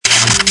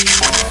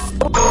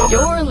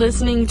You're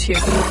listening to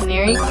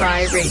Canary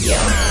Cry Radio.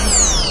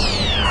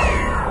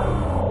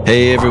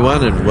 Hey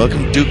everyone, and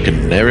welcome to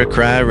Canary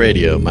Cry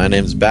Radio. My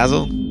name's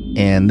Basil.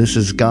 And this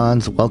is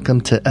Gons. Welcome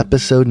to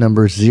episode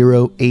number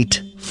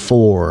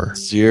 084.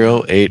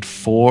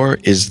 084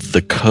 is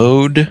the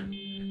code.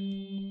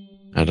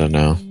 I don't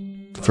know.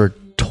 For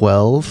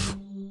 12?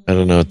 I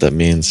don't know what that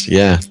means.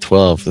 Yeah,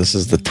 12. This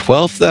is the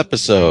 12th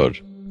episode.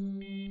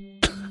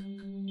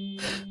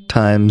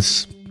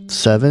 Times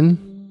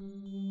 7?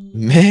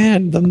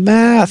 Man, the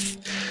math.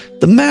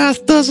 The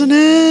math doesn't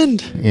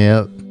end.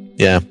 Yep.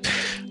 Yeah.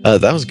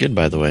 That was good,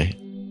 by the way.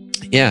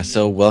 Yeah,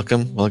 so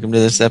welcome. Welcome to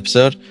this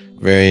episode.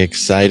 Very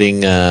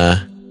exciting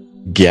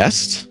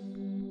guest.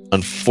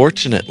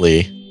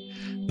 Unfortunately,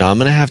 now I'm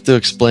going to have to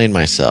explain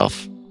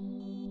myself.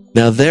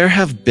 Now, there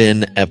have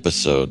been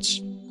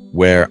episodes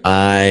where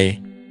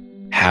I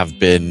have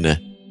been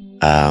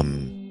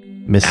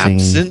Missing.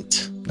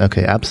 absent.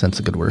 Okay, absent's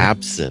a good word.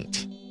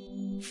 Absent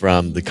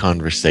from the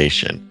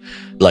conversation.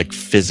 Like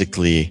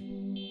physically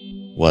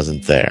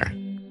wasn't there.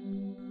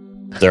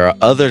 There are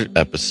other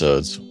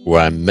episodes where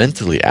I'm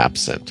mentally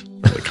absent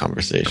from the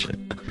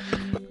conversation.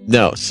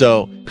 No,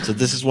 so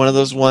this is one of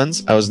those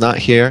ones. I was not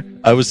here.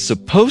 I was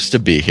supposed to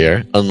be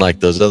here,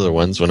 unlike those other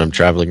ones when I'm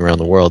traveling around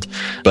the world.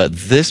 But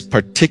this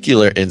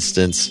particular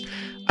instance,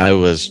 I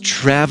was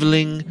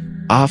traveling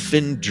off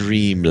in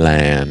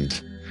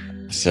dreamland.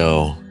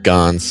 So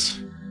Gons,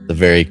 the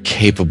very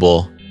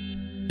capable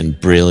and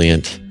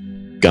brilliant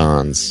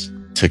Gons,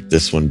 took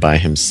this one by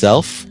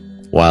himself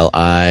while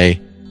I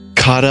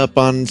caught up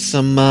on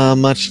some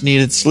much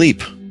needed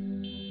sleep.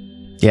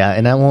 Yeah,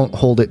 and I won't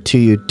hold it to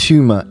you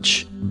too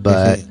much,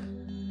 but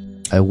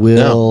I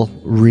will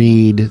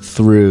read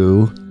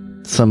through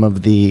some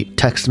of the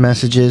text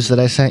messages that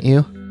I sent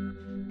you.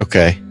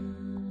 Okay.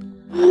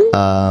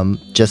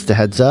 Just a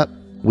heads up,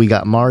 we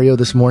got Mario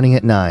this morning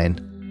at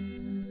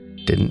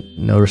 9.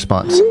 No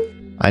response.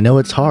 I know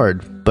it's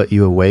hard, but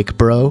you awake,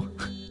 bro?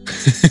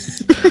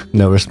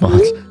 No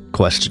response.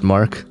 Question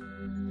mark.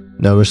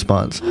 No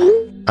response.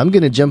 I'm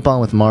going to jump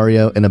on with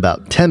Mario in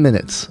about 10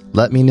 minutes.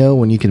 Let me know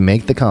when you can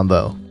make the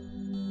combo.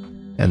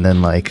 And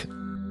then like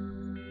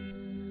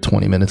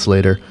 20 minutes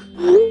later,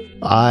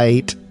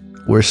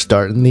 we're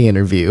starting the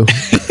interview.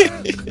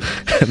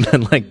 And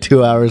then like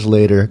 2 hours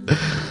later,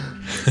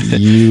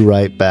 you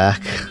write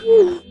back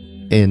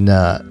in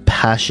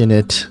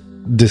passionate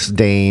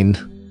disdain.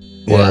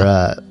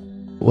 Or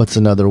what's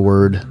another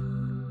word?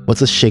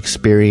 What's a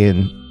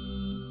Shakespearean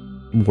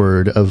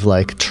word of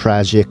like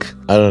tragic?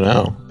 I don't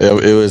know.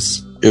 It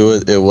was.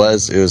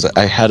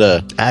 I had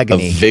a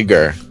agony, a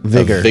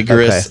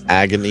vigorous okay.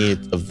 agony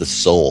of the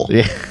soul.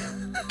 Yeah,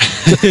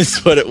 is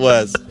what it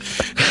was.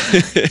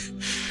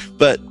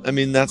 But I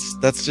mean,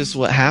 that's just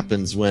what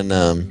happens when.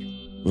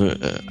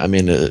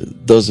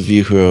 Those of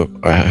you who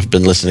have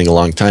been listening a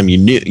long time,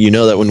 you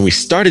know that when we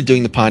started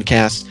doing the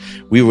podcast,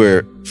 we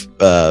were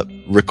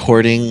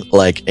recording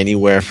like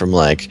anywhere from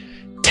like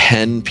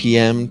 10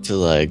 p.m. to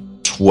like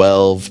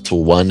 12 to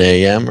 1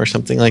 a.m. or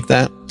something like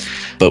that.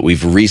 But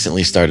we've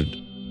recently started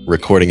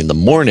recording in the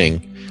morning,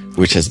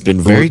 which has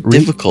been very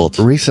difficult.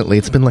 Recently,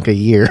 it's been like a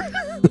year.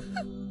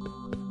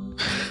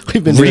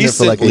 We've been doing it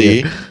for like a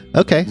year.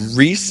 Okay.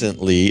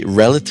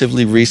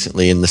 Relatively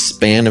recently, in the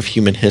span of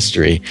human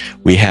history,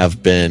 we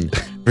have been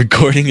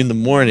recording in the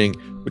morning,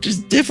 which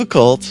is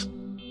difficult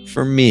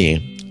for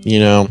me. You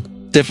know,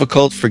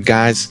 difficult for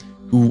guys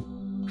who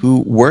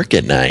work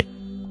at night.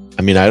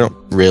 I mean, I don't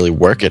really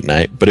work at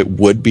night, but it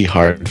would be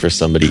hard for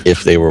somebody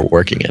if they were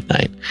working at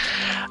night.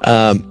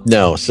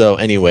 No, so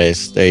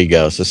anyways, there you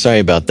go. So sorry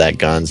about that,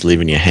 Gons,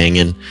 leaving you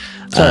hanging.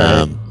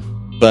 Yeah,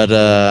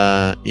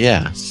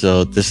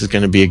 so this is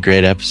going to be a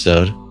great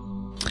episode.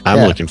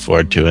 I'm looking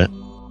forward to it.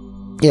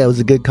 Yeah, it was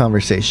a good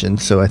conversation,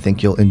 so I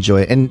think you'll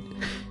enjoy it. And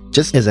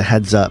just as a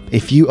heads up,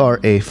 if you are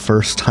a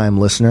first-time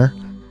listener,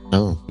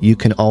 you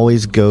can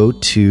always go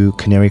to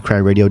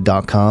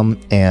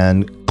canarycryradio.com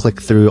and click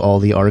through all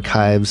the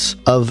archives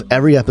of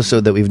every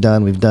episode that we've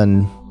done.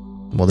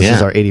 This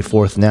is our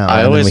 84th now.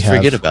 I always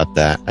forget about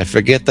that. I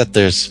forget that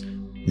there's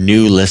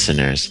new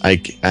listeners. I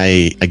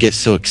get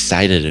so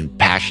excited and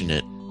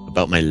passionate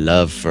about my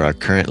love for our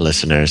current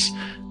listeners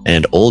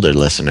and older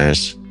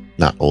listeners.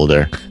 Not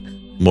older,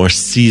 more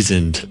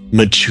seasoned,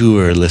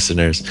 mature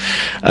listeners.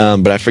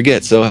 But I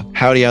forget. So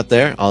howdy out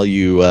there, all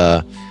you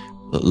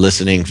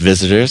listening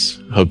visitors.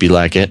 Hope you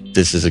like it.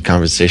 This is a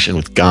conversation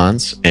with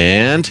Gons.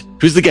 And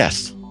who's the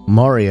guest?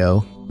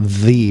 Mario,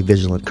 the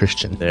Vigilant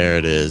Christian. There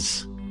it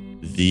is.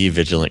 The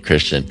Vigilant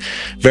Christian.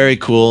 Very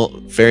cool,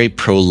 very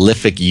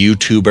prolific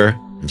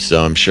YouTuber.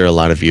 So I'm sure a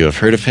lot of you have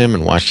heard of him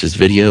and watched his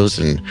videos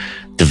and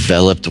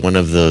developed one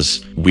of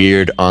those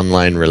weird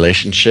online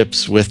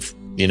relationships with,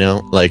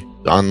 like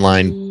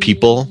online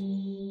people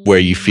where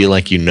you feel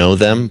like you know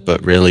them,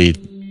 but really,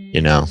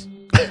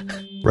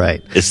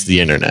 right. It's the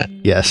internet.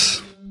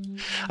 Yes.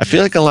 I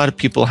feel like a lot of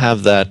people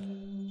have that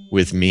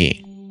with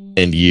me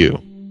and you.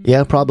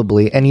 Yeah,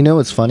 probably. And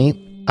it's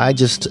funny. I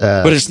just...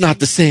 but it's not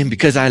the same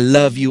because I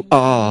love you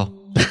all.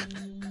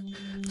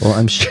 Well,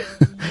 I'm sure.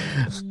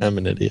 I'm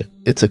an idiot.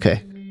 It's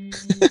okay.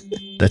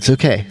 That's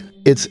okay.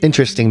 It's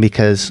interesting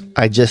because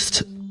I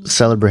just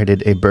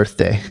celebrated a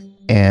birthday,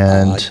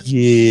 and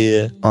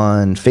Yeah.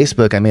 on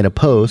Facebook I made a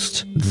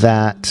post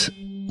that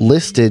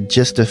listed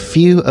just a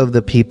few of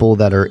the people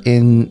that are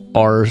in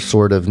our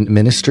sort of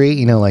ministry,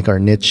 you know, like our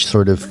niche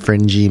sort of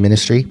fringy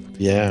ministry.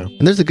 Yeah.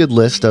 And there's a good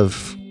list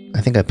of,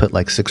 I think I put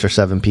like 6 or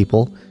 7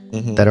 people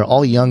Mhm. that are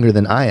all younger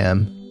than I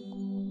am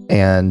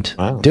and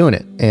Wow. doing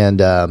it. And,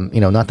 you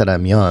know, not that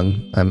I'm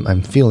young,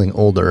 I'm feeling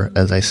older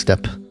as I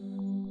step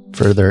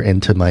further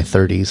into my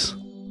 30s.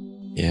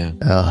 Yeah.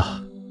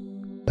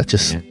 That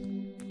just, Yeah.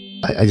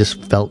 I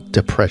just felt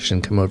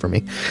depression come over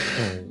me.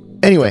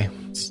 Anyway,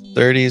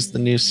 30 is the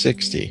new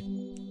 60.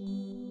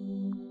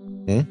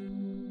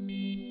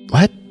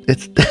 what?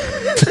 It's,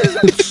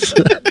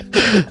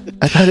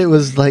 I thought it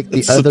was like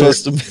the other.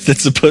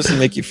 That's supposed to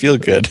make you feel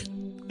good.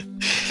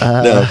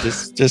 No,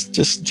 just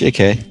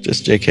JK.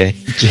 Just JK.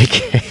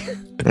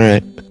 JK. All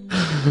right.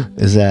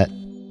 Is that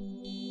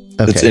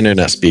okay? It's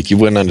internet speak. You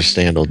wouldn't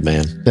understand, old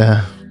man.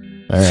 All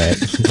right.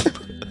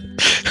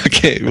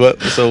 Okay.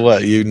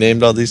 What? You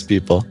named all these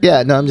people.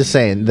 Yeah, no, I'm just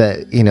saying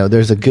that, you know,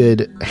 there's a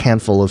good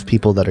handful of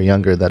people that are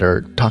younger that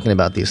are talking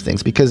about these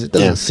things, because it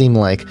doesn't seem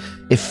like,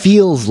 it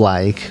feels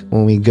like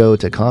when we go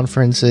to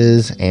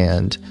conferences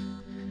and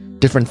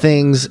different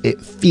things, it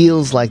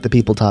feels like the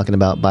people talking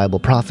about Bible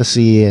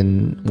prophecy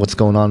and what's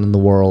going on in the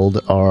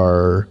world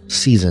are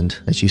seasoned,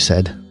 as you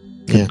said.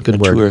 Good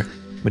word.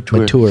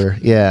 Mature.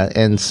 Yeah.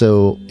 And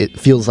so it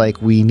feels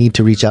like we need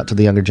to reach out to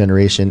the younger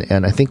generation,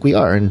 and I think we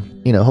are. And,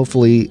 you know,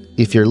 hopefully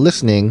if you're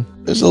listening,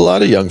 There's a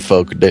lot of young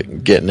folk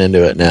getting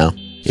into it now.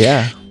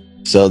 yeah.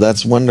 So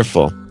that's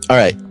wonderful. All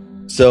right.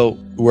 So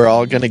we're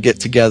all going to get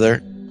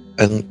together,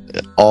 and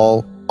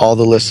all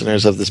the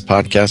listeners of this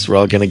podcast, we're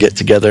all going to get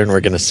together and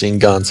we're going to sing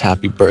Gon's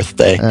happy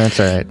birthday. That's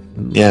all right.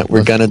 Yeah,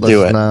 we're going to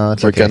do it. No,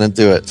 it's We're okay. going to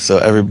do it. So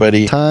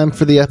everybody Time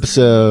for the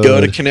episode.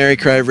 go to Canary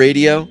Cry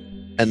Radio,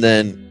 and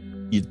then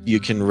you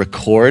can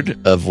record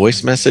a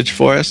voice message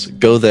for us.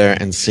 Go there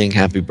and sing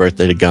happy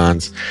birthday to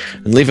Gons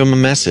and leave him a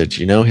message.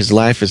 You know, his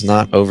life is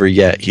not over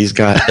yet. He's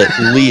got at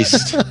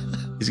least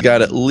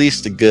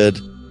a good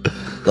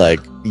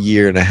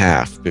year and a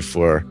half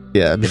before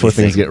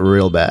things get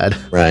real bad.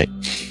 right.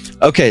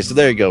 Okay, so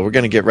there you go. We're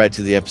going to get right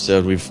to the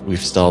episode. We've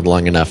stalled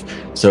long enough.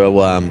 So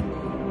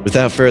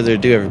without further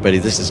ado, everybody,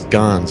 this is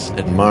Gons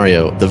and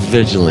Mario, the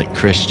Vigilant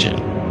Christian.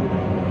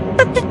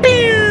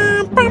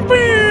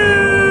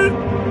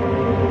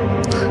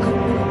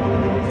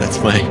 That's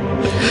my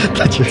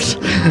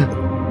contribution.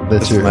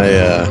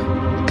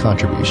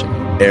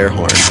 air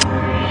horn.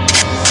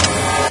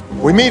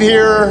 We meet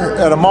here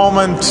at a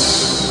moment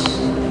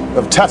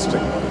of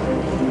testing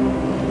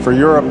for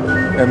Europe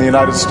and the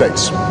United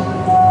States,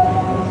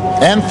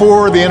 and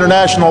for the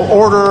international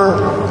order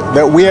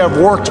that we have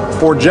worked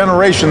for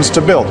generations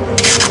to build.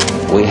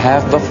 We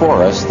have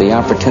before us the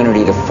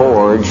opportunity to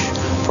forge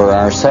for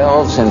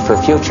ourselves and for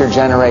future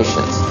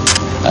generations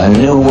a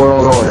new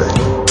world order.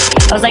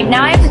 I was like,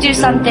 now I have to do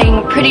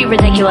something pretty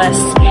ridiculous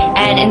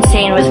and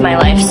insane with my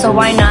life, so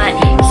why not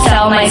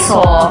sell my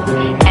soul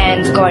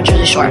and go under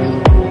the shore?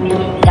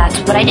 That's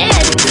what I did.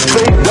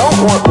 They don't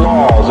want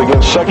laws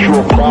against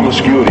sexual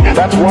promiscuity.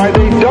 That's why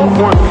they don't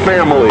want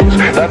families.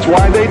 That's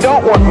why they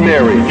don't want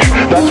marriage.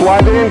 That's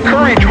why they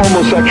encourage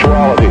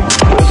homosexuality.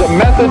 There's a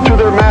method to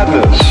their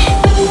madness.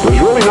 There's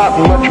really not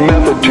much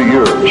method to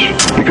yours,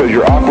 because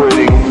you're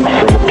operating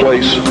from a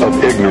place of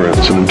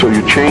ignorance. And until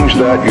you change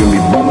that, you'll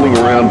be bumbling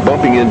around,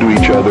 bumping into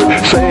each other,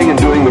 saying and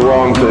doing the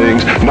wrong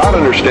things, not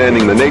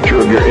understanding the nature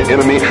of your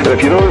enemy. And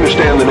if you don't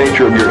understand the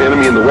nature of your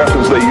enemy and the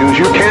weapons they use,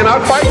 you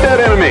cannot fight that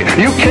enemy.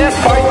 You can't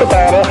fight the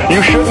battle.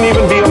 You shouldn't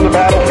even be on the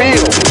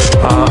battlefield.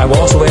 I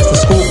will also ask the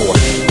school board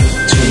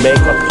to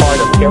make a part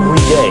of every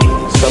day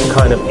some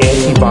kind of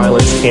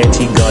anti-violence,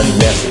 anti-gun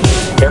message.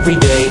 Every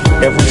day,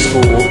 every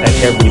school, at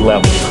every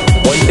level.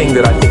 One thing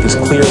that I think is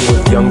clear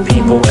with young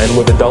people and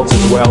with adults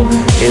as well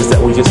is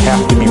that we just have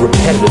to be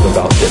repetitive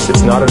about this.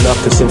 It's not enough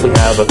to simply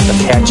have a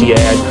catchy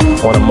ad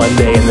on a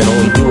Monday and then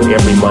only do it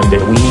every Monday.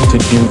 We need to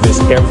do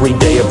this every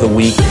day of the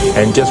week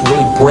and just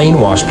really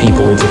brainwash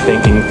people into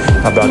thinking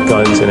about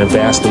guns in a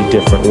vastly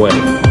different way.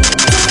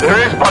 There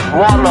is but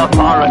one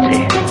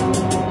authority,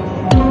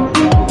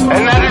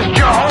 and that is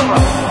Jehovah,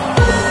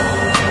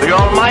 the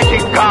Almighty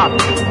God.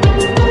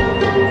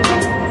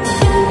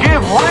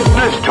 Give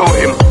witness to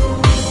him.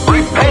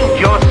 Repent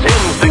your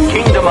sins, the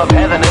kingdom of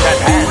heaven is at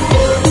hand.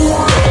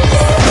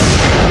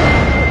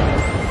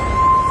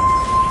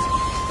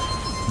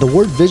 The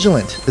word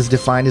vigilant is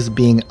defined as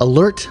being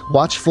alert,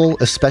 watchful,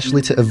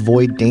 especially to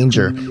avoid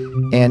danger.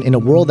 And in a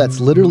world that's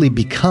literally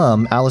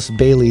become Alice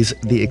Bailey's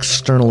The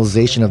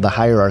Externalization of the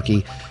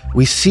Hierarchy,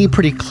 we see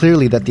pretty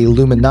clearly that the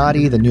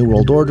Illuminati, the New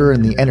World Order,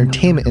 and the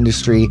entertainment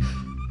industry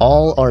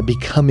all are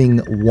becoming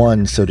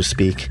one, so to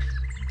speak.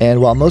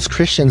 And while most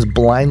Christians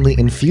blindly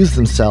infuse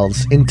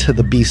themselves into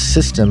the beast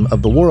system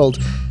of the world,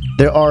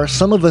 there are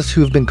some of us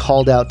who have been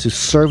called out to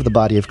serve the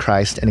body of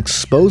Christ and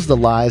expose the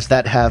lies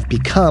that have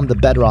become the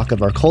bedrock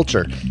of our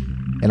culture.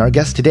 And our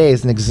guest today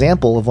is an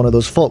example of one of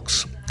those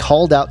folks,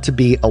 called out to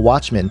be a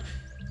watchman.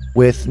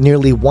 With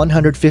nearly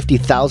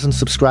 150,000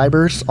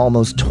 subscribers,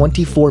 almost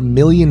 24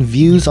 million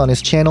views on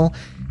his channel,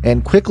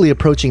 and quickly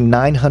approaching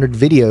 900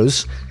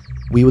 videos,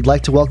 we would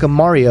like to welcome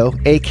Mario,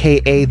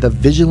 aka the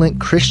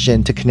Vigilant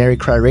Christian, to Canary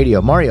Cry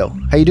Radio. Mario,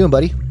 how you doing,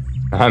 buddy?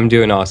 I'm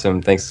doing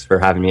awesome. Thanks for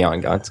having me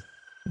on, Gons.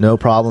 No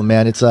problem,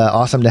 man. It's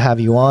awesome to have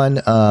you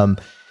on.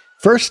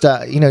 First,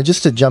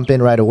 just to jump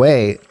in right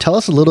away, tell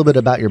us a little bit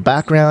about your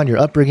background, your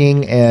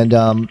upbringing, and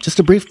just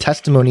a brief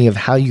testimony of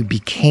how you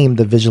became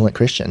the Vigilant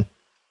Christian.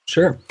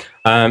 Sure.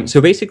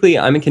 So basically,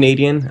 I'm a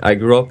Canadian. I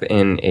grew up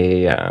in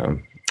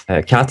a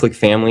Catholic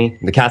family.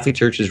 The Catholic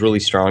Church is really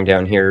strong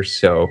down here.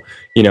 So,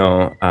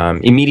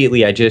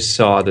 immediately I just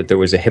saw that there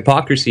was a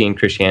hypocrisy in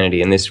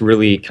Christianity, and this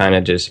really kind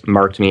of just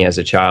marked me as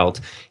a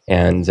child.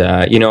 And,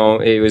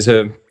 it was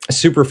a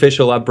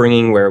superficial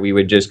upbringing where we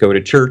would just go to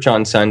church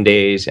on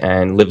Sundays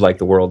and live like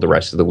the world the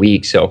rest of the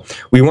week. So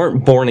we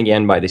weren't born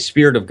again by the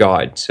Spirit of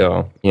God.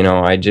 So,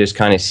 I just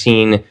kind of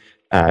seen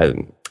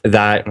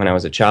that when I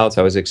was a child,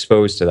 so I was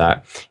exposed to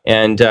that.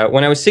 And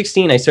when I was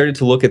 16, I started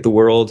to look at the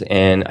world,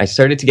 and I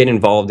started to get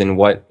involved in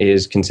what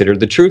is considered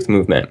the Truth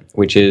Movement,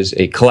 which is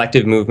a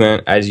collective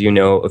movement, as you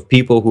know, of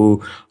people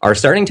who are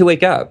starting to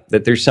wake up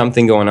that there's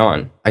something going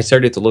on. I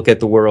started to look at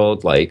the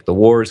world like the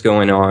wars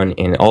going on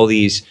and all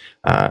these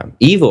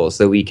evils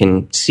that we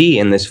can see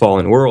in this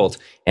fallen world.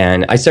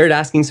 And I started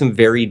asking some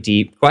very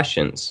deep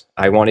questions.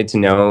 I wanted to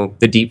know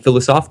the deep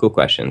philosophical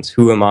questions.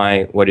 Who am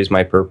I? What is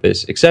my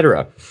purpose?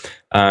 Etc.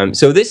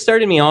 So this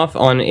started me off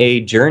on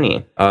a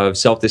journey of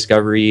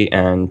self-discovery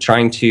and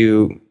trying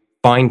to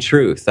find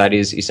truth. That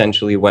is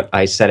essentially what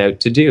I set out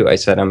to do. I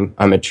said, I'm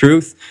a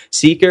truth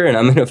seeker, and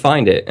I'm going to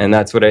find it. And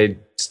that's what I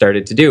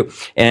started to do.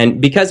 And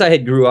because I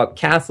had grew up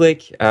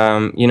Catholic,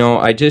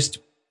 I just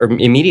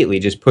immediately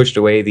just pushed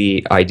away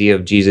the idea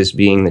of Jesus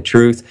being the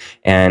truth.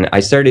 And I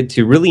started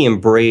to really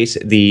embrace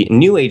the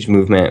New Age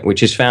movement,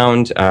 which is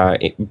found,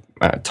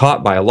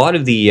 taught by a lot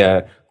of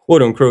the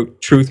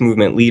quote-unquote truth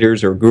movement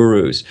leaders or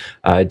gurus.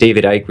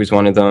 David Icke was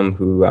one of them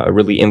who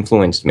really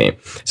influenced me.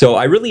 So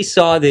I really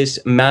saw this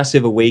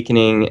massive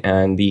awakening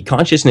and the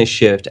consciousness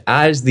shift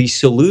as the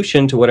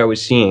solution to what I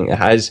was seeing,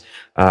 as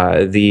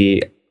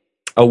the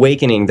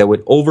awakening that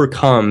would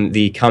overcome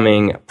the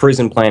coming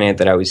prison planet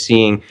that I was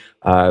seeing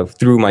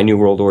through my New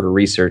World Order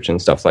research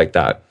and stuff like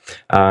that.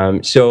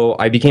 So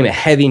I became a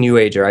heavy New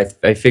Ager.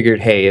 I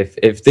figured, hey,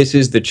 if this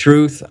is the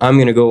truth, I'm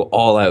going to go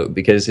all out,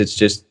 because it's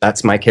just,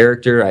 that's my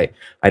character.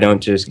 I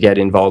don't just get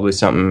involved with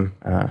something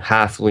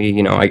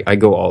halfly, I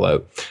go all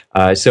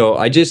out. So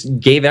I just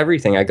gave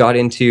everything. I got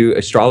into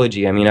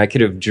astrology. I mean, I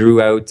could have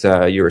drew out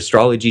your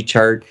astrology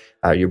chart,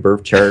 your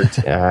birth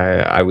chart.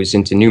 I was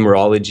into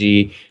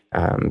numerology.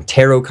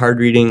 Tarot card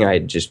reading, I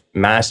just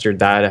mastered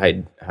that.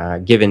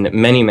 I'd given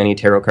many, many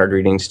tarot card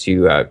readings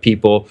to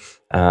people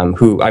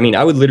who,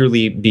 I would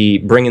literally be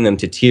bringing them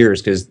to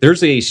tears, because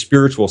there's a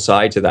spiritual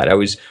side to that. I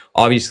was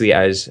obviously,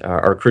 as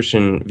our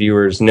Christian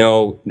viewers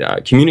know,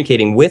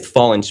 communicating with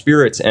fallen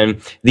spirits,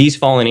 and these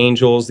fallen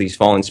angels, these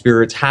fallen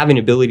spirits have an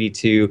ability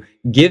to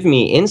give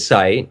me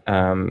insight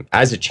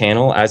as a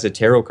channel, as a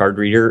tarot card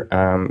reader,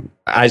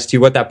 as to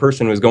what that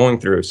person was going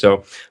through.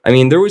 So,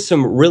 there was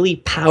some really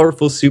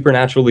powerful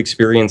supernatural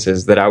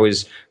experiences that I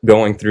was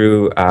going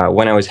through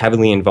when I was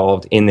heavily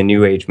involved in the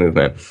New Age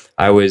movement.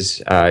 I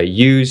was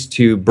used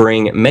to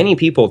bring many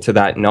people to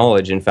that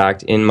knowledge. In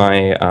fact, in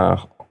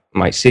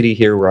my city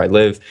here where I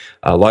live,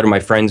 a lot of my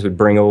friends would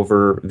bring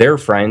over their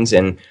friends,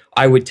 and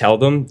I would tell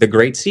them the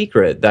great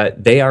secret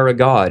that they are a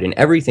God and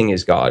everything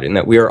is God, and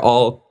that we are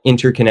all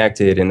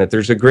interconnected, and that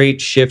there's a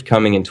great shift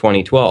coming in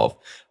 2012.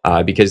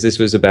 Because this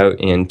was about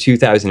in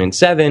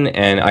 2007,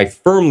 and I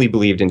firmly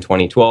believed in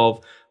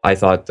 2012. I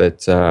thought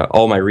that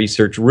all my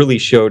research really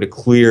showed a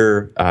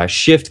clear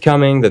shift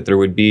coming, that there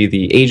would be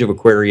the age of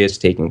Aquarius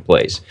taking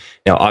place.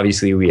 Now,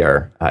 obviously, we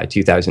are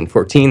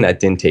 2014.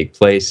 That didn't take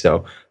place,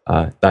 so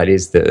that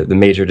is the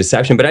major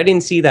deception. But I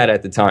didn't see that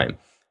at the time.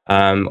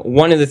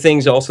 One of the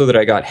things also that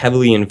I got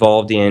heavily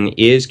involved in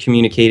is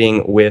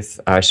communicating with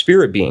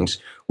spirit beings.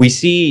 We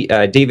see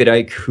David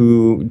Icke,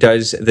 who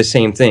does the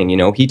same thing.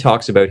 He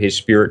talks about his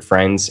spirit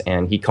friends,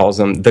 and he calls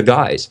them the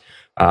guys.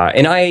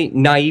 And I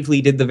naively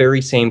did the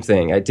very same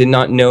thing. I did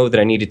not know that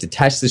I needed to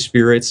test the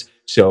spirits,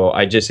 so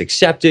I just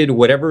accepted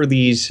whatever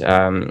these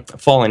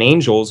fallen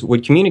angels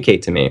would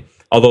communicate to me.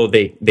 Although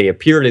they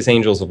appeared as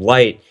angels of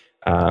light,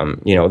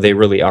 they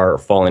really are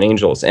fallen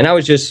angels. And I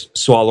was just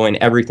swallowing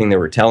everything they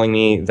were telling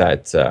me,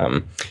 that,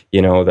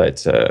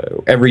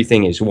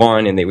 everything is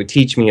one, and they would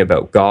teach me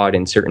about God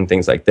and certain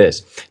things like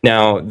this.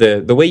 Now,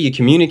 the way you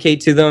communicate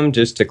to them,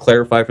 just to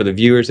clarify for the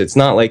viewers, it's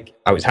not like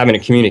I was having a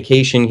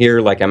communication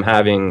here like I'm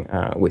having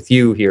with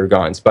you here,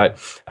 Gons, but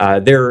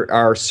there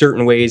are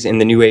certain ways in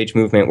the New Age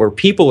movement where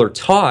people are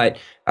taught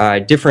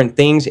different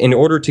things in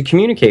order to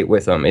communicate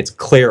with them. It's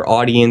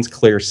clairaudience,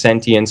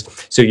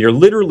 clairsentience. So you're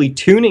literally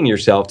tuning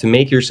yourself to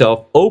make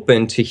yourself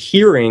open to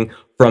hearing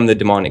from the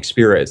demonic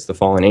spirits, the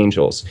fallen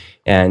angels.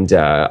 And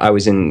I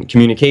was in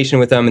communication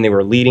with them, and they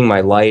were leading my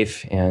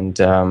life. And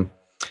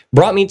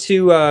brought me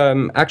to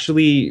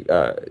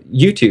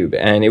YouTube,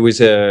 and it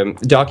was a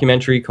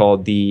documentary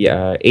called "The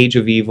Age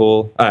of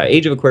Evil,"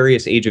 Age of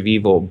Aquarius, Age of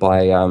Evil,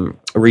 by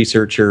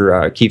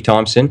researcher Keith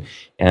Thompson,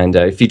 and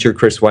featured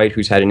Chris White,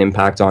 who's had an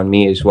impact on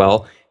me as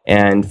well.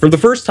 And for the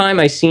first time,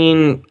 I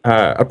seen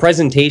a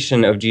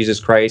presentation of Jesus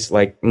Christ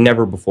like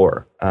never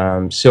before.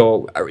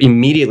 So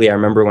immediately, I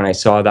remember when I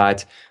saw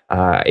that,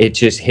 it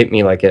just hit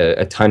me like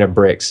a ton of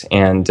bricks.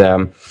 And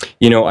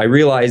I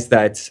realized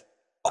that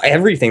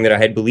everything that I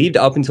had believed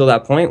up until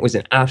that point was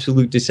an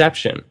absolute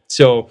deception.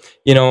 So,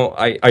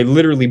 I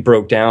literally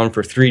broke down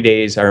for 3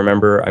 days. I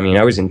remember,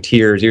 I was in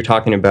tears. You're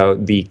talking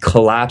about the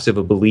collapse of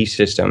a belief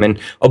system, and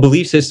a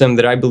belief system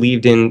that I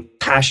believed in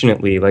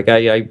passionately. Like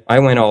I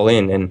went all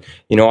in, and,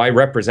 I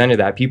represented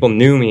that. People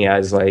knew me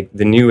as like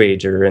the new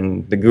ager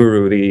and the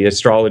guru, the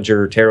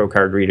astrologer, tarot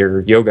card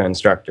reader, yoga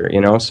instructor,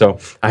 so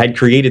I had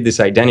created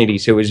this identity.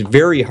 So it was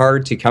very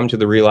hard to come to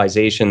the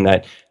realization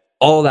that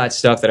all that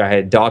stuff that I had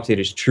adopted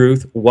as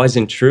truth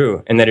wasn't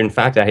true, and that in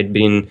fact I had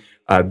been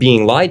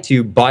being lied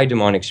to by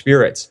demonic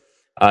spirits.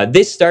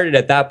 This started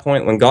at that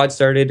point when God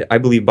started, I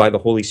believe, by the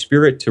Holy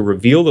Spirit to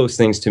reveal those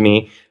things to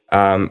me.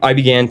 I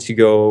began to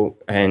go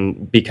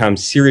and become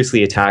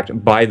seriously attacked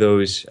by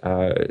those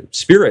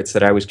spirits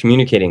that I was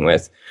communicating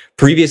with.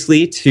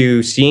 Previously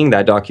to seeing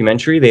that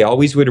documentary, they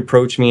always would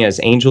approach me as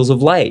angels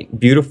of light,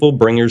 beautiful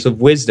bringers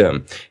of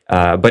wisdom.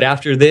 But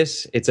after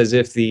this, it's as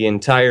if the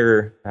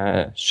entire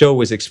show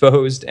was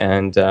exposed,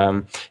 and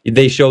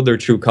they showed their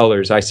true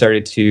colors. I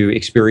started to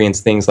experience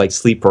things like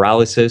sleep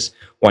paralysis.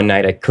 One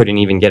night I couldn't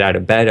even get out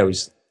of bed.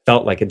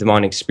 Felt like a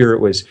demonic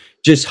spirit was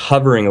just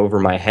hovering over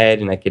my head,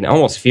 and I could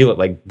almost feel it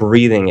like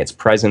breathing its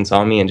presence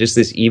on me, and just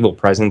this evil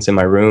presence in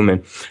my room,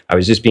 and I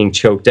was just being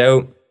choked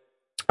out.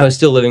 I was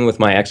still living with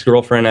my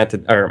girlfriend at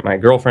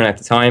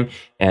the time,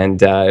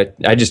 and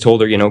I just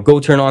told her, go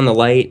turn on the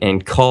light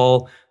and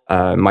call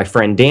my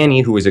friend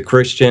Danny, who was a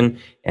Christian,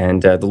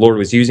 and the Lord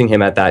was using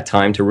him at that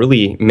time to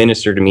really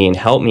minister to me and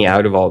help me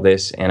out of all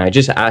this. And I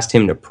just asked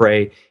him to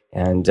pray,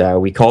 and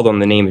we called on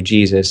the name of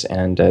Jesus,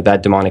 and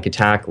that demonic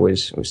attack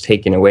was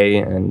taken away.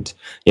 And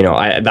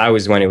that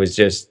was when it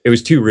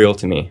was too real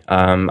to me.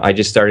 I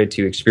just started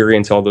to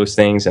experience all those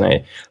things,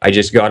 and I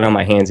just got on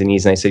my hands and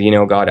knees, and I said,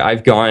 God,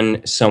 I've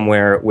gone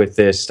somewhere with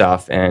this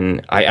stuff,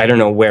 and I don't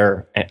know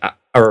where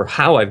or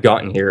how I've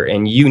gotten here,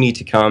 and you need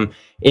to come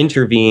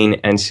intervene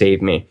and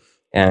save me.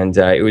 And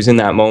it was in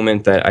that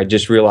moment that I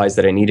just realized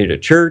that I needed a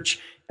church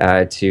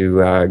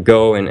to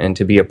go and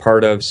to be a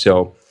part of.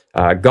 So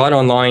got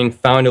online,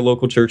 found a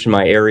local church in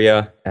my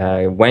area,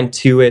 went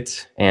to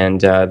it,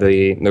 and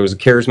there was a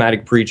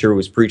charismatic preacher who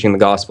was preaching the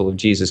gospel of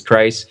Jesus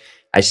Christ.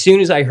 As soon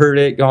as I heard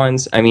it,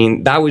 Gons,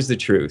 that was the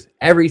truth.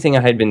 Everything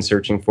I had been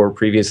searching for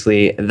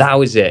previously, that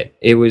was it.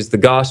 It was the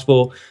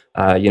gospel.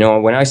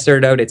 When I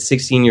started out at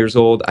 16 years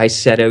old, I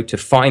set out to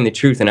find the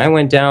truth, and I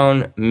went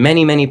down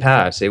many, many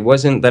paths. It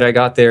wasn't that I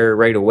got there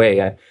right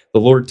away. The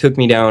Lord took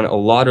me down a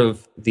lot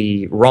of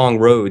the wrong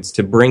roads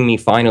to bring me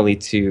finally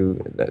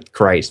to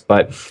Christ.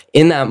 But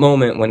in that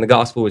moment when the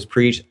gospel was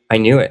preached, I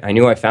knew it. I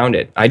knew I found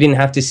it. I didn't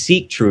have to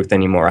seek truth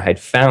anymore. I had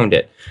found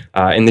it,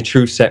 and the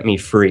truth set me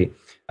free.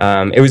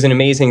 It was an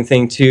amazing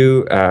thing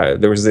too.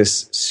 There was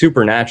this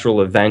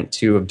supernatural event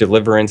too of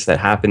deliverance that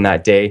happened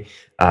that day.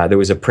 There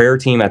was a prayer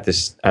team at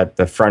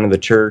the front of the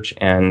church,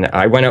 and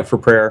I went out for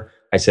prayer.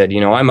 I said,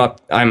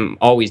 I'm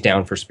always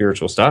down for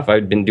spiritual stuff.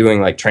 I've been doing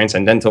like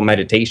transcendental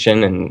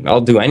meditation, and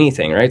I'll do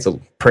anything, right?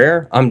 So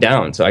prayer, I'm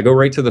down. So I go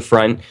right to the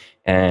front,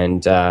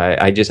 and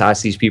I just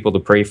asked these people to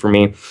pray for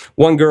me.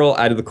 One girl,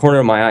 out of the corner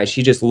of my eye,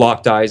 she just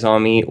locked eyes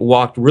on me,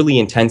 walked really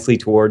intensely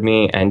toward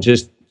me, and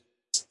just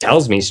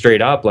tells me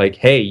straight up, like,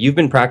 hey, you've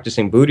been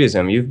practicing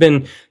Buddhism. You've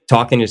been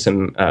talking to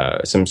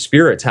some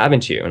spirits,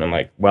 haven't you? And I'm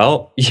like,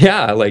 well,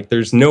 yeah, like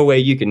there's no way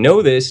you can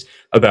know this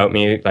about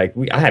me. Like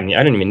I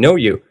didn't even know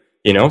you,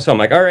 So I'm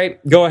like, all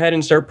right, go ahead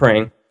and start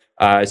praying.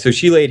 So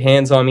she laid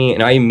hands on me,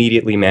 and I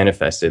immediately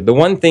manifested. The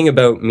one thing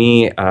about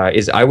me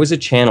is I was a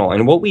channel,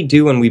 and what we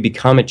do when we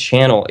become a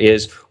channel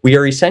is we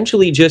are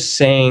essentially just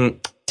saying,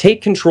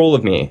 take control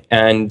of me.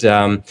 And,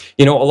 a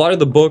lot of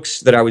the books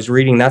that I was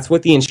reading, that's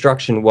what the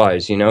instruction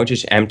was,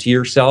 just empty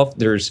yourself.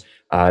 There's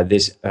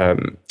this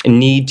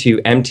need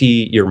to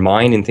empty your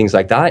mind and things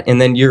like that.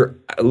 And then you're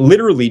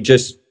literally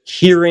just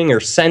hearing or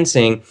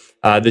sensing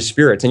the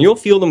spirits, and you'll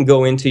feel them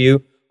go into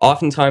you.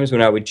 Oftentimes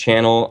when I would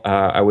channel,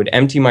 I would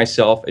empty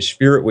myself, a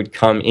spirit would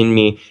come in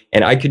me,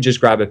 and I could just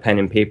grab a pen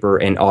and paper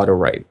and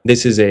auto-write.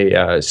 This is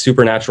a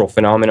supernatural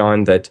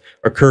phenomenon that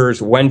occurs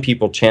when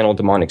people channel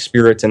demonic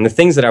spirits, and the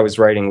things that I was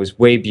writing was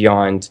way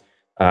beyond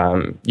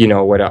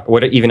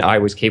what even I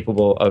was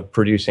capable of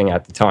producing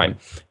at the time.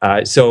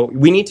 So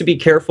we need to be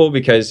careful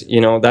because,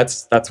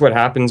 that's what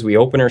happens. We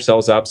open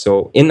ourselves up.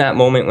 So in that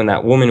moment when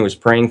that woman was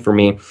praying for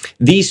me,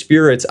 these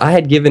spirits, I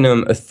had given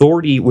them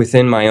authority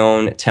within my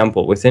own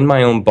temple, within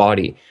my own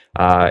body.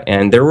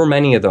 And there were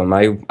many of them.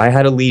 I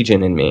had a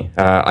legion in me.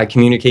 I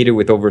communicated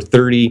with over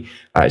 30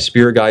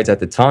 spirit guides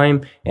at the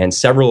time, and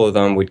several of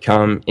them would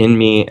come in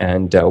me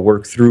and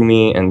work through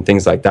me and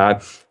things like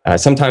that.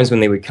 sometimes when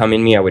they would come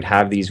in me, I would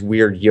have these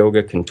weird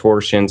yoga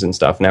contortions and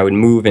stuff, and I would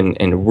move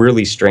in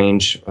really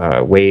strange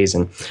ways.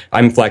 And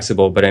I'm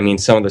flexible, but I mean,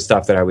 some of the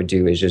stuff that I would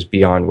do is just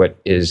beyond what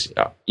is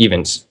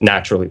even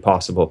naturally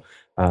possible.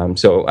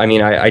 So, I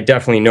mean, I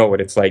definitely know what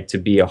it's like to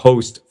be a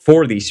host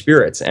for these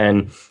spirits.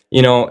 And,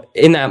 you know,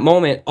 in that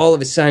moment, all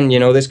of a sudden, you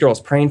know, this girl's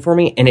praying for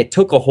me, and it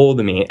took a hold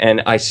of me.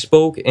 And I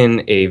spoke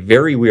in a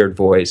very weird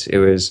voice. It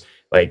was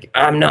like,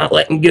 I'm not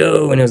letting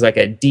go. And it was like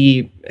a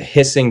deep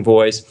hissing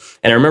voice.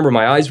 And I remember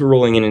my eyes were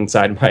rolling in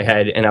inside my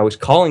head, and I was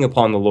calling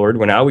upon the Lord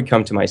when I would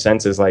come to my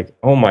senses, like,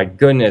 oh my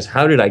goodness,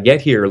 how did I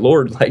get here?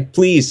 Lord, like,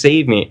 please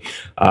save me.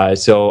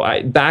 So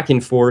I back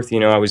and forth, you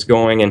know, I was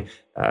going, and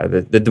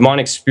the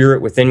demonic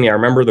spirit within me. I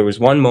remember there was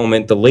one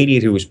moment, the lady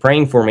who was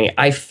praying for me,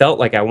 I felt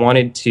like I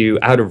wanted to,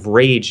 out of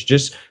rage,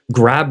 just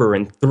grab her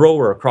and throw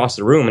her across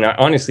the room. And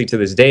honestly, to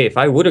this day, if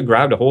I would have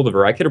grabbed a hold of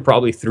her, I could have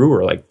probably threw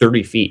her like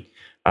 30 feet.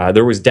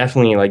 There was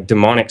definitely like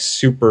demonic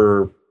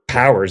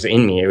superpowers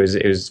in me.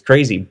 It was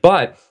crazy.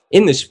 But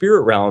in the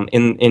spirit realm,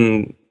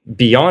 in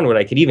beyond what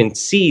I could even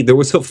see, there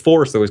was a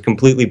force that was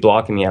completely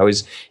blocking me. I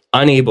was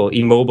unable,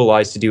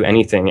 immobilized to do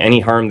anything, any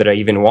harm that I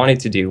even wanted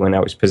to do when I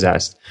was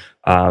possessed.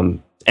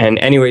 And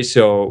anyway,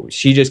 so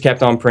she just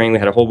kept on praying. We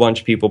had a whole bunch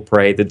of people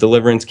pray. The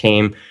deliverance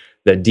came.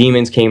 The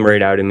demons came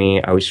right out of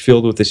me. I was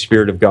filled with the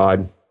Spirit of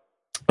God.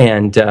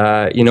 And,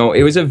 you know,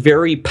 it was a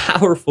very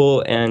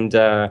powerful and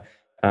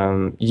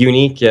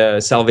unique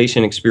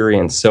salvation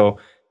experience. So,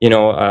 you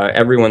know,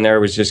 everyone there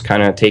was just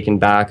kind of taken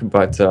back.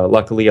 But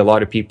luckily, a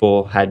lot of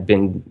people had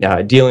been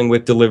dealing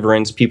with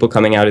deliverance, people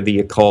coming out of the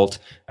occult,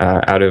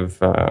 out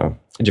of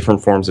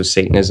different forms of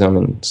Satanism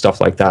and stuff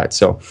like that.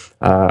 So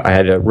I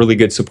had a really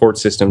good support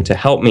system to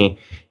help me.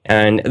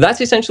 And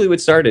that's essentially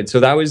what started. So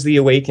that was the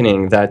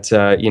awakening that,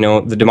 you know,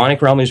 the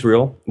demonic realm is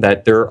real,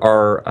 that there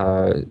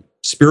are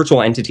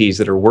spiritual entities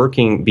that are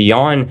working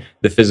beyond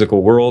the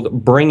physical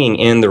world,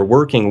 they're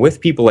working with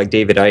people like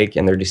David Icke,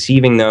 and they're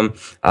deceiving them,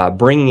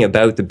 bringing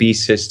about the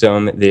beast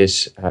system,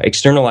 this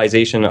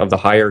externalization of the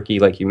hierarchy,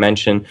 like you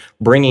mentioned,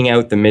 bringing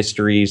out the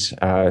mysteries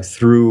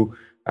through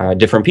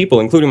different people,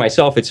 including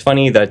myself. It's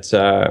funny that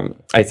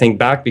I think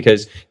back,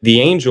 because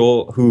the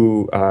angel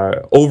who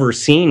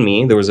overseen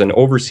me, there was an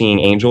overseeing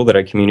angel that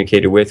I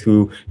communicated with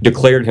who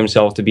declared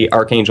himself to be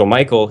Archangel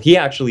Michael. He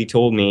actually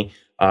told me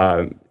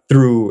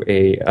through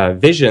a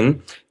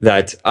vision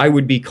that I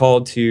would be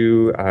called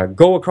to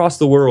go across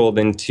the world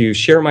and to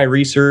share my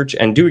research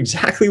and do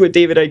exactly what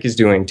David Icke is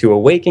doing, to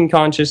awaken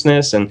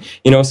consciousness. And,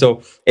 you know,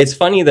 so it's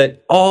funny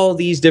that all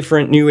these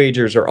different New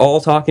Agers are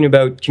all talking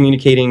about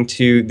communicating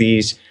to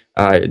these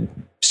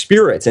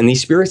spirits, and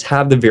these spirits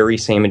have the very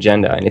same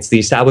agenda, and it's the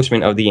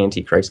establishment of the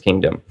Antichrist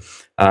kingdom.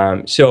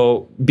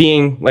 So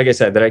being, like I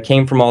said, that I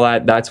came from all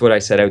that, that's what I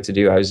set out to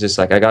do. I was just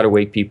like, I got to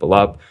wake people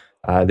up.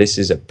 This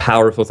is a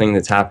powerful thing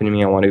that's happened to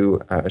me. I want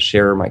to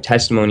share my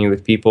testimony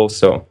with people.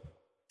 So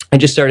I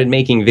just started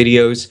making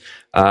videos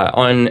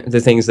on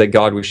the things that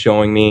God was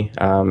showing me.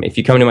 If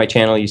you come to my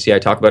channel, you see I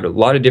talk about a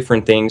lot of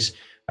different things.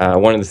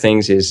 One of the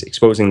things is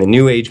exposing the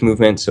New Age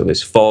movement, so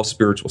this false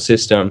spiritual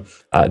system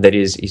that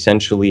is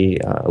essentially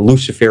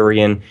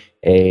Luciferian,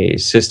 a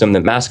system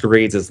that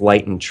masquerades as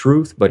light and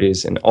truth, but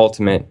is an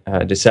ultimate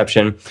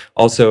deception.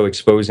 Also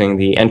exposing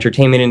the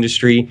entertainment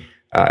industry.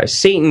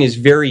 Satan is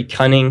very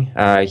cunning.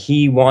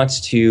 He wants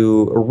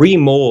to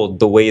remold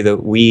the way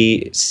that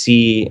we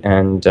see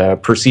and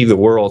perceive the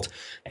world.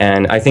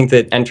 And I think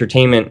that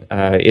entertainment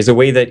is a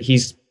way that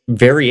he's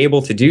very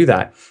able to do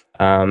that.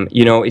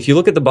 You know, if you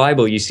look at the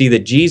Bible, you see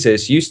that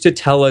Jesus used to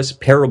tell us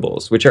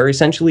parables, which are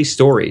essentially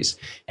stories.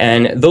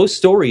 And those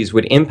stories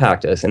would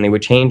impact us and they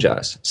would change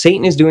us.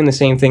 Satan is doing the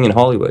same thing in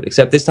Hollywood,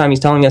 except this time he's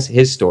telling us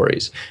his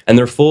stories. And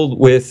they're full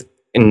with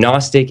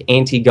Gnostic,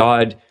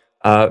 anti-God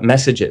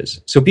messages.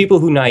 So people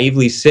who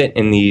naively sit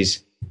in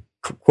these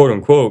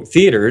quote-unquote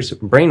theaters,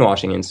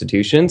 brainwashing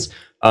institutions,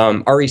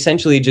 are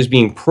essentially just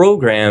being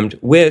programmed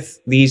with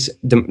these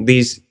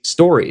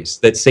stories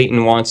that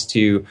Satan wants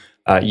to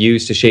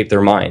use to shape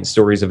their minds.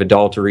 Stories of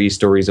adultery,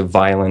 stories of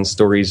violence,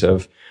 stories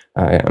of,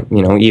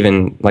 you know,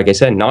 even, like I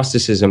said,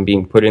 Gnosticism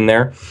being put in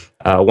there.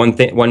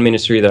 One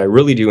ministry that I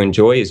really do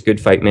enjoy is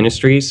Good Fight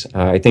Ministries.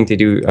 I think they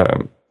do...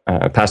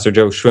 Pastor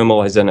Joe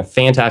Schwimmel has done a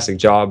fantastic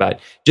job at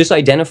just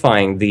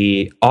identifying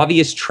the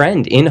obvious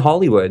trend in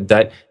Hollywood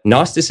that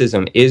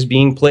Gnosticism is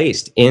being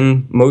placed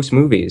in most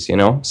movies, you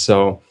know?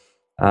 So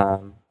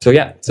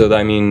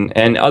I mean,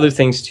 and other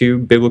things too,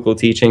 biblical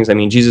teachings. I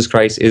mean, Jesus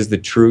Christ is the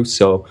truth.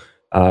 So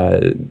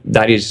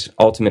that is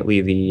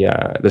ultimately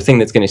the thing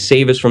that's going to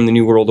save us from the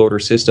New World Order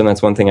system.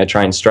 That's one thing I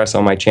try and stress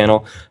on my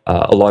channel.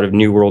 A lot of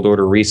New World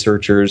Order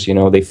researchers, you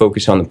know, they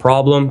focus on the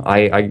problem.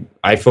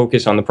 I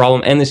focus on the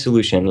problem and the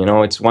solution. You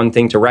know, it's one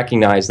thing to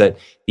recognize that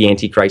the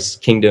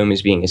Antichrist kingdom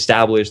is being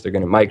established. They're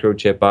going to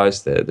microchip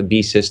us. The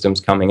beast system's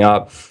coming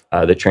up.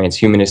 The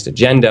transhumanist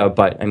agenda.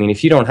 But I mean,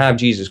 if you don't have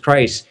Jesus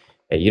Christ,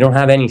 you don't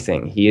have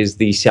anything. He is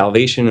the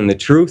salvation and the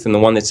truth and the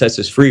one that sets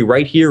us free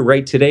right here,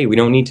 right today. We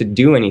don't need to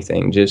do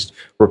anything. Just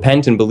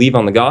repent and believe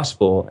on the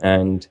gospel,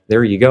 and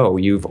there you go.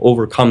 You've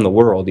overcome the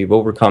world. You've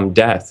overcome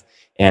death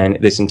and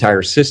this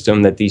entire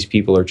system that these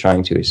people are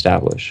trying to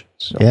establish.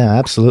 So. Yeah,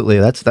 absolutely.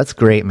 That's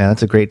great, man.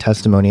 That's a great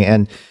testimony.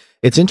 And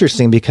it's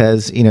interesting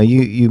because,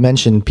 you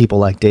mentioned people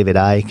like David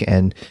Icke,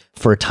 and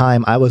for a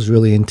time I was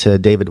really into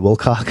David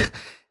Wilcock.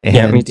 And,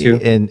 yeah, me too.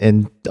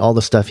 And all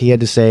the stuff he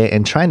had to say,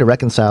 and trying to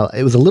reconcile.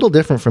 It was a little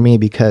different for me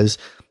because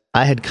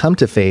I had come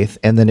to faith,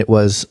 and then it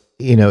was,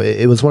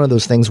 it was one of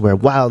those things where,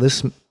 wow,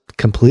 this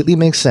completely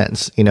makes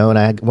sense, and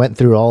I went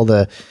through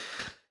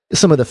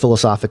some of the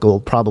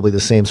philosophical, probably the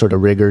same sort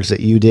of rigors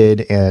that you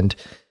did, and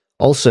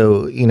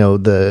also,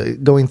 the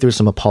going through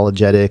some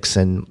apologetics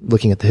and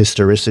looking at the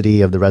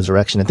historicity of the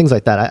resurrection and things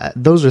like that.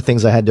 Those are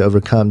things I had to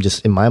overcome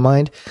just in my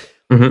mind.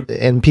 Mm-hmm.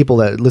 And people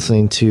that are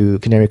listening to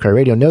Canary Cry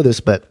Radio know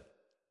this, but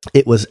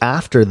it was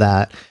after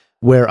that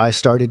where I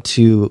started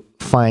to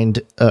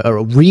find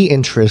a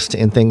re-interest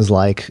in things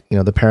like,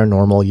 the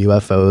paranormal,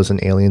 UFOs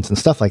and aliens and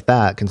stuff like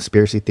that,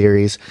 conspiracy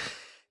theories.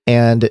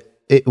 And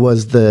it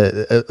was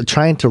the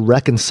trying to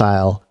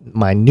reconcile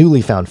my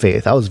newly found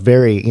faith. I was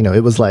very,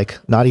 it was like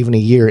not even a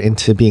year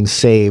into being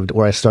saved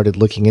where I started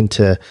looking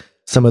into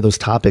some of those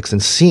topics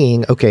and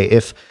seeing, okay,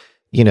 if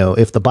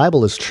the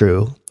Bible is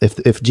true,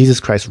 if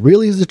Jesus Christ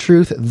really is the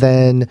truth,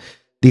 then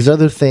these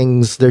other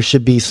things, there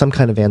should be some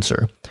kind of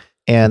answer.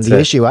 And the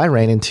issue I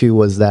ran into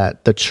was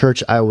that the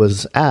church I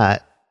was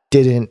at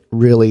didn't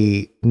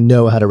really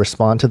know how to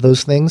respond to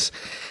those things.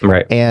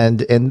 Right. And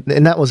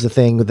that was the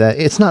thing, that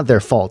it's not their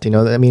fault.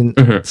 I mean,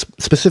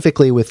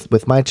 specifically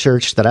with my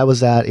church that I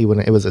was at, when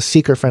it was a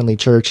seeker friendly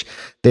church,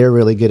 they're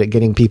really good at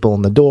getting people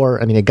in the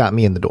door. I mean, it got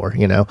me in the door,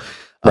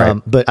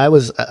 Right. But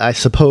I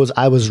suppose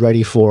I was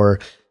ready for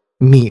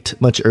meet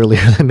much earlier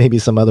than maybe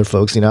some other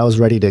folks. I was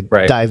ready to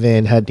dive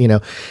in,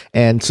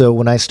 and so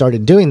when I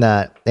started doing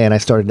that and I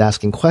started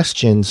asking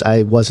questions,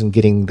 I wasn't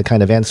getting the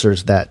kind of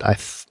answers that I,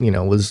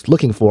 was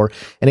looking for.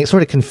 And it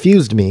sort of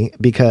confused me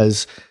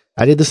because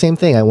I did the same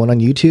thing. I went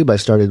on YouTube. I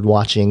started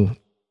watching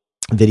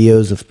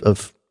videos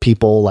of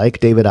people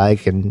like David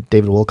Icke and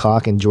David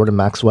Wilcock and Jordan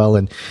Maxwell.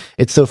 And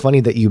it's so funny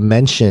that you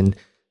mentioned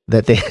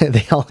that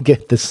they all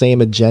get the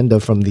same agenda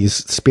from these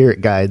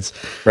spirit guides,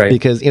 right?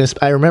 Because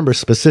I remember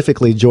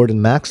specifically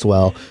Jordan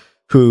Maxwell,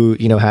 who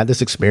had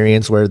this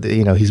experience where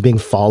he's being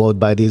followed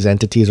by these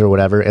entities or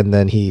whatever, and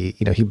then he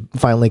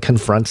finally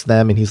confronts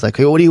them, and he's like,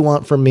 "Hey, what do you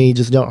want from me?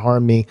 Just don't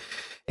harm me."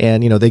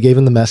 And they gave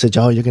him the message,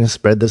 "Oh, you're going to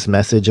spread this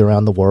message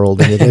around the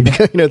world," and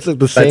it's like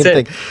the same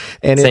thing.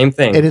 And same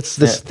thing, and it's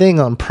this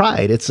thing on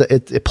pride.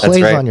 It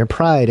plays on your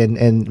pride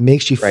and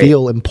makes you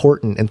feel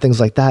important and things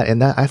like that.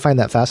 And that I find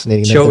that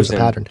fascinating. That there's a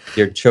pattern.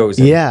 You're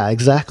chosen. Yeah,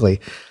 exactly.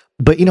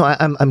 But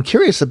I'm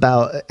curious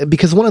about,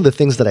 because one of the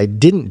things that I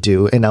didn't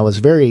do, and I was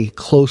very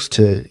close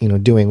to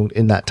doing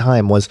in that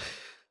time, was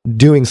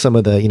doing some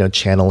of the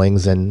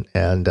channelings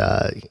and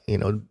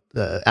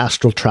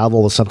astral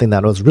travel was something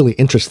that I was really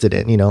interested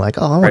in, like,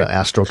 oh, I want to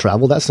astral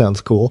travel. That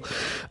sounds cool.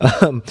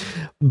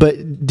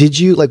 But did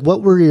you,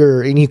 what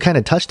were and you kind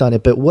of touched on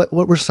it, but what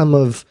were some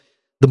of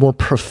the more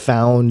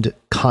profound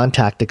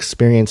contact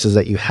experiences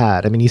that you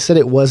had? I mean, you said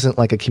it wasn't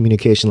like a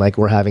communication like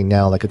we're having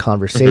now, like a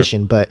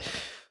conversation, but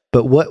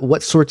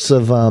what sorts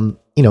of,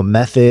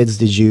 methods?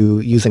 Did you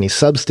use any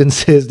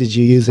substances? Did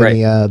you use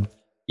any,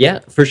 Yeah,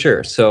 for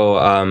sure. So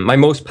my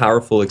most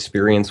powerful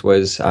experience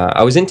was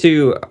I was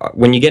into,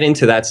 when you get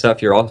into that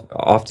stuff, you're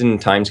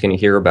oftentimes going to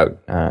hear about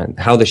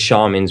how the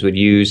shamans would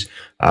use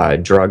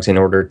drugs in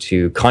order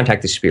to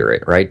contact the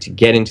spirit, right? To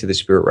get into the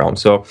spirit realm.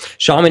 So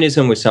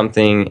shamanism was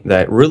something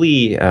that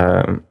really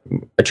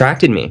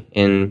attracted me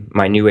in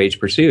my new age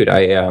pursuit.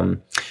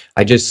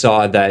 I just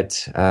saw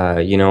that,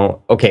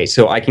 okay,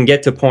 so I can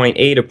get to point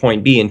A to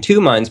point B in 2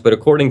 months, but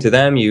according to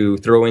them, you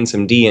throw in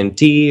some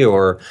DMT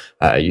or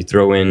you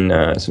throw in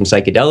some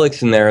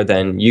psychedelics in there,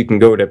 then you can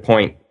go to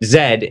point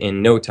Z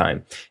in no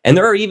time. And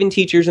there are even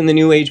teachers in the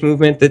New Age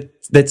movement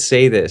that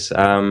say this.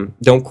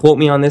 Don't quote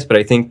me on this, but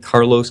I think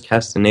Carlos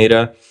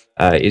Castaneda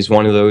is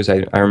one of those.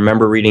 I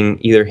remember reading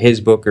either his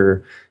book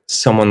or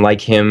someone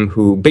like him,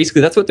 who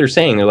basically, that's what they're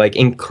saying. They're like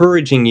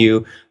encouraging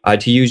you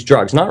to use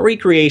drugs, not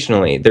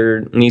recreationally.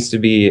 There needs to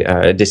be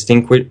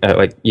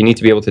you need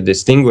to be able to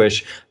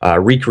distinguish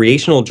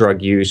recreational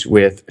drug use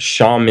with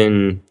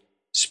shaman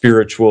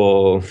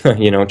spiritual,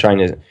 trying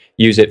to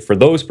use it for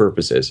those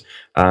purposes.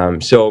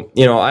 So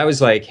I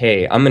was like,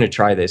 hey, I'm going to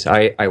try this.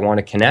 I want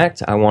to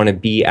connect. I want to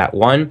be at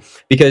one,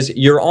 because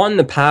you're on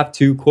the path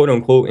to quote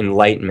unquote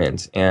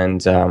enlightenment,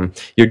 and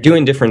you're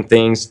doing different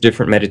things,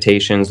 different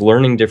meditations,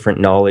 learning different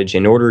knowledge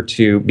in order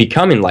to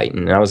become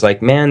enlightened. And I was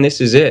like, man, this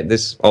is it.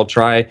 I'll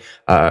try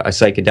a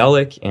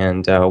psychedelic,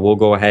 and we'll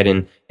go ahead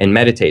and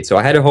meditate. So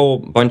I had a whole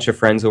bunch of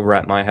friends over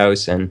at my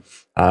house, and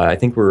I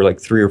think we were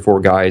like 3 or 4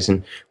 guys,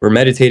 and we're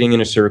meditating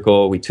in a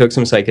circle. We took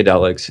some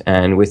psychedelics,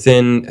 and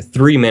within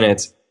 3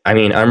 minutes, I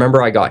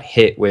remember I got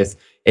hit with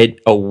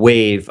a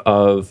wave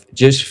of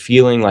just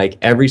feeling like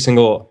every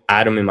single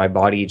atom in my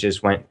body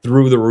just went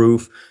through the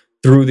roof.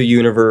 through the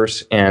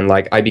universe, and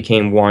like I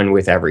became one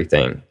with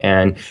everything.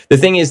 And the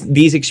thing is,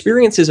 these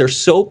experiences are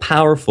so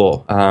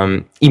powerful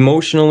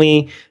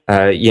emotionally.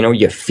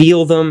 You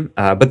feel them,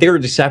 but they were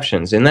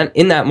deceptions. And then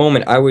in that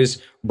moment, I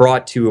was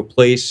brought to a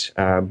place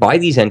by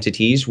these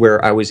entities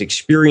where I was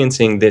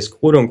experiencing this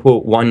quote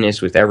unquote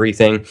oneness with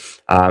everything.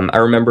 I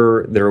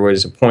remember there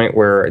was a point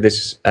where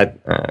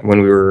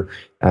when we were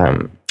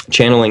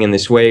channeling in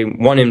this way,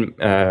 one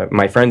of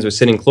my friends was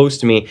sitting close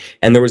to me,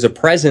 and there was a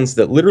presence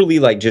that literally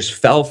like just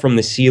fell from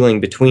the ceiling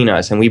between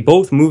us, and we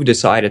both moved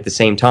aside at the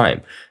same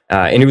time.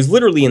 And it was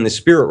literally in the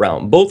spirit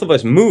realm. Both of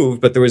us moved,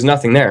 but there was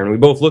nothing there. And we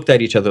both looked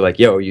at each other like,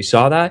 yo, you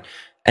saw that?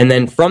 And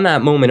then from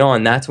that moment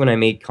on, that's when I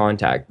made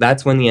contact.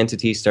 That's when the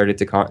entity started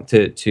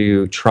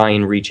to try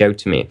and reach out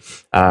to me.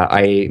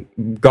 I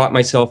got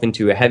myself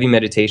into a heavy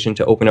meditation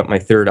to open up my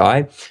third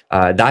eye.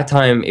 That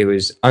time, it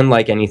was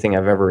unlike anything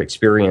I've ever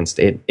experienced.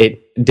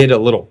 It did a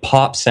little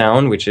pop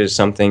sound, which is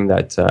something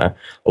that a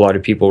lot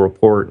of people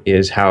report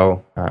is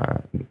how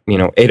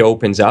it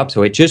opens up.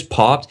 So it just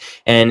popped.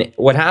 And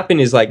what happened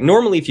is, like,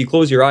 normally if you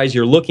close your eyes,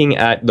 you're looking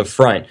at the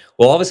front.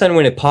 Well, all of a sudden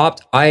when it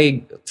popped,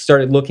 I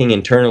started looking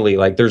internally.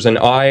 Like, there's an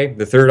eye,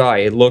 the third eye,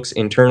 it looks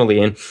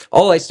internally. And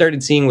all I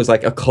started seeing was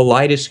like a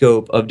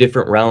kaleidoscope of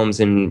different realms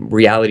and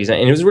realities.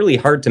 And it was really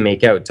hard to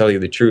make out, tell you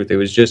the truth. It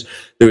was just,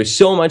 there was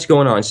so much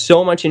going on,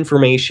 so much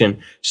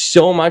information,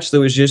 so much that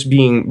was just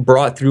being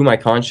brought through my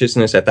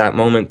consciousness at that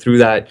moment, through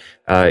that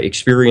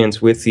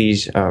experience with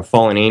these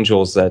fallen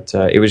angels, that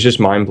it was just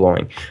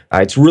mind-blowing.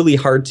 It's really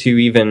hard to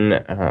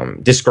even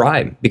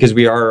describe, because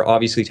we are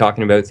obviously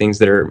talking about things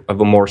that are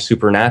of a more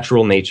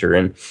supernatural nature,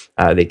 and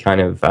they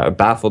kind of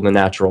baffle the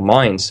natural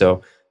mind.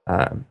 So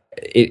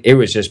it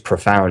was just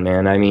profound,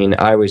 man. I mean,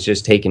 I was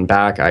just taken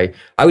back. I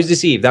was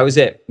deceived. That was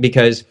it.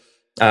 Because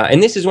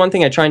and this is one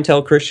thing I try and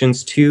tell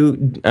Christians too.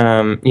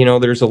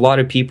 There's a lot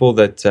of people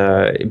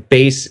that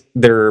base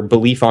their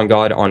belief on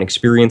God on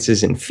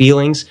experiences and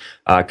feelings.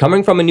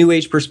 Coming from a New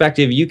Age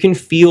perspective, you can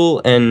feel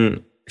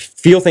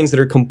things that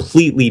are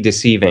completely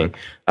deceiving.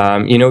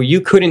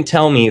 You couldn't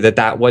tell me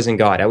that wasn't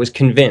God. I was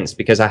convinced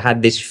because I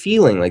had this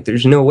feeling like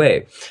there's no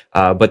way.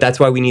 But that's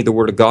why we need the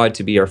Word of God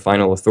to be our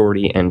final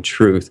authority and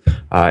truth,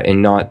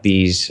 and not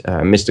these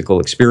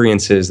mystical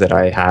experiences that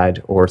I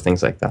had or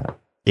things like that.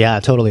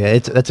 Yeah, totally.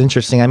 That's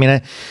interesting. I mean,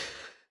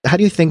 how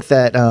do you think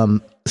that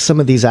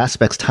some of these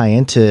aspects tie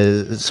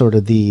into sort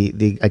of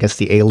the I guess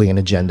the alien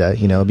agenda?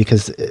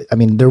 Because I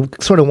mean, they're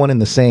sort of one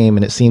and the same,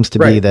 and it seems to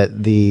be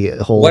that the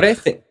whole. What I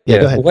think. Yeah,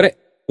 go ahead.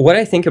 What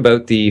I think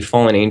about the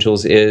fallen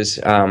angels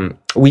is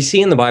we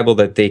see in the Bible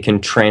that they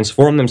can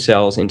transform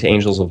themselves into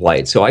angels of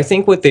light. So I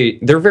think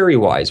they're very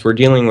wise. We're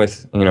dealing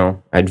with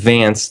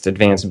advanced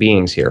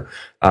beings here,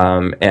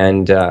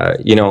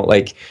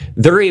 like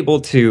they're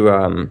able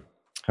to.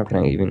 How can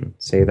I even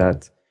say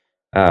that?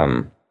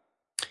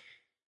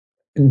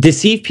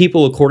 Deceive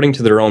people according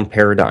to their own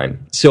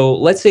paradigm. So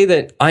let's say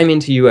that I'm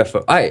into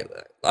UFO.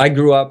 I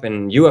grew up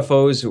and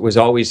UFOs was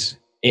always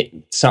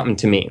something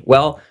to me.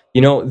 Well,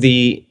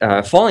 the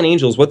fallen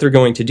angels, what they're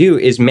going to do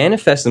is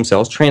manifest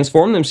themselves,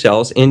 transform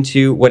themselves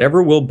into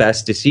whatever will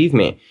best deceive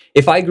me.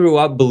 If I grew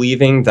up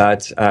believing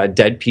that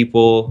dead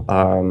people,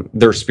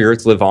 their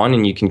spirits live on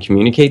and you can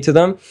communicate to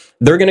them,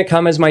 they're going to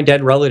come as my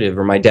dead relative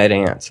or my dead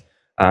aunt.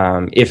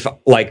 If,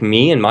 like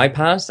me in my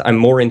past, I'm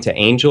more into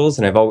angels,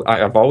 and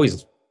I've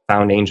always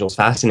found angels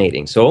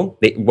fascinating. So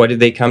what did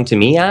they come to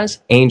me as?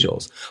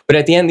 Angels. But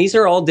at the end, these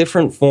are all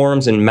different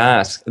forms and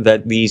masks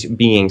that these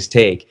beings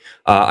take.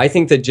 I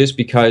think that just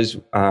because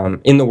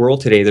in the world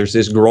today, there's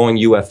this growing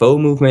UFO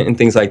movement and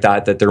things like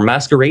that they're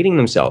masquerading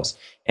themselves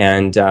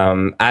and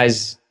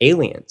as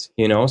aliens,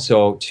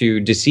 so to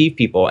deceive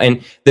people.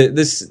 And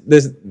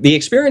the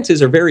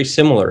experiences are very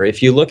similar.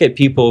 If you look at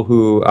people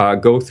who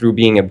go through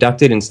being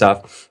abducted and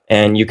stuff,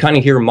 and you kind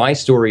of hear my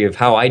story of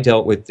how I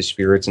dealt with the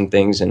spirits and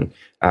things, and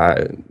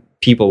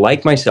people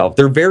like myself,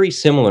 they're very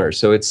similar.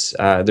 So it's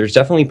there's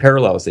definitely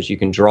parallels that you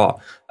can draw.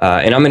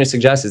 And I'm going to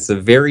suggest it's the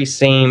very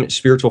same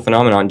spiritual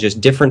phenomenon, just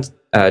different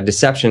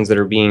deceptions that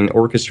are being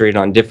orchestrated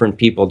on different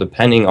people,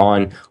 depending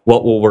on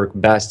what will work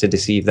best to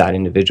deceive that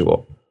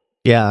individual.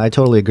 Yeah, I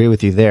totally agree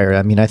with you there.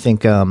 I mean, I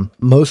think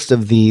most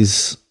of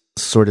these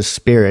sort of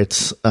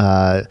spirits,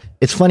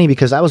 it's funny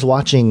because I was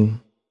watching,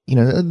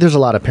 there's a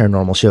lot of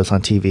paranormal shows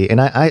on TV, and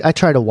I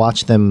try to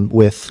watch them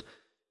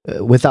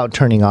without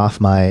turning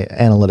off my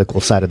analytical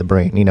side of the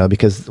brain,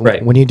 because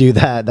when you do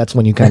that, that's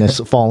when you kind of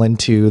fall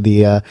into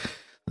the,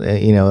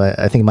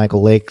 I think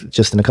Michael Lake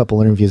just in a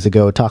couple interviews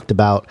ago talked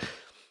about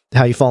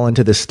how you fall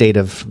into this state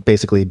of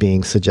basically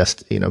being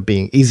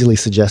being easily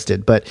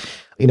suggested. But,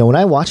 when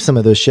I watch some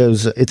of those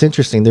shows, it's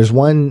interesting. There's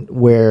one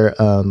where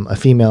a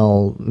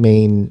female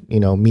main,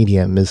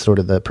 medium is sort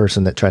of the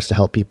person that tries to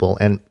help people.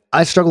 And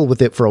I struggled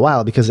with it for a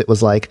while because it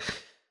was like,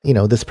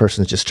 this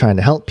person's just trying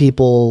to help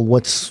people.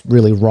 What's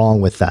really wrong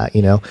with that,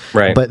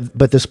 Right.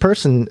 But this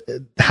person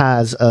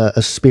has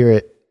a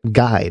spirit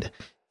guide.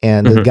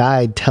 And the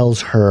guide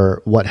tells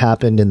her what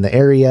happened in the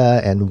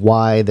area and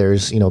why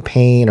there's,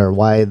 pain or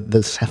why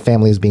this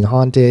family is being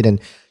haunted.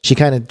 And she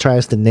kind of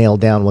tries to nail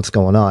down what's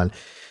going on.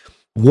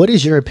 What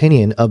is your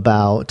opinion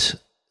about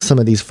some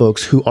of these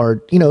folks who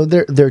are,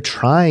 they're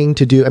trying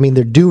to do,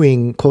 they're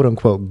doing quote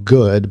unquote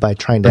good by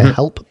trying to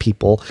help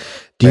people.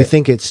 Do you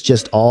think it's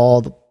just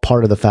all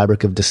part of the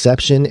fabric of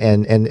deception?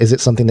 And is it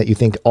something that you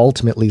think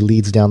ultimately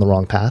leads down the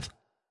wrong path?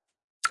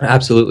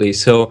 Absolutely.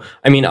 So,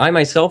 I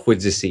myself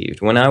was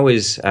deceived. When I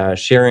was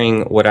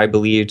sharing what I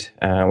believed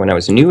when I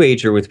was a New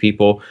Ager with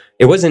people,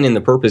 it wasn't in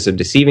the purpose of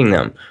deceiving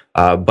them.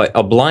 But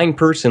a blind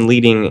person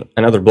leading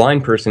another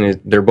blind person,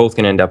 they're both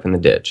going to end up in the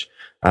ditch.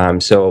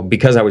 So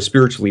because I was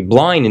spiritually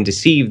blind and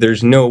deceived,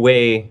 there's no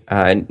way,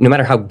 no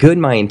matter how good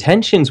my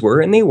intentions were,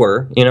 and they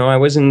were, I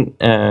wasn't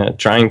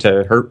trying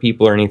to hurt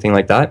people or anything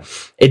like that.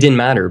 It didn't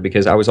matter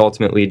because I was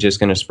ultimately just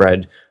going to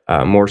spread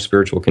more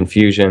spiritual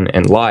confusion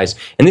and lies.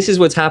 And this is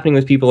what's happening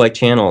with people like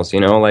channels,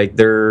 like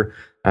they're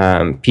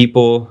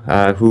people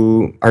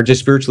who are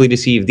just spiritually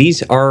deceived.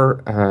 These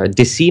are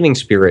deceiving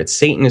spirits.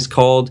 Satan is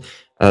called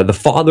the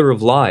father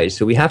of lies.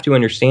 So we have to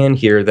understand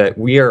here that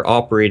we are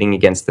operating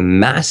against the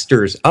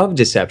masters of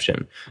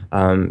deception.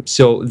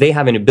 So they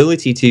have an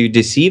ability to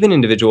deceive an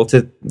individual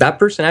to that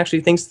person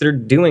actually thinks they're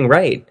doing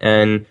right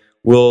and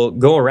will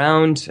go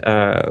around,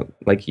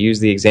 like use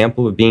the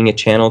example of being a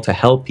channel to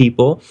help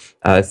people,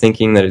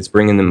 thinking that it's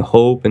bringing them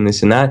hope and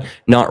this and that,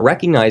 not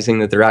recognizing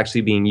that they're actually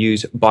being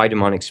used by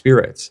demonic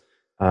spirits.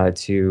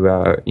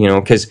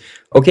 Because,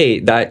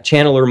 that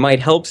channeler might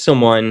help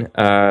someone,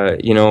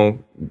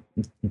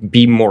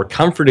 be more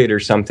comforted or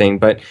something,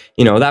 but,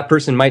 that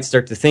person might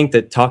start to think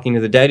that talking to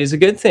the dead is a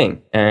good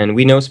thing. And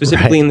we know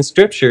specifically in the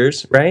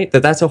scriptures, right,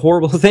 that that's a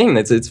horrible thing.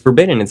 It's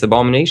forbidden. It's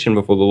abomination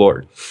before the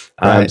Lord.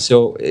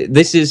 So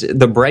this is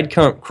the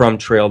breadcrumb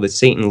trail that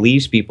Satan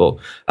leaves people.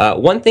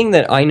 One thing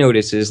that I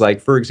notice is, like,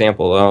 for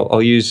example,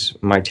 I'll use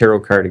my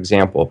tarot card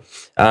example.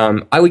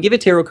 I would give a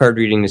tarot card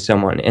reading to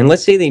someone, and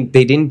let's say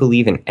they didn't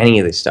believe in any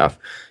of this stuff.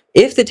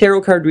 If the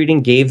tarot card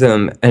reading gave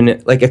them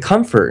a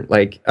comfort,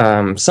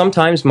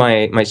 sometimes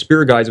my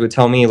spirit guides would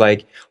tell me,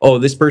 like, oh,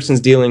 this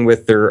person's dealing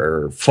with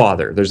their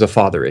father. There's a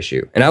father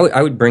issue. And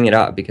I would bring it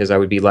up because I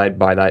would be led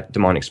by that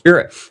demonic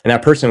spirit. And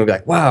that person would be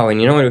like, wow. And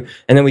and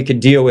then we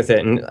could deal with it.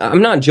 And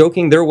I'm not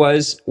joking. There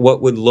was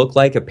what would look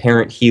like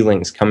apparent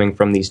healings coming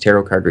from these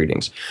tarot card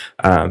readings.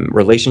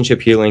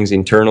 Relationship healings,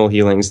 internal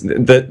healings.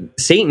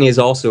 Satan is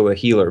also a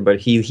healer, but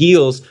he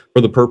heals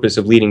for the purpose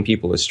of leading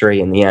people astray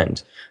in the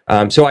end.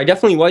 So I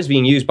definitely was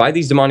being used by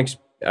these demonic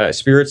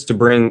spirits to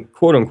bring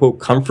quote unquote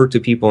comfort to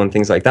people and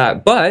things like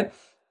that. But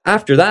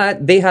after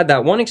that, they had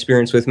that one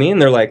experience with me and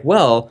they're like,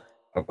 well,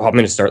 I'm going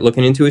to start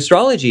looking into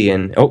astrology,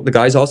 and the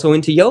guy's also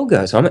into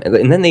yoga.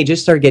 And then they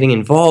just start getting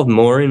involved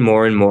more and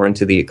more and more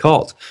into the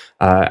occult.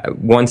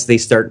 Once they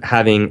start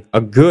having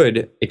a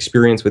good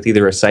experience with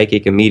either a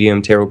psychic, a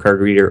medium, tarot card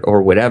reader,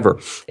 or whatever,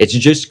 it's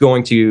just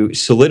going to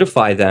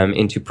solidify them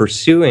into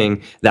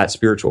pursuing that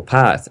spiritual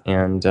path.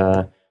 And,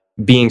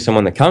 being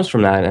someone that comes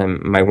from that,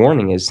 and my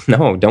warning is,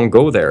 no, don't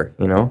go there,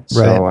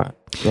 So,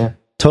 yeah.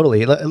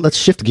 Totally. Let's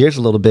shift gears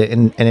a little bit,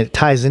 and it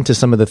ties into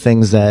some of the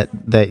things that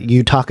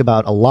you talk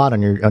about a lot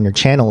on your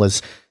channel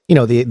is,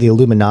 the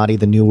Illuminati,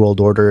 the New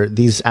World Order,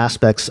 these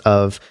aspects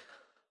of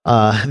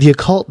the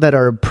occult that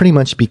are pretty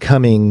much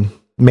becoming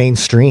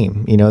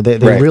mainstream. They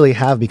really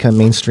have become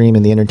mainstream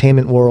in the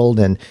entertainment world,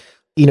 and,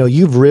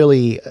 you've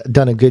really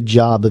done a good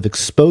job of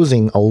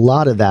exposing a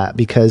lot of that,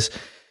 because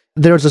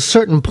there's a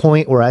certain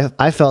point where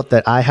I felt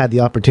that I had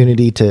the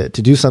opportunity to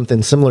do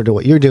something similar to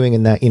what you're doing,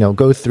 in that,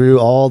 go through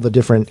all the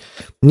different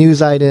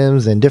news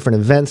items and different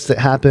events that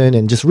happen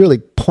and just really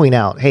point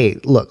out, hey,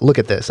 look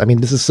at this.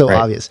 This is so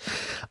obvious.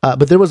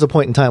 But there was a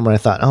point in time where I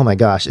thought, oh my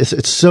gosh,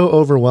 it's so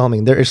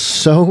overwhelming. There is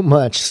so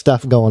much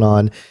stuff going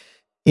on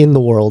in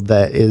the world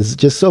that is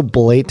just so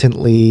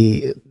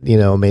blatantly,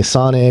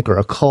 Masonic or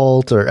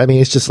occult, or,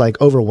 it's just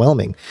like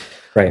overwhelming.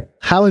 Right.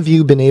 How have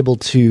you been able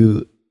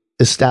to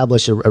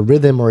establish a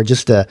rhythm or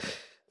just a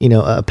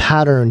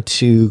pattern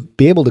to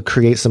be able to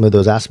create some of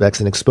those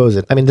aspects and expose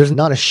it? There's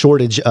not a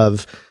shortage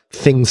of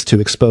things to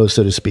expose,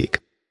 so to speak.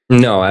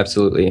 No,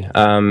 absolutely.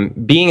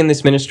 Being in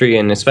this ministry,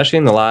 and especially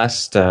in the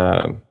last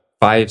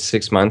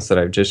 5-6 months that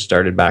I've just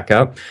started back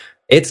up,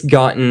 it's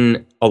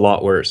gotten a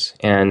lot worse.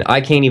 And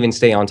I can't even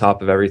stay on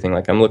top of everything.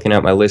 Like, I'm looking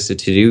at my list of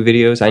to-do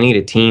videos. I need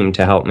a team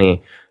to help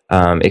me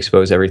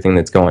expose everything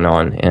that's going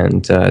on,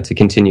 and to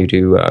continue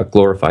to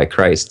glorify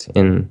Christ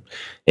in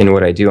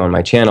what I do on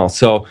my channel.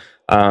 So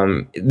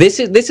this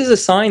is a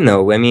sign,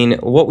 though.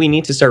 What we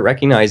need to start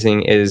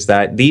recognizing is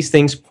that these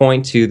things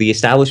point to the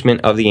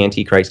establishment of the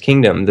Antichrist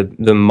kingdom.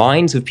 The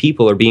minds of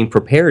people are being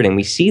prepared, and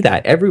we see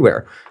that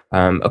everywhere.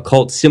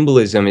 Occult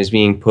symbolism is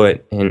being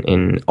put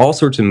in all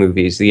sorts of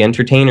movies. The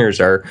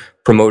entertainers are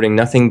promoting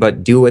nothing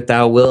but do what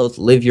thou wilt,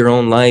 live your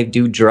own life,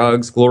 do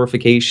drugs,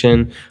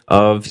 glorification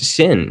of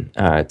sin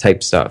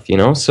type stuff,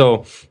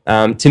 So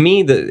to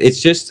me,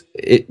 this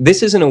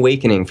is an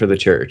awakening for the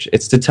church.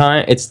 It's the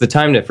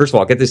time to, first of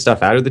all, get this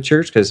stuff out of the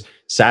church, because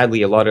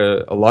sadly a lot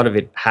of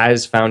it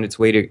has found its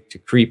way to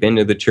creep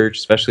into the church,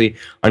 especially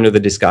under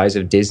the disguise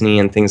of Disney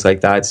and things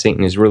like that.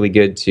 Satan is really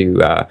good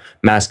to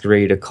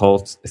masquerade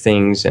occult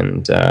things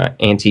and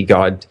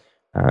anti-God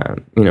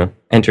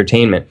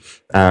entertainment.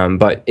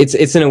 But it's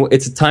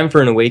a time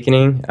for an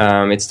awakening.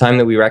 It's time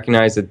that we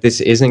recognize that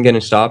this isn't going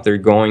to stop. They're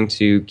going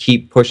to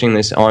keep pushing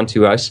this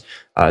onto us.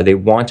 They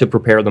want to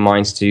prepare the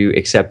minds to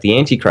accept the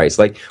Antichrist.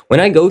 Like when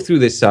I go through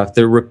this stuff,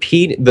 the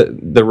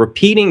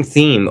repeating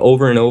theme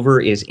over and over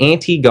is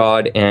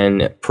anti-God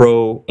and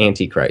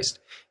pro-Antichrist.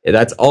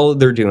 That's all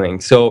they're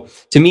doing. So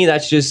to me,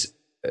 that's just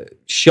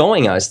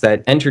showing us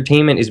that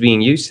entertainment is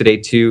being used today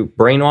to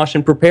brainwash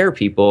and prepare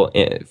people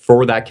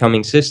for that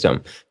coming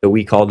system that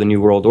we call the New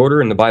World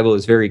Order. And the Bible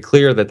is very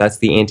clear that that's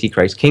the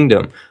Antichrist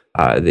kingdom,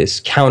 this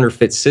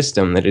counterfeit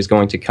system that is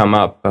going to come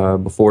up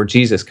before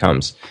Jesus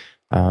comes.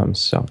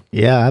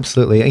 Yeah,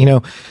 absolutely.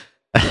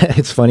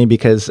 It's funny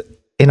because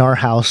in our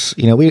house,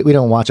 we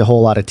don't watch a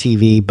whole lot of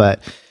TV,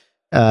 but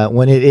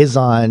when it is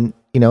on,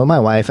 my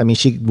wife,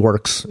 she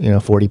works,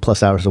 40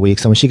 plus hours a week.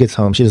 So when she gets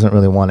home, she doesn't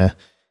really want to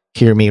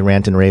hear me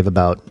rant and rave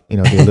about,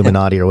 the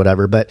Illuminati or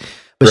whatever, but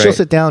right. She'll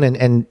sit down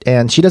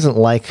and she doesn't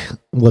like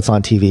what's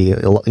on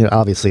TV.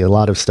 Obviously a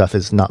lot of stuff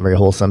is not very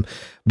wholesome,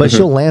 but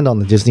she'll land on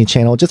the Disney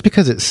Channel just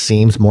because it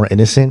seems more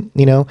innocent,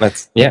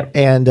 That's, yeah.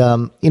 And,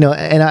 and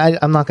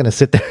I'm not going to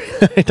sit there.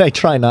 I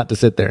try not to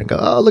sit there and go,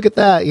 oh, look at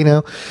that,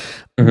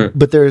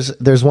 But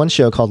there's one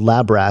show called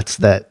Lab Rats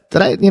that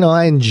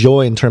I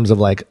enjoy in terms of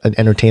like an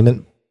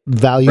entertainment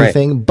value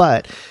thing,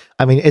 but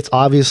it's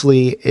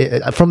obviously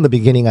from the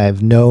beginning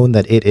I've known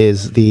that it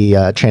is the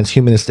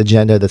transhumanist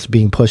agenda that's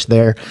being pushed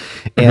there,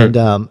 and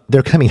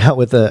they're coming out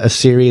with a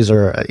series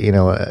or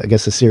I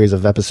guess a series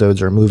of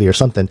episodes or a movie or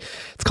something.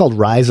 It's called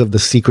Rise of the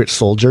Secret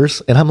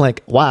Soldiers, and I'm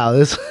like, wow,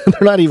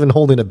 they're not even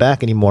holding it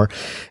back anymore,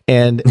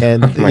 and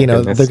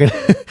goodness.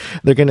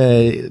 they're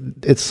gonna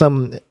it's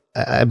some.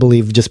 I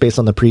believe just based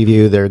on the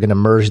preview, they're going to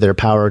merge their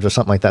powers or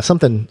something like that.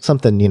 Something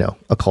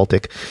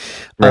occultic.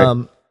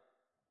 Right.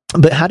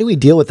 But how do we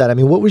deal with that?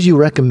 What would you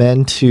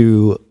recommend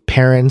to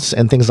parents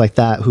and things like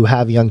that who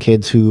have young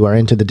kids who are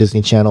into the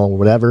Disney Channel or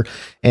whatever,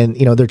 and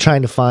they're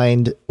trying to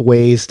find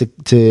ways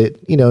to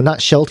not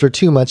shelter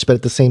too much, but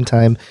at the same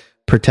time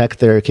protect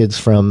their kids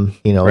from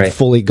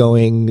fully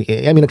going.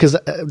 Because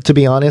to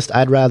be honest,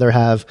 I'd rather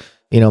have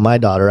my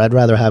daughter. I'd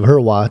rather have her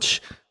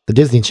watch the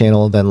Disney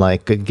Channel than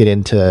like get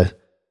into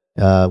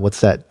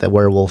what's that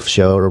werewolf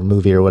show or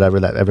movie or whatever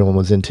that everyone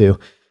was into.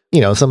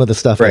 Some of the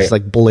stuff is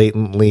like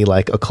blatantly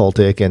like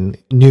occultic and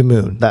New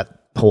Moon, that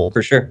whole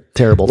for sure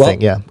terrible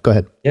thing. Yeah, go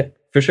ahead. Yeah,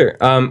 for sure.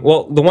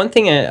 Well, the one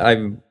thing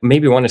I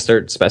maybe want to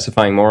start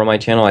specifying more on my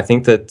channel, I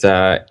think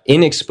that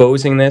in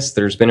exposing this,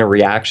 there's been a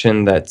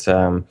reaction that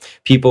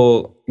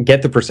people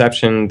get the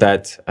perception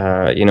that,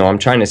 I'm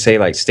trying to say,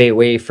 like, stay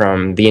away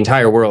from the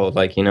entire world,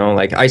 like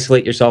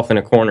isolate yourself in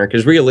a corner.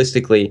 Because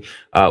realistically,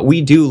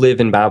 we do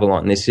live in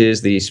Babylon. This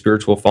is the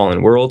spiritual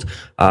fallen world.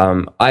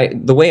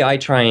 The way I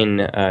try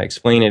and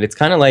explain it, it's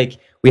kind of like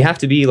we have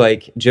to be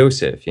like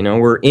Joseph.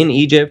 We're in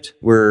Egypt,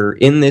 we're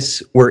in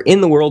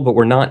the world, but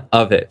we're not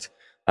of it.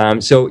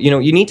 So,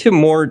 you need to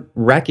more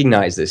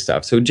recognize this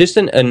stuff. So just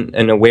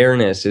an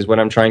awareness is what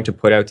I'm trying to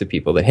put out to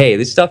people that, hey,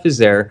 this stuff is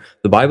there.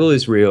 The Bible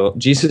is real.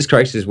 Jesus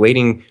Christ is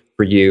waiting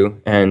for you,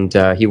 and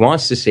he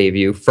wants to save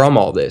you from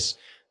all this.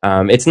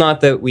 It's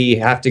not that we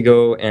have to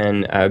go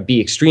and be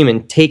extreme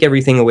and take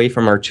everything away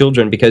from our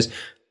children, because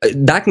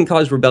that can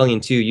cause rebellion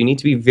too. You need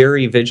to be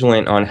very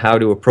vigilant on how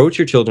to approach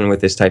your children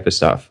with this type of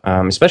stuff,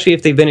 especially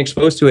if they've been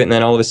exposed to it, and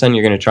then all of a sudden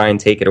you're going to try and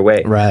take it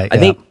away. Right.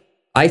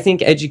 I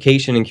think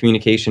education and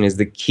communication is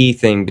the key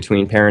thing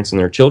between parents and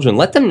their children.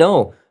 Let them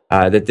know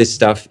that this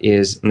stuff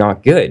is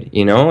not good,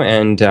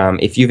 and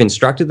if you've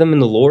instructed them in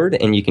the Lord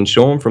and you can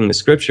show them from the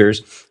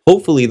scriptures,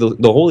 hopefully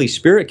the Holy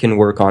Spirit can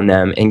work on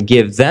them and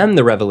give them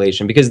the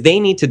revelation, because they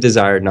need to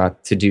desire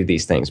not to do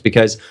these things.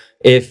 Because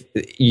if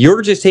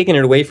you're just taking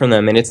it away from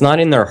them and it's not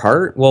in their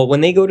heart, well,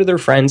 when they go to their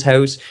friend's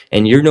house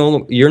and you're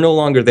no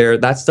longer there,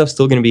 that stuff's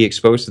still going to be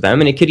exposed to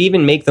them, and it could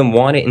even make them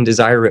want it and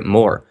desire it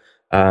more.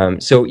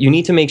 So you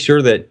need to make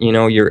sure that,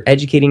 you're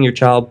educating your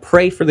child.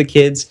 Pray for the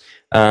kids.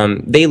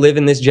 They live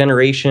in this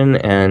generation,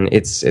 and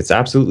it's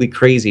absolutely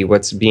crazy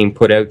what's being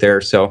put out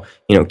there. So,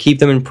 keep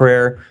them in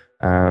prayer.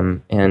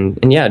 And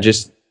yeah,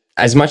 just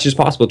as much as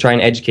possible, try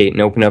and educate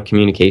and open up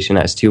communication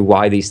as to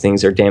why these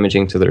things are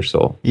damaging to their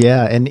soul.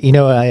 Yeah. And,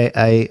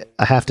 I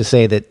have to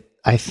say that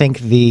I think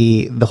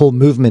the whole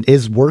movement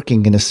is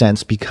working in a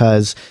sense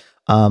because,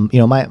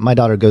 my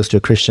daughter goes to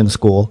a Christian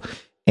school,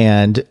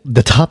 and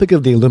the topic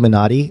of the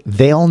Illuminati,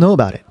 they all know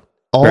about it.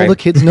 All the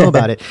kids know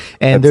about it.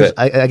 And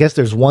I guess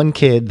there's one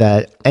kid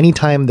that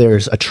anytime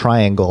there's a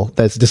triangle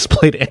that's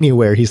displayed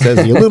anywhere, he says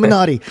the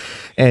Illuminati.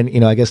 And,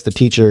 I guess the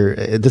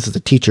teacher, this is the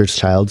teacher's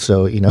child.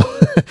 So,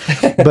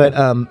 but,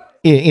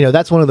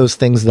 that's one of those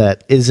things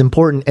that is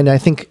important. And I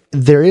think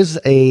there is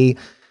a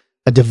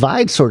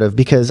divide sort of,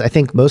 because I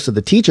think most of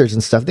the teachers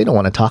and stuff, they don't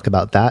want to talk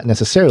about that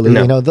necessarily.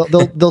 No.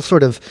 They'll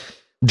sort of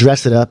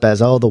dress it up as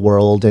the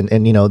world and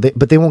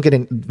but they won't get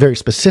in very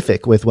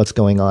specific with what's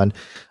going on.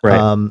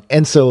 Right.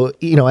 And so,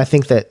 I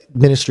think that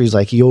ministries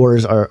like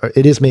yours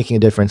it is making a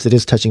difference. It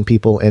is touching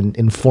people and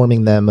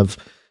informing them of,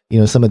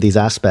 some of these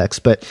aspects.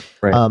 But,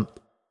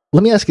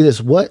 Let me ask you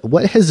this: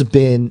 what has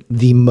been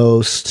the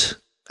most,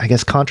 I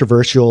guess,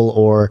 controversial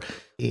or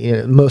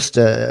most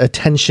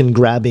attention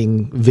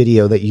grabbing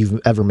video that you've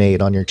ever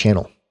made on your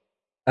channel?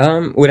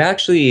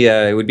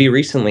 It would be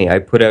recently. I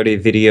put out a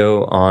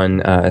video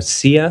on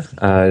Sia,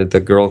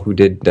 the girl who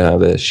did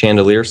the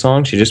Chandelier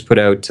song. She just put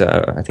out,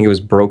 I think it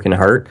was Broken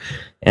Heart,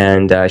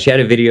 and she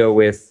had a video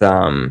with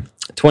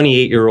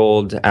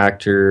 28-year-old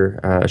actor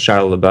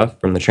Shia LaBeouf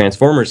from the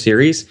Transformers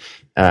series,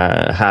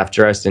 half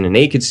dressed in a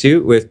naked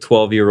suit with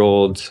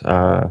 12-year-old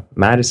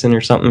Madison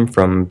or something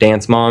from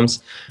Dance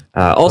Moms,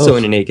 also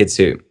in a naked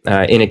suit,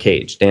 in a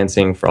cage,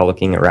 dancing,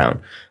 frolicking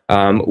around.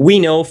 We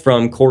know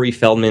from Corey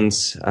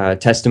Feldman's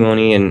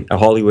testimony in A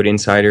Hollywood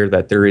Insider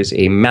that there is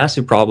a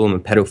massive problem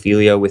of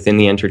pedophilia within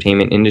the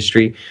entertainment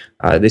industry.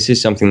 This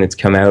is something that's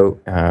come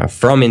out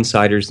from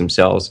insiders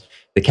themselves.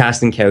 The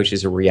casting couch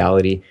is a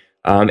reality.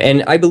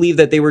 And I believe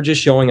that they were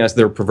just showing us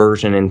their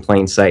perversion in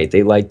plain sight.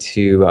 They like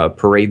to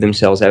parade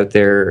themselves out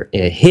there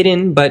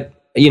hidden, but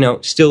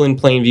still in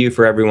plain view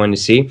for everyone to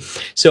see.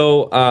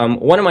 So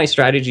one of my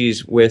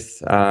strategies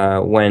with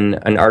when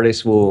an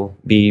artist will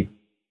be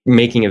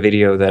making a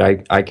video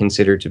that I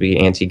consider to be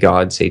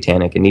anti-God,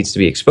 satanic, and needs to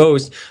be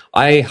exposed,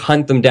 I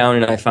hunt them down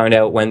and I find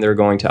out when they're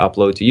going to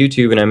upload to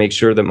YouTube, and I make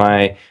sure that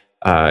my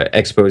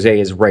expose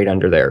is right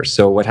under there.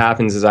 So what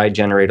happens is I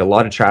generate a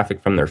lot of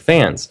traffic from their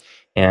fans,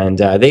 and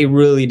they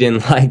really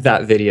didn't like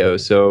that video.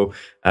 So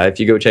if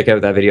you go check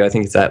out that video, I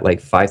think it's at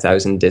like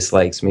 5,000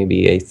 dislikes,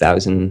 maybe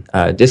 8,000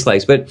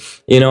 dislikes. But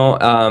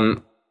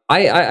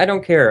I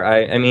don't care.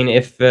 I mean,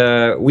 if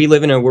we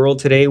live in a world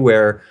today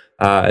where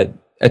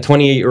a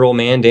 28-year-old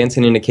man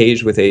dancing in a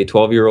cage with a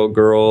 12-year-old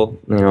girl,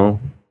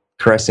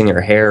 caressing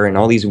her hair and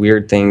all these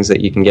weird things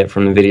that you can get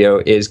from the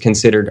video is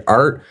considered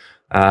art,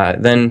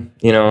 then,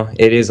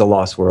 it is a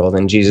lost world,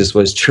 and Jesus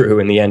was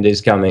true and the end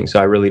is coming. So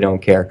I really don't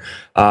care.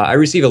 I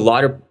receive a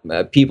lot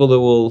of people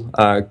that will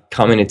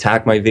come and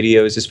attack my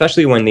videos,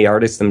 especially when the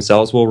artists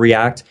themselves will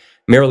react.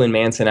 Marilyn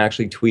Manson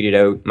actually tweeted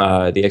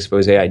out the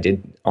expose I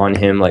did on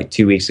him like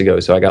 2 weeks ago.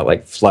 So I got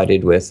like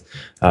flooded with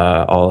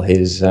all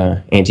his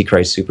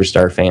Antichrist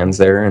superstar fans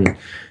there. And,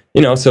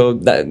 so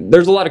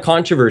there's a lot of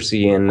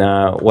controversy in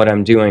what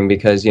I'm doing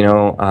because,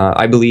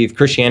 I believe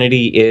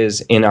Christianity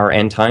is in our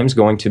end times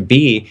going to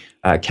be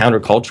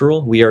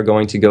countercultural. We are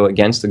going to go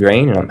against the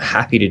grain, and I'm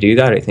happy to do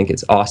that. I think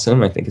it's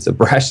awesome. I think it's a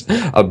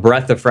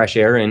breath of fresh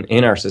air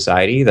in our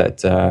society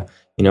that,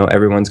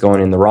 everyone's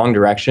going in the wrong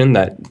direction,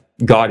 that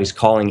God is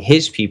calling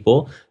his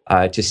people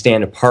to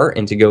stand apart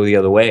and to go the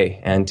other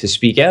way and to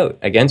speak out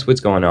against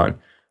what's going on.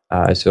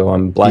 So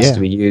I'm blessed to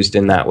be used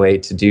in that way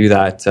to do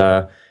that.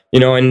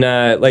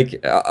 Like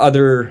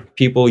other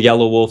people,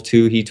 Yellow Wolf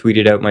too, he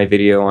tweeted out my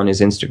video on his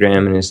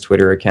Instagram and his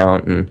Twitter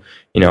account. And,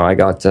 I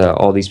got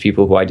all these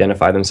people who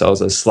identify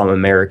themselves as slum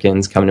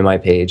Americans come to my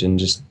page and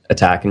just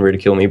attack and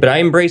ridicule me. But I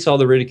embrace all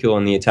the ridicule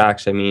and the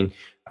attacks. I mean,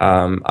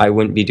 I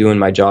wouldn't be doing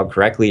my job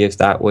correctly if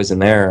that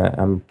wasn't there.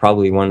 I'm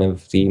probably one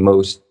of the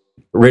most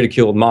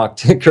ridiculed,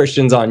 mocked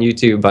Christians on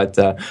YouTube, but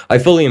I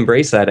fully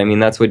embrace that. I mean,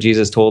 that's what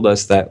Jesus told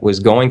us that was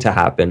going to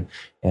happen,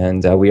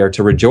 and we are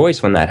to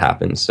rejoice when that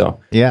happens. So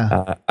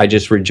I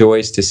just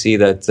rejoice to see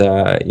that,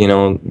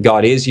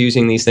 God is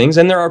using these things,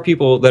 and there are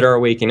people that are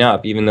waking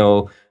up, even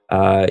though,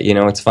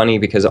 it's funny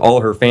because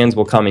all her fans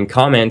will come and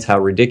comment how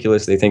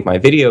ridiculous they think my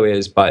video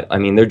is, but I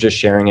mean, they're just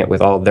sharing it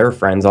with all their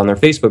friends on their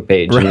Facebook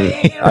page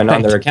and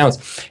on their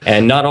accounts,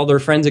 and not all their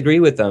friends agree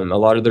with them. A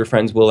lot of their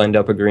friends will end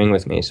up agreeing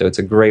with me. So it's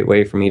a great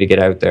way for me to get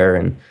out there,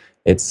 and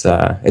it's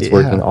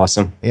working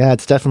awesome. Yeah,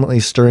 it's definitely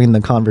stirring the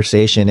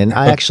conversation. And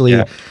I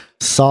actually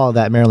saw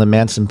that Marilyn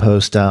Manson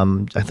post,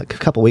 I think a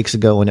couple weeks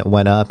ago when it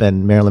went up,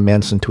 and Marilyn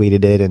Manson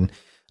tweeted it, and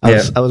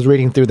I was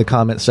reading through the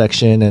comment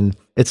section, and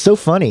it's so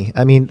funny.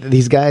 I mean,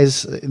 these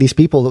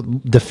people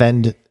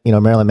defend,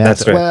 Marilyn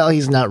Manson. Right. Well,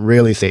 he's not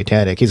really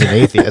satanic. He's an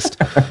atheist.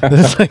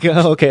 It's like,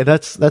 oh, okay,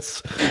 that's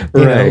let's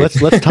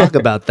talk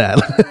about that.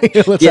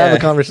 Let's have a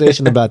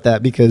conversation about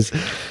that because,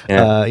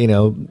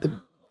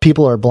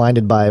 people are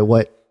blinded by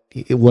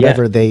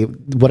whatever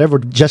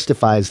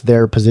justifies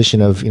their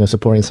position of,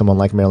 supporting someone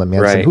like Marilyn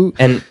Manson.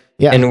 Right.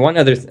 And one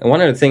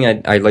other thing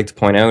I'd like to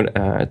point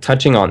out,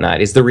 touching on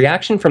that, is the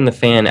reaction from the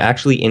fan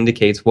actually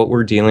indicates what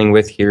we're dealing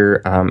with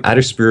here at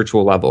a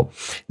spiritual level.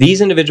 These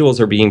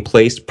individuals are being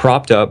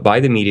propped up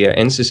by the media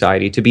and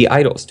society to be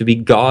idols, to be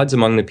gods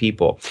among the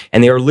people,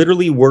 and they are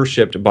literally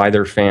worshipped by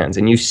their fans.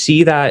 And you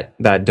see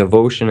that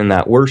devotion and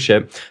that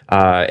worship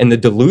and the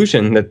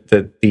delusion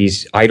that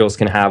these idols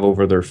can have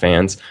over their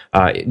fans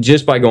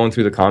just by going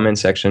through the comment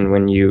section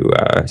when you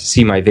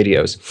see my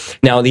videos.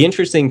 Now, the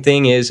interesting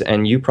thing is,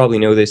 and you probably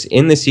know this,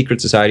 in the secret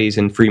societies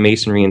and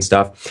Freemasonry and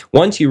stuff,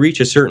 once you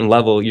reach a certain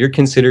level, you're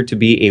considered to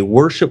be a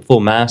worshipful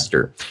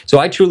master. So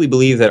I truly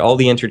believe that all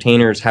the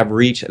entertainers have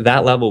reached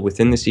that level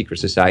within the secret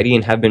society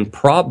and have been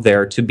propped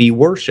there to be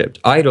worshipped,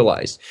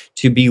 idolized,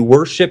 to be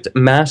worshipped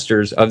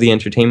masters of the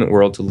entertainment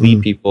world, to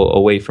lead people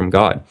away from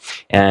God.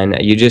 And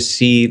you just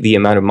see the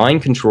amount of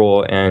mind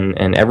control and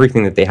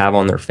everything that they have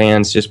on their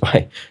fans just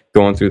by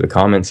going through the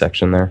comment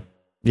section there.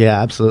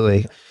 Yeah,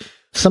 absolutely.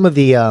 Some of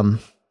the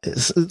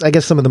I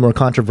guess some of the more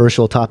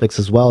controversial topics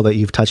as well that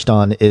you've touched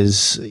on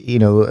is,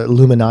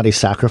 Illuminati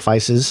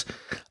sacrifices.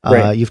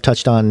 Right. You've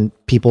touched on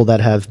people that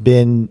have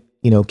been,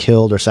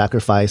 killed or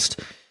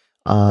sacrificed.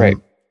 Right.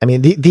 I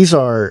mean, these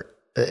are,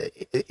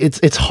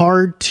 it's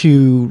hard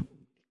to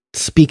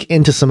speak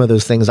into some of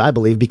those things, I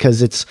believe,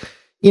 because it's,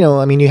 you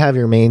have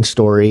your main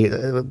story.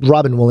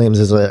 Robin Williams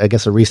is, I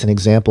guess, a recent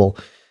example.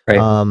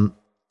 Right.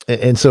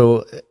 And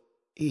so,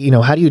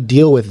 how do you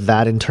deal with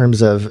that in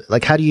terms of,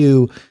 like, how do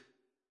you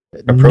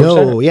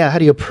know? Yeah, how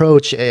do you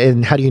approach,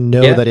 and how do you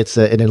know that it's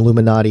an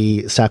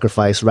Illuminati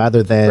sacrifice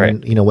rather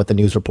than, what the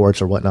news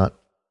reports or whatnot?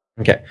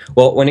 Okay.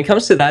 Well, when it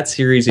comes to that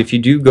series, if you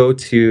do go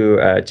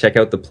to check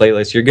out the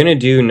playlist, you're going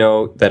to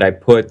know that I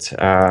put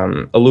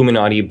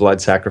Illuminati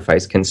blood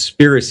sacrifice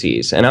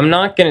conspiracies. And I'm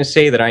not going to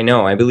say that I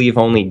know. I believe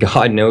only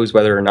God knows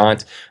whether or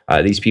not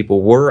these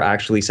people were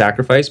actually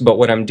sacrificed. But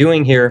what I'm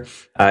doing here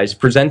is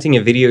presenting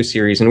a video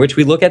series in which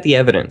we look at the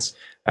evidence.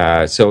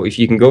 So if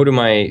you can go to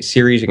my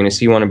series, you're going to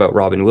see one about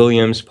Robin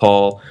Williams,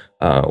 Paul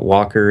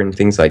Walker, and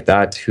things like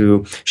that,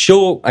 who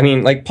show,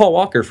 like Paul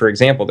Walker, for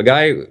example, the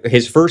guy,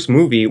 his first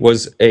movie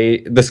was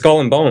The Skull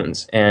and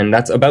Bones, and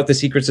that's about the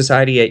secret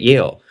society at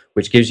Yale,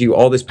 which gives you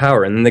all this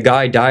power. And then the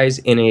guy dies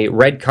in a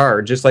red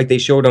car, just like they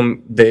showed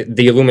him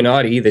the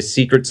Illuminati, the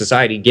secret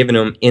society, given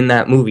him in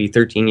that movie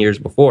 13 years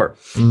before.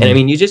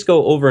 And you just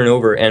go over and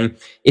over. And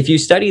if you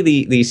study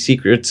these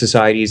secret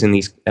societies and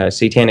these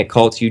satanic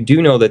cults, you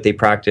do know that they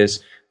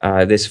practice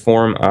this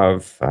form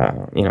of,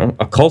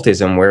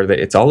 occultism, where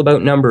it's all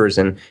about numbers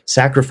and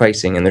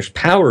sacrificing, and there's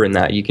power in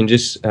that. You can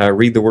just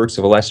read the works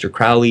of Aleister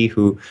Crowley,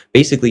 who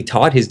basically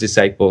taught his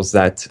disciples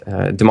that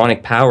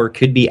demonic power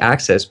could be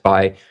accessed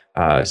by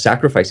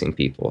sacrificing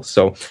people.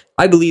 So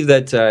I believe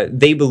that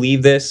they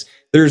believe this.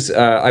 There's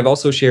I've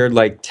also shared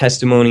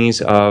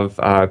testimonies of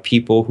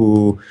people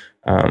who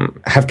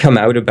have come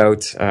out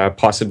about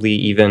possibly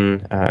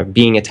even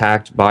being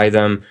attacked by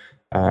them.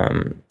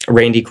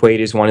 Randy Quaid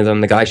is one of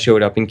them. The guy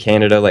showed up in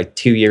Canada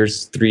 3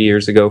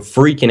 years ago,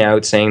 freaking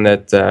out, saying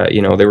that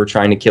they were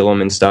trying to kill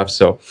him and stuff.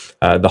 So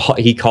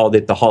he called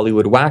it the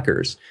Hollywood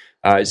Whackers.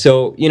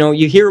 So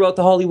you hear about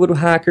the Hollywood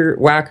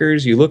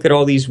whackers. You look at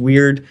all these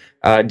weird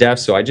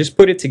deaths. So I just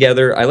put it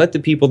together. I let the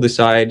people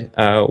decide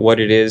what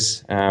it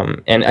is,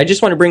 and I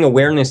just want to bring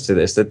awareness to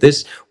this.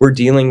 That we're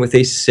dealing with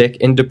a sick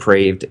and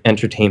depraved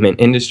entertainment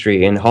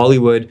industry, and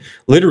Hollywood.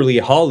 Literally,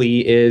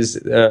 Holly is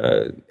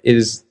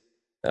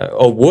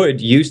a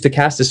wood used to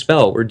cast a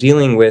spell. We're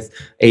dealing with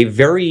a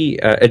very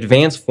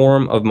advanced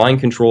form of mind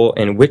control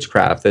and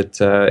witchcraft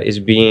that is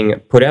being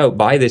put out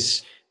by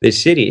this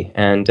city,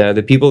 and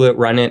the people that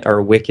run it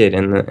are wicked,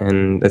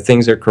 and the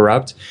things are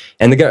corrupt,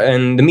 and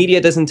the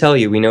media doesn't tell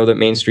you. We know that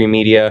mainstream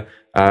media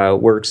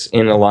works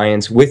in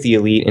alliance with the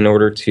elite in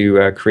order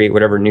to create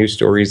whatever news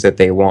stories that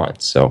they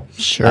want. So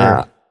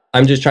sure.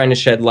 I'm just trying to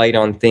shed light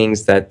on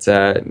things that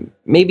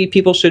maybe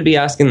people should be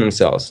asking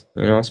themselves,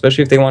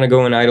 especially if they want to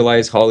go and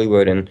idolize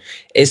Hollywood, and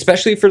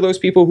especially for those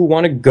people who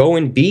want to go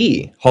and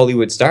be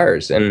Hollywood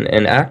stars and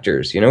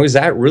actors. Is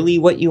that really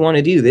what you want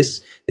to do?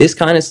 This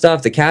kind of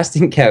stuff, the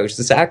casting couch,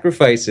 the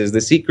sacrifices,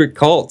 the secret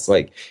cults,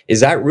 is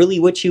that really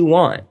what you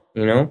want?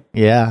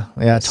 Yeah,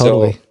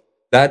 totally. So,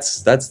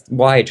 that's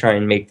why I try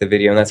and make the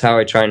video, and that's how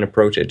I try and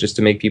approach it, just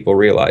to make people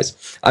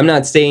realize. I'm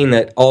not saying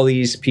that all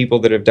these people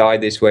that have died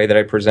this way that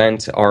I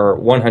present are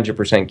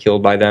 100%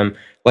 killed by them.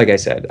 Like I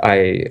said,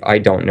 I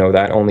don't know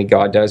that. Only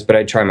God does, but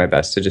I try my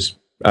best to just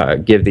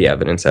give the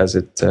evidence as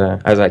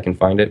I can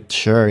find it.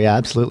 Sure, yeah,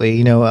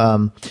 absolutely.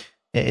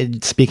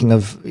 Speaking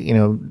of,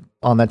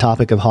 on that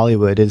topic of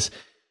Hollywood, is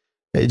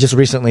just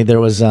recently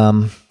there was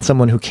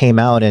someone who came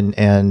out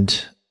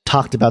and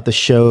talked about the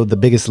show The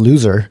Biggest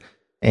Loser.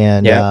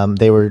 And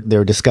they were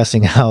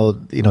discussing how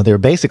they were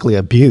basically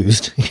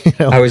abused.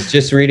 I was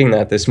just reading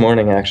that this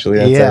morning, actually.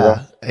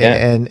 That's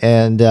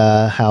and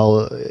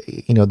how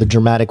the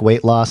dramatic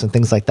weight loss and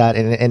things like that,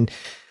 and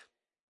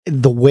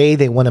the way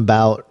they went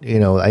about.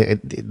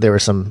 There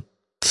was some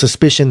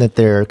suspicion that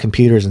their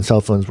computers and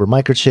cell phones were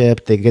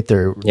microchipped. They get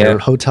their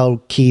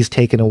hotel keys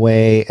taken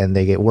away, and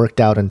they get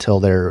worked out until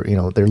they're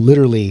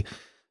literally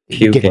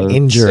getting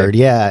injured,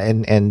 sick.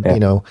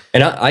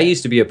 And I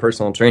used to be a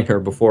personal trainer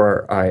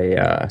before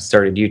I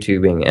started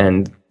YouTubing,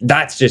 and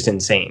that's just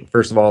insane.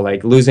 First of all,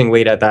 losing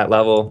weight at that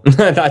level,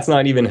 that's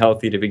not even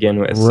healthy to begin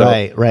with.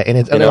 Right, and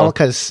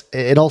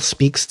it all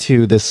speaks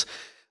to the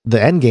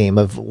end game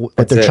of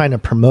what they're trying to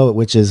promote,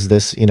 which is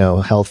this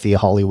healthy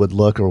Hollywood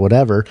look or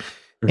whatever.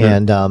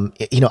 Mm-hmm.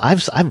 And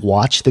I've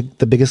watched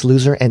the Biggest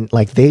Loser, and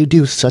they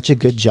do such a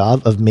good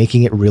job of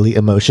making it really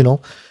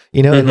emotional.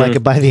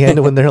 And by the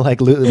end, when they're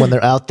when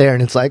they're out there,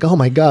 and it's oh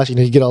my gosh,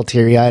 you get all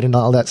teary eyed and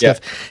all that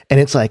stuff, and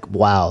it's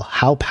wow,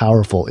 how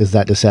powerful is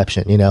that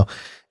deception,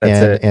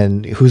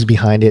 and who's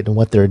behind it and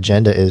what their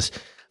agenda is.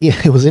 Yeah,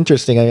 it was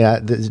interesting.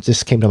 It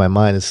just came to my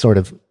mind. It's sort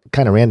of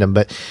kind of random,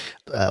 but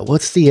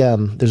what's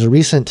there's a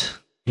recent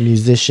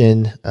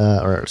musician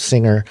or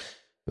singer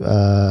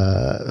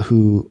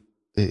who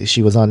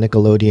she was on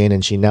Nickelodeon,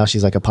 and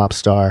she's like a pop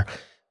star,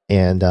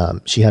 and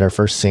she had her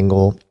first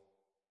single.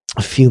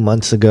 a few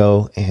months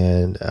ago,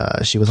 and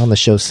she was on the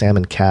show Sam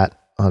and Cat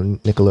on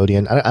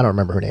Nickelodeon. I don't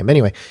remember her name.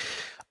 Anyway,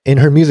 in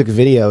her music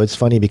video, it's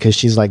funny because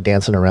she's like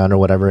dancing around or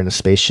whatever in a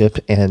spaceship,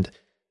 and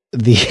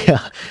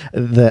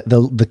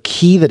the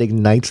key that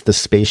ignites the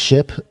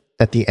spaceship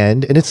at the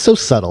end, and it's so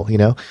subtle,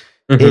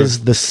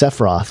 is the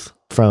Sephiroth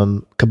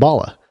from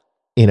Kabbalah.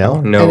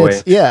 Oh, no and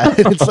way.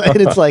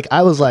 It's like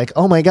I was like,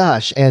 oh my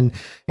gosh, and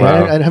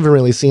Wow. I haven't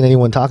really seen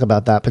anyone talk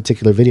about that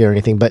particular video or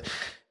anything, but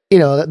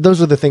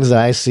those are the things that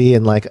I see,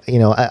 and like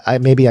I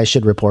maybe I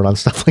should report on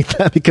stuff like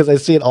that because I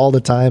see it all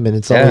the time, and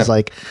it's always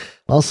like,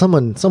 well,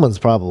 someone's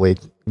probably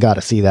got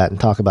to see that and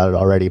talk about it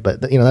already,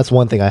 but that's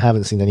one thing I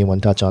haven't seen anyone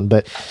touch on.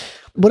 But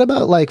what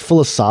about like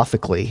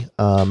philosophically?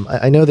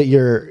 I know that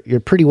you're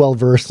pretty well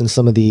versed in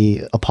some of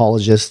the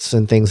apologists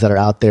and things that are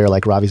out there,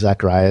 like Ravi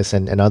Zacharias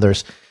and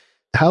others.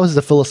 How has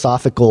the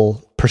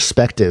philosophical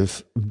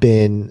perspective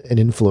been an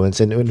influence,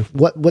 and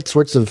what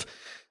sorts of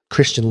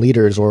Christian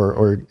leaders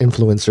or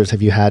influencers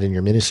have you had in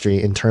your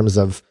ministry in terms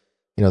of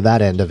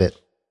that end of it?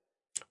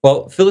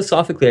 Well,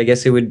 philosophically, I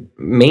guess it would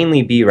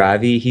mainly be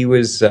Ravi. He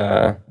was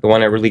the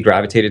one I really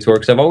gravitated toward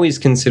because I've always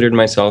considered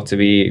myself to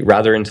be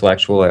rather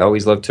intellectual. I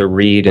always love to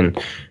read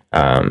and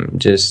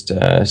just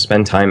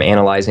spend time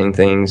analyzing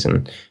things,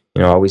 and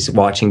always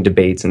watching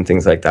debates and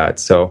things like that.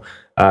 So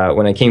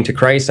when I came to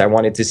Christ, I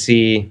wanted to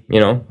see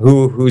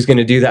who's going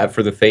to do that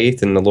for the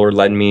faith, and the Lord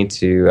led me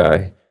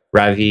to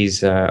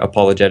Ravi's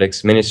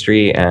apologetics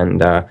ministry,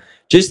 and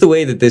just the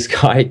way that this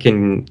guy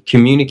can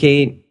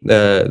communicate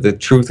the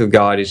truth of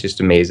God is just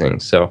amazing.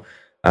 So,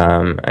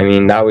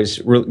 that was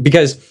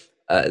because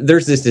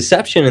there's this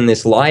deception and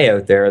this lie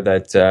out there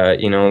that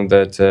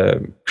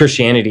that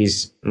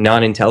Christianity's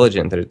not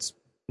intelligent, that it's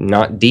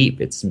not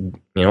deep. It's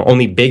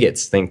only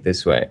bigots think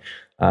this way,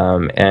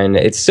 and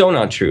it's so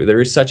not true.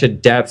 There is such a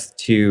depth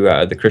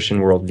to the Christian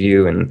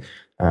worldview and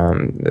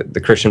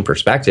the Christian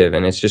perspective,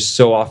 and it's just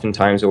so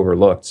oftentimes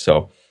overlooked.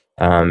 So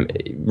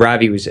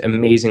Ravi was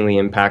amazingly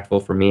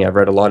impactful for me. I've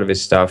read a lot of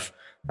his stuff,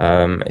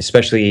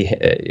 especially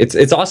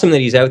it's awesome that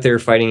he's out there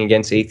fighting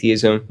against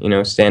atheism,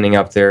 standing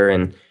up there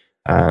and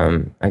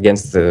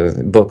against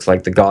the books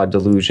like The God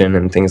Delusion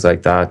and things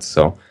like that.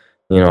 So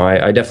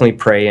I definitely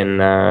pray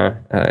and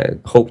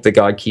hope that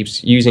God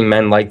keeps using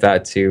men like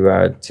that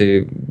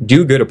to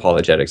do good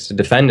apologetics, to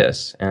defend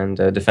us and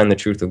defend the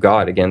truth of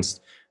God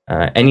against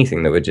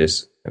anything that would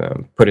just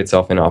put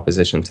itself in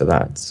opposition to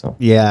that. So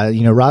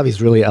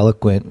Ravi's really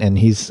eloquent, and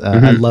he's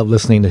I love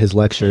listening to his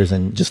lectures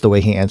and just the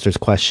way he answers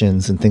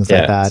questions and things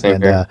like that.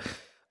 And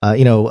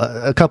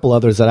a couple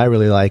others that I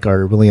really like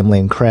are William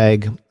Lane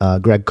Craig,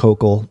 Greg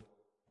Koukl.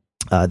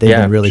 They've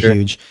been really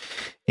huge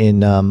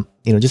in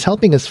just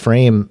helping us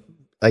frame,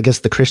 I guess,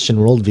 the Christian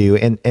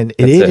worldview. And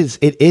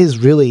it is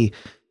really,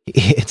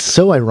 it's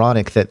so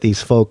ironic that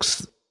these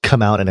folks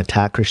come out and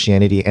attack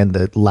Christianity and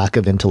the lack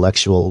of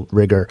intellectual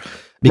rigor.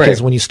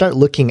 Because when you start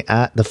looking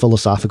at the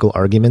philosophical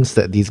arguments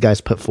that these guys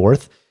put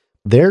forth,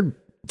 they're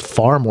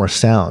far more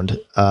sound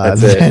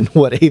than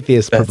what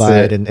atheists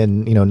provide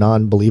and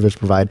non-believers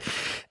provide.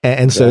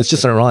 And so it's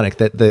just ironic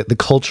that the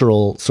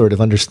cultural sort of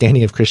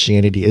understanding of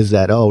Christianity is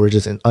that, we're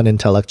just an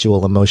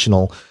unintellectual,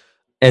 emotional.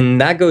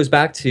 And that goes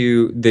back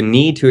to the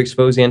need to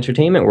expose the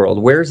entertainment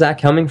world. Where's that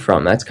coming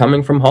from? That's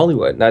coming from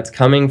Hollywood. That's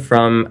coming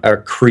from a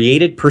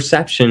created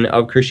perception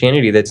of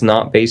Christianity that's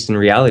not based in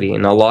reality.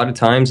 And a lot of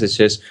times it's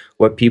just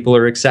what people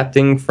are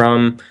accepting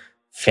from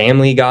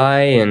Family Guy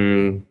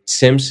and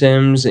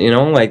Simpsons,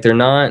 like they're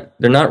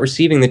not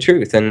receiving the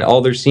truth, and all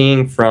they're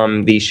seeing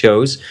from these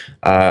shows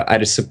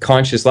at a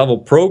subconscious level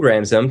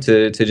programs them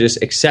to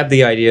just accept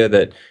the idea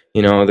that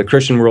the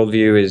Christian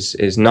worldview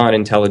is not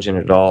intelligent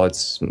at all.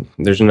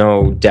 There's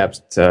no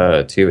depth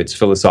to its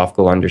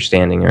philosophical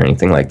understanding or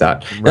anything like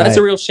that. Right. That's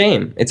a real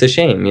shame. It's a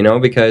shame,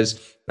 because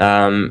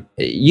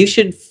you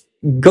should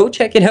go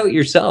check it out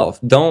yourself.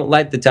 Don't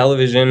let the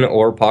television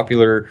or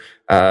popular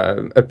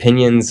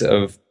opinions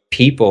of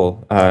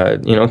people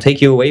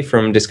take you away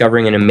from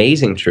discovering an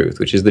amazing truth,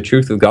 which is the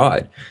truth of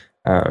God.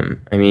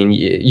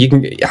 You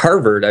can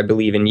Harvard, I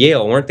believe, and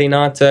Yale, weren't they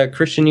not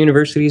Christian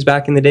universities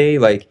back in the day?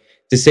 Like,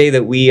 to say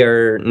that we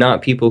are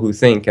not people who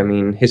think,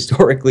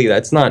 historically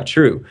that's not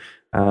true.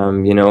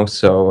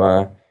 It's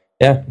a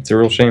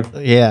real shame.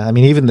 Yeah,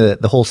 even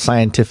the whole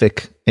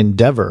scientific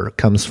endeavor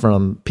comes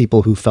from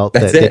people who felt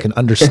that they can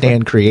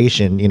understand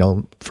creation,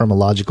 from a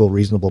logical,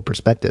 reasonable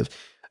perspective.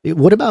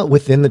 What about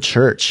within the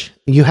church?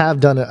 You have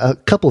done a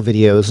couple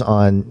videos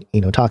on,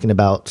 talking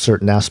about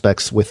certain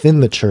aspects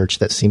within the church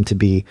that seem to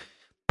be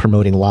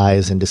promoting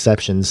lies and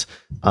deceptions.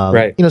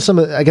 Right.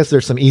 I guess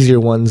there's some easier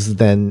ones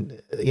than,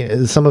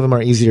 some of them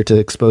are easier to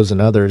expose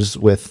than others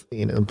with,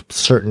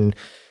 certain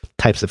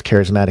types of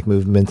charismatic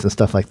movements and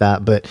stuff like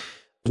that. But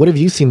what have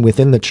you seen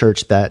within the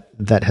church that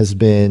has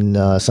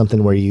been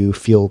something where you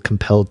feel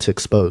compelled to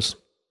expose?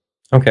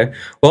 Okay.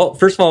 Well,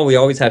 first of all, we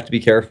always have to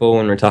be careful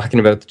when we're talking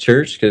about the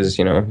church because,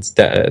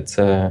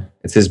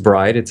 it's his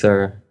bride.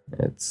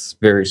 It's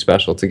very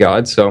special to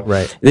God. So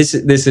right. This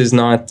is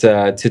not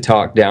to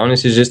talk down.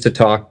 This is just to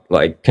talk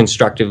like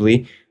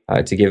constructively.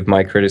 to give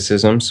my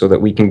criticism so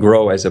that we can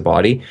grow as a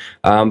body.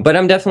 But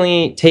I'm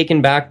definitely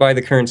taken back by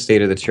the current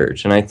state of the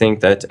church. And I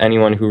think that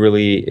anyone who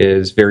really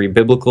is very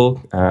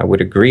biblical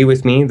would agree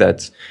with me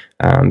that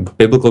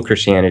biblical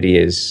Christianity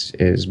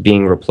is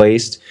being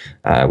replaced.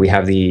 We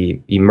have the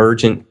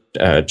emergent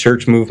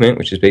church movement,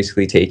 which is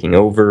basically taking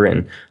over,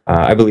 and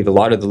I believe a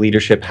lot of the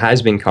leadership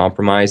has been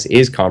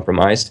is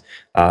compromised.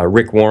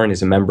 Rick Warren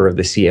is a member of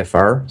the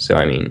CFR, so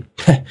I mean,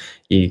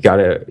 you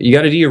gotta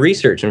do your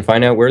research and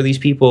find out where these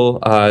people.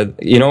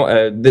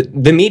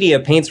 The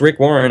media paints Rick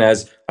Warren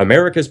as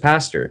America's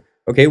pastor.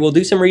 Okay, well,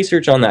 do some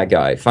research on that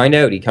guy. Find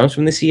out he comes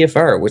from the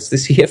CFR. What's the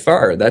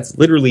CFR? That's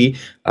literally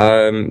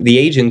the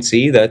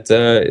agency that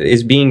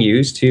is being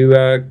used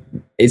to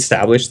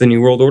establish the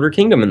New World Order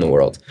kingdom in the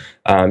world.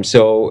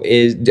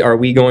 Are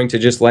we going to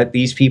just let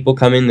these people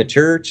come in the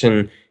church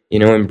and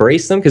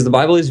embrace them? Because the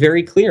Bible is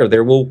very clear.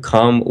 There will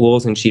come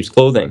wolves in sheep's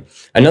clothing.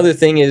 Another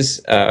thing is,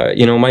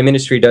 my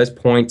ministry does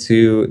point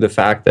to the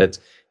fact that,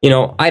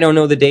 I don't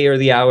know the day or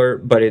the hour,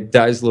 but it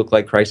does look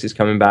like Christ is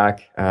coming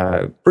back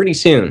pretty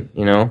soon,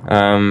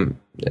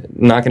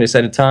 not going to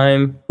set a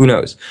time, who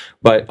knows?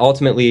 But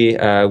ultimately,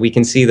 we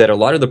can see that a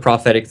lot of the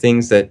prophetic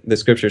things that the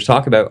scriptures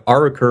talk about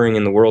are occurring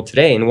in the world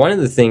today. And one of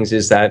the things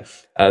is that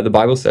the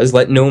Bible says,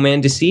 let no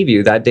man deceive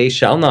you. That day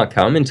shall not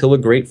come until a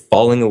great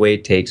falling away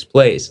takes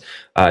place.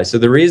 So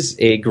there is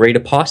a great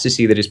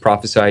apostasy that is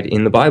prophesied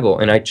in the Bible.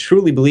 And I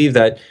truly believe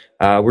that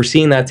we're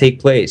seeing that take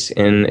place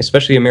in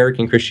especially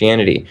American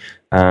Christianity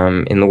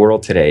in the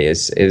world today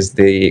is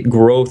the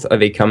growth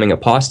of a coming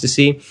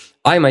apostasy.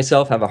 I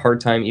myself have a hard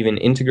time even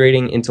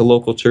integrating into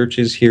local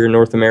churches here in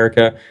North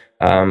America.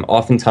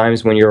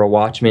 Oftentimes when you're a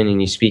watchman and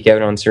you speak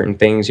out on certain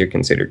things, you're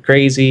considered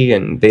crazy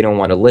and they don't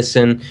want to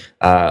listen.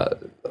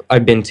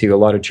 I've been to a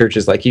lot of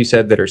churches, like you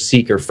said, that are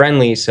seeker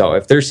friendly. So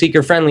if they're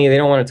seeker friendly, they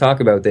don't want to talk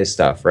about this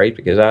stuff, right?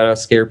 Because that'll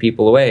scare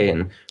people away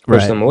and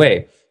push them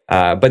away.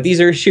 But these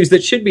are issues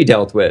that should be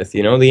dealt with.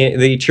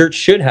 The church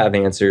should have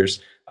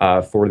answers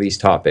for these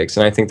topics.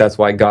 And I think that's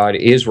why God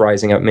is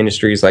rising up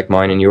ministries like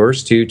mine and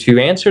yours to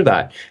answer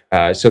that,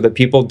 so that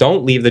people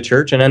don't leave the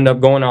church and end up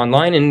going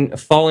online and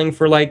falling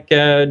for like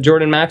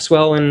Jordan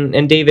Maxwell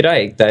and David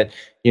Icke, that,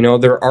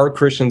 there are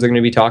Christians that are going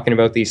to be talking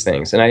about these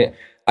things. And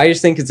I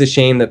just think it's a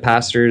shame that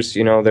pastors,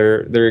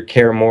 they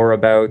care more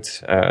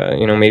about,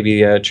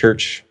 maybe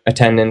church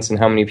attendance and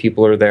how many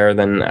people are there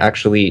than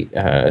actually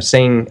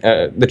saying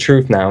the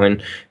truth now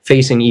and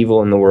facing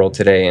evil in the world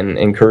today and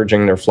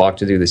encouraging their flock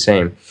to do the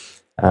same.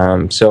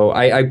 So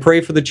I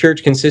pray for the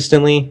church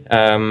consistently.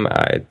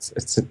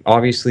 It's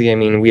obviously,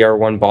 we are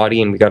one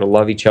body and we got to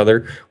love each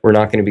other. We're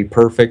not going to be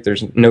perfect.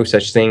 There's no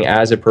such thing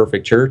as a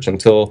perfect church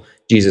until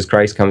Jesus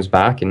Christ comes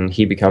back and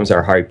he becomes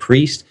our high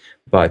priest.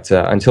 But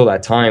until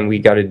that time, we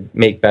got to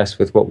make best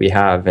with what we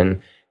have.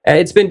 And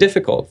it's been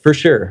difficult for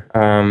sure.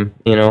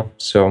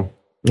 So.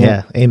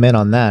 Yeah. Amen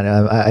on that.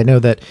 I know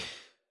that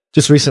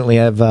just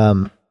recently I've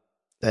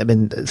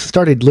been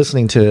started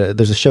listening to,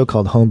 there's a show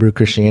called Homebrew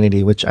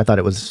Christianity, which I thought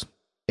it was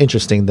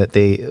interesting that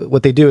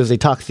what they do is they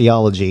talk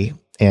theology,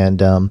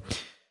 and a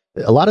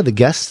lot of the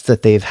guests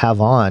that they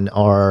have on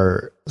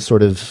are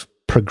sort of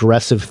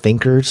progressive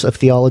thinkers of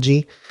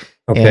theology.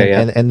 Okay,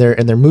 and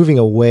they're moving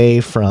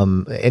away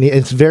from, and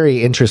it's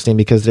very interesting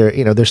because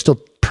they're still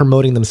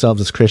promoting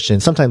themselves as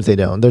Christians. Sometimes they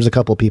don't. There's a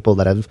couple people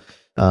that have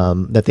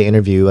that they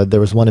interview.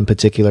 There was one in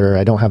particular.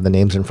 I don't have the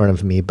names in front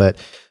of me, but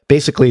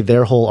basically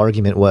their whole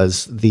argument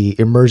was the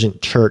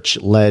emergent church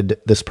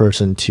led this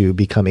person to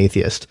become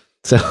atheist.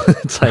 So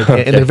it's like,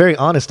 and they're very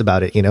honest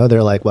about it.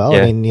 They're like, well,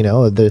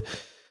 the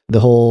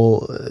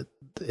whole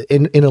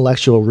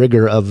intellectual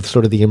rigor of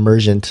sort of the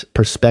emergent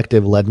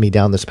perspective led me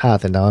down this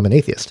path, and now I'm an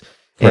atheist.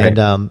 Right.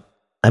 And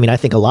I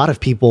think a lot of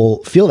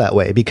people feel that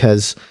way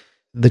because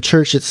the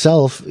church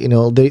itself,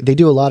 they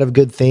do a lot of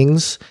good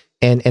things.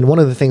 And one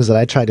of the things that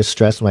I try to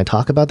stress when I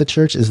talk about the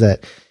church is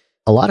that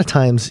a lot of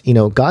times,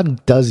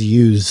 God does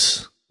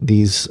use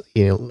these,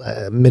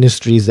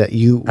 ministries that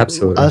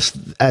us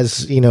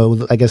as,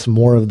 I guess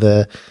more of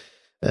the,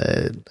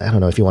 I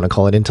don't know if you want to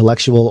call it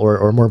intellectual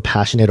or more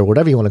passionate or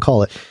whatever you want to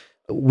call it.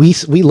 We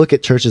look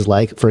at churches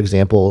like, for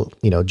example,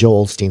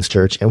 Joel Osteen's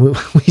church, and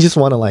we just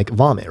want to like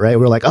vomit, right?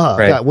 We're like, oh,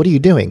 God, what are you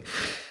doing?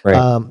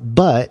 Right.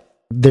 But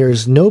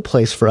there's no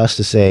place for us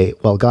to say,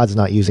 well, God's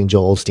not using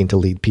Joel Osteen to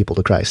lead people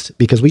to Christ,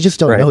 because we just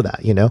don't know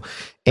that,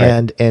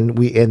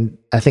 and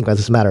I think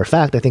as a matter of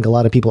fact, I think a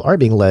lot of people are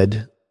being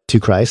led to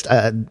Christ.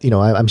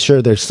 I'm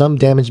sure there's some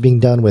damage being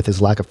done with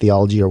his lack of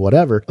theology or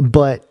whatever,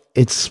 but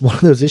it's one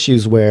of those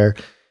issues where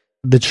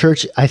the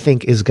church, I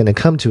think, is going to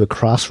come to a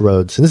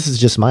crossroads. And this is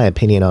just my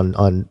opinion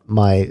on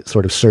my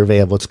sort of survey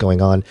of what's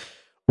going on.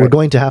 We're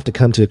going to have to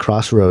come to a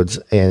crossroads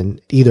and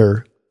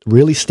either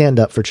really stand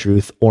up for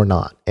truth or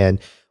not. And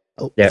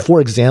for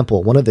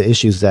example, one of the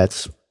issues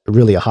that's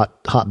really a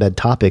hotbed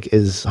topic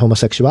is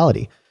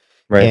homosexuality.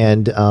 Right.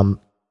 And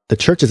the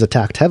church is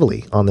attacked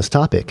heavily on this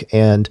topic.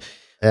 And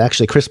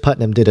actually, Chris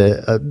Putnam did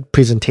a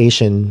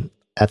presentation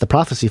at the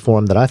Prophecy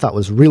Forum that I thought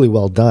was really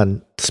well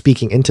done,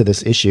 speaking into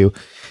this issue.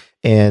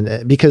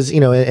 And because,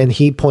 and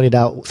he pointed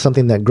out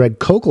something that Greg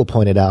Koukl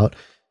pointed out,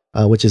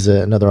 which is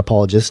another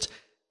apologist,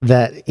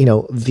 that,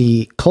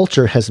 the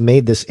culture has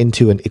made this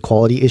into an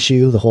equality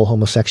issue, the whole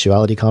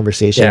homosexuality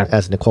conversation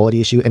as an equality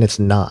issue, and it's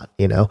not,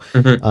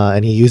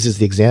 and he uses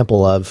the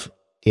example of,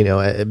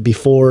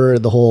 before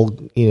the whole,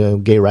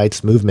 gay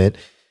rights movement,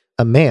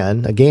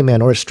 a gay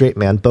man or a straight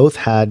man both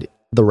had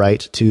the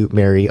right to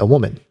marry a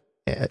woman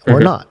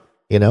or not,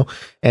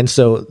 and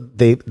so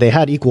they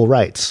had equal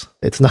rights.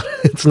 It's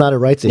not a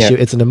rights issue.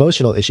 It's an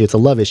emotional issue. It's a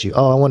love issue.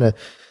 Oh, I want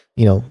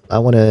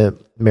to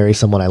marry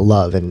someone I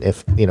love. And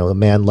if, a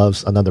man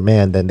loves another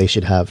man, then they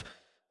should have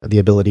the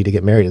ability to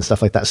get married and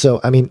stuff like that. So,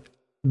 I mean,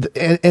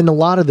 and a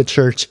lot of the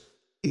church,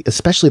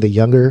 especially the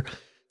younger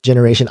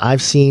generation,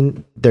 I've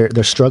seen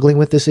they're struggling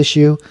with this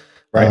issue.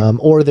 Right.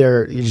 Or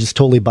they're just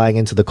totally buying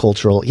into the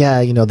cultural,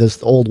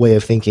 this old way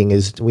of thinking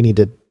is we need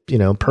to,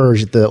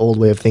 purge the old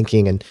way of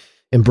thinking and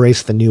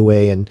embrace the new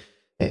way, and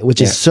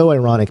which is so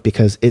ironic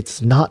because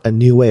it's not a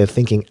new way of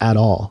thinking at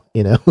all.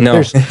 No,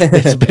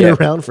 it's been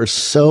around for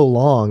so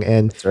long,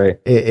 and that's right.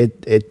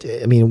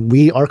 I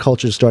mean, our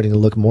culture is starting to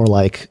look more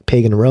like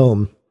pagan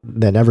Rome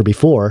than ever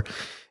before,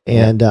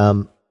 and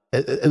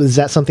is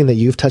that something that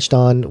you've touched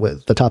on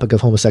with the topic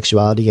of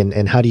homosexuality,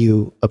 and how do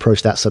you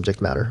approach that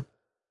subject matter?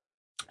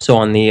 So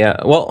on the,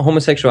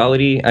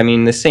 homosexuality, I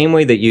mean, the same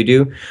way that you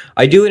do,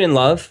 I do it in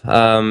love,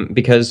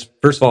 because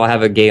first of all, I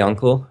have a gay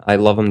uncle. I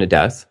love him to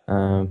death.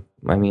 I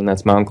mean,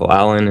 that's my Uncle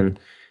Alan, and,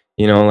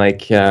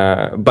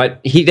 but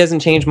he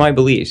doesn't change my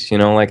beliefs,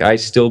 I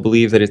still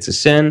believe that it's a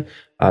sin,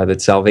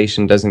 that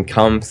salvation doesn't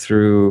come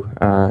through,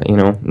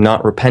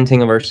 not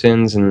repenting of our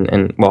sins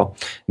and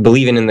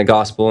believing in the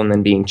gospel and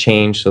then being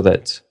changed so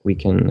that we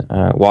can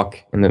walk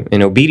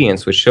in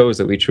obedience, which shows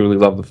that we truly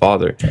love the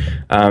Father.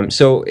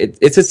 So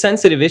it's a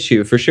sensitive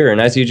issue for sure.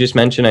 And as you just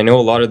mentioned, I know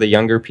a lot of the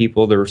younger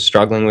people, they're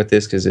struggling with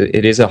this because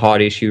it is a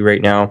hot issue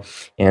right now.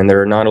 And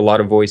there are not a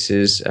lot of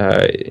voices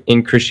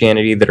in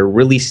Christianity that are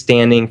really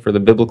standing for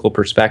the biblical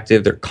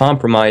perspective. They're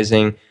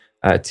compromising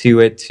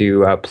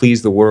to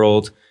please the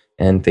world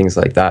and things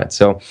like that.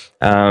 So,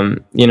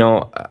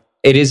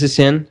 it is a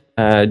sin.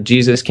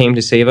 Jesus came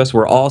to save us.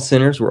 We're all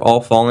sinners. We're all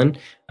fallen.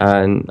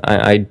 And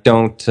I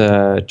don't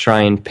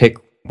try and pick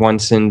one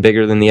sin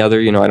bigger than the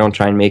other. I don't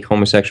try and make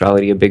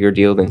homosexuality a bigger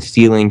deal than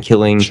stealing,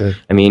 killing. Sure.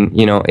 I mean,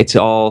 it's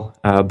all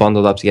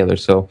bundled up together.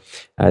 So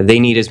they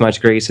need as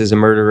much grace as a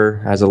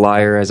murderer, as a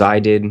liar, as I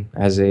did,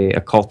 as a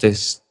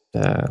occultist,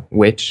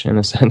 witch, in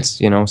a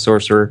sense,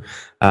 sorcerer.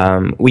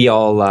 We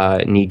all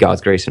need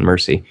God's grace and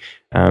mercy.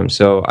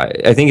 So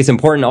I think it's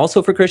important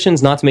also for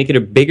Christians not to make it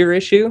a bigger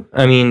issue.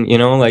 I mean,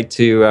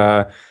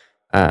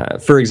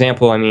 for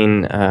example,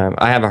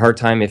 I have a hard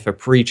time if a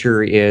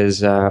preacher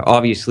is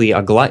obviously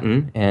a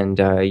glutton, and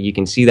you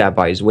can see that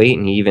by his weight,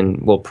 and he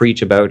even will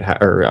preach about,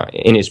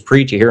 in his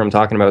preach, you hear him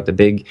talking about the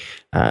big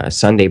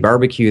Sunday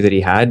barbecue that he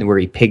had where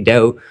he pigged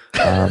out,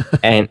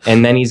 and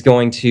then he's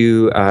going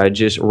to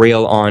just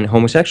rail on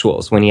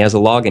homosexuals when he has a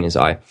log in his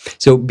eye.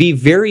 So be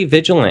very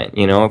vigilant.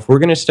 If we're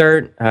going to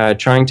start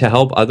trying to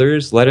help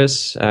others, let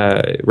us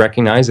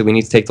recognize that we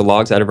need to take the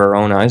logs out of our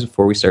own eyes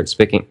before we start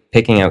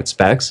picking out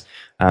specks.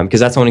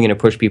 Because that's only going to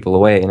push people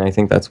away. And I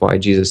think that's why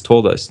Jesus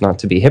told us not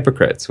to be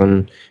hypocrites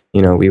when,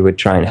 we would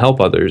try and help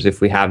others.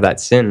 If we have that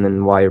sin,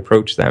 then why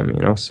approach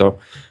them, So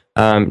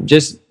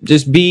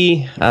just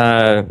be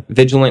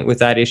vigilant with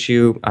that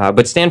issue,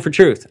 but stand for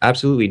truth.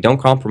 Absolutely. Don't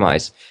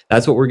compromise.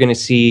 That's what we're going to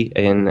see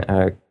in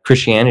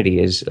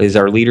Christianity is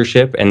our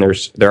leadership, and they're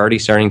already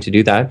starting to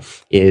do that,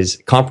 is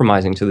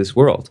compromising to this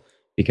world.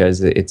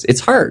 Because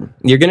it's hard.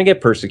 You're going to get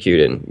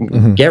persecuted.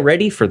 Mm-hmm. Get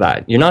ready for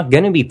that. You're not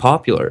going to be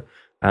popular.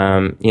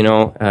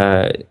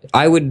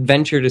 I would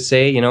venture to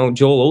say,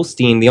 Joel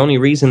Osteen, the only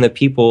reason that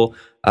people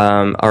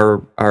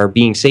are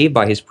being saved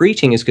by his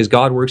preaching is because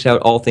God works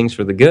out all things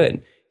for the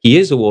good. He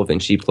is a wolf in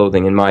sheep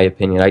clothing, in my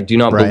opinion. I do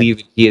not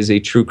believe he is a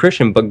true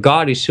Christian, but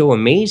God is so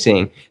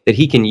amazing that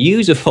he can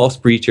use a false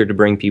preacher to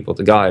bring people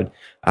to God,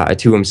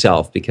 to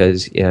himself,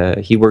 because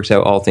he works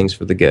out all things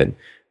for the good.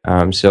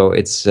 So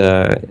it's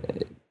something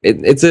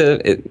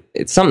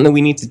that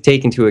we need to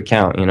take into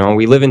account.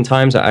 We live in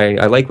times.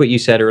 I like what you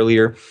said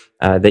earlier,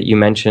 that you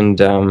mentioned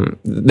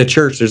the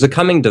church. There's a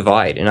coming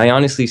divide, and I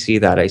honestly see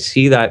that. I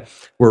see that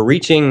we're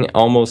reaching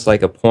almost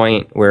like a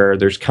point where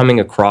there's coming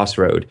a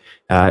crossroad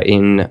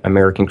in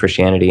American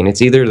Christianity, and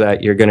it's either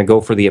that you're going to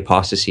go for the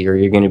apostasy, or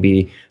you're going to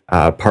be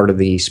part of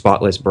the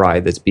spotless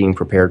bride that's being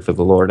prepared for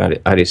the Lord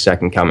at his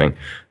second coming.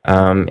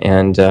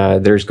 And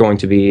there's going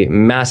to be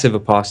massive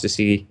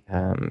apostasy,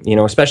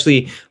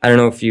 especially, I don't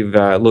know if you've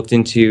looked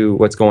into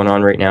what's going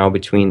on right now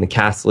between the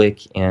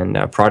Catholic and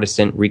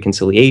Protestant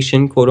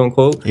reconciliation, quote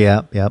unquote.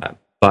 Yeah.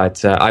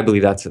 But I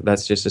believe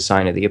that's just a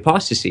sign of the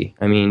apostasy.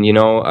 I mean,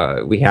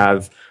 we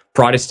have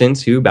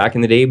Protestants who back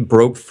in the day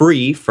broke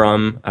free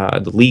from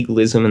the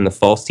legalism and the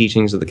false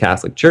teachings of the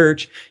Catholic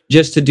Church,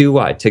 just to do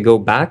what? To go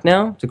back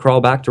now? To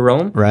crawl back to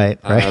Rome? Right.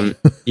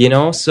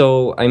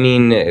 So, I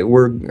mean,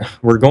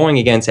 we're going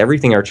against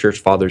everything our church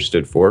fathers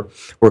stood for.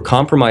 We're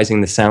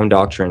compromising the sound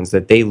doctrines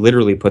that they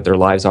literally put their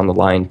lives on the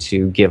line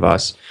to give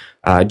us.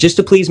 just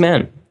to please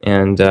man.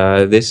 And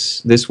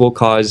this will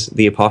cause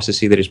the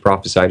apostasy that is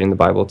prophesied in the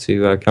Bible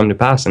to come to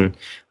pass. And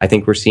I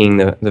think we're seeing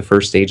the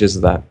first stages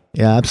of that.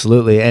 Yeah,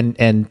 absolutely.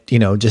 And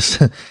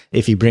just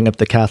if you bring up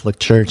the Catholic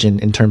Church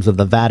in terms of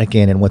the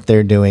Vatican and what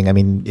they're doing, I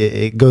mean,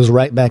 it goes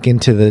right back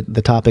into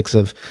the topics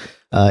of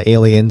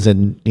aliens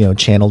and,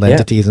 channeled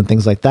entities and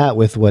things like that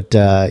with what,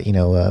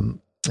 the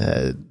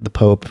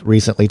Pope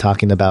recently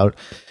talking about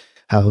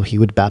how he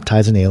would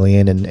baptize an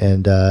alien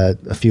and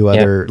a few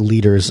other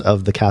leaders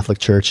of the Catholic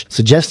Church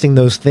suggesting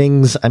those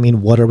things. I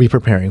mean, what are we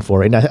preparing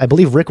for? And I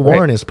believe Rick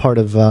Warren is part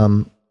of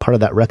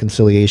that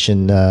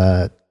reconciliation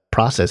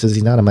process. Is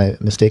he not? Am I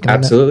mistaken?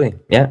 Absolutely.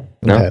 Yeah.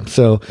 No. Okay.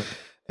 So,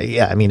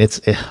 yeah, I mean,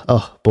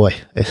 oh boy,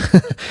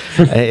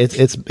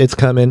 it's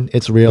coming.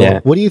 It's real. Yeah.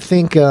 What do you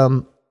think?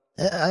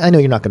 I know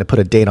you're not going to put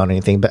a date on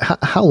anything, but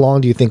how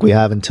long do you think we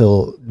have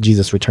until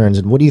Jesus returns?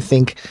 And what do you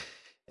think?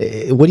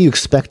 What do you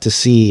expect to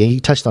see? And you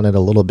touched on it a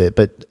little bit,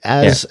 but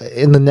as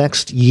in the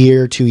next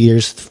year, 2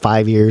 years,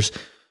 5 years,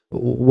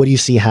 what do you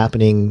see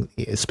happening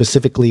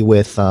specifically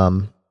with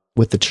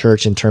the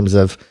church in terms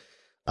of?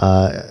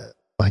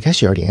 I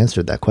guess you already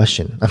answered that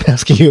question. I'm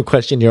asking you a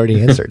question you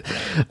already answered.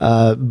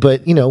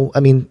 But I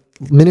mean,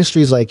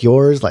 ministries like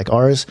yours, like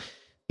ours,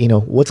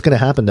 what's going to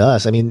happen to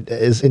us? I mean,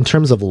 is in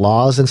terms of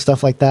laws and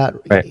stuff like that.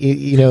 Right.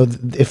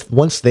 If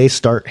once they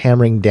start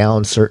hammering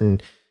down certain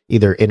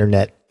either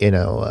internet,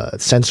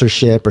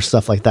 censorship or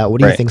stuff like that, what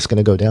do you think is going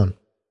to go down?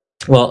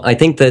 Well, I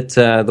think that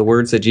the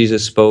words that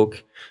Jesus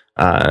spoke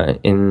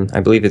in, I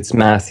believe it's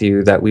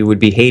Matthew, that we would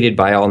be hated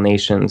by all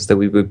nations, that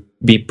we would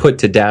be put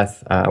to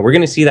death. We're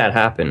going to see that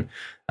happen.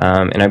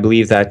 And I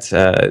believe that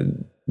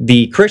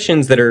the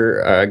Christians that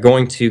are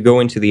going to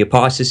go into the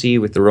apostasy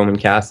with the Roman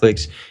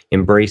Catholics,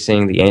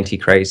 embracing the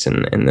Antichrist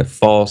and the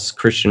false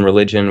Christian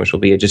religion, which will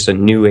be just a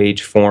new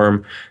age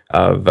form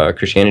of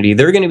Christianity,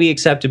 they're going to be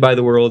accepted by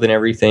the world and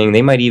everything.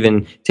 They might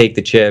even take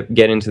the chip,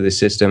 get into the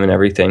system and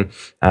everything,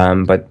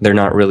 but they're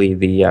not really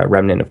the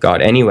remnant of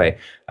God anyway.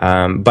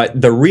 But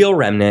the real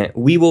remnant,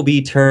 we will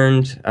be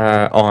turned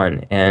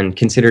on and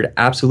considered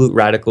absolute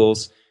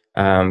radicals,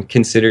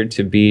 considered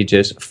to be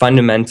just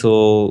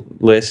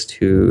fundamentalists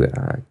who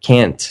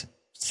can't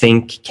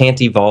think,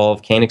 can't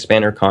evolve, can't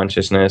expand our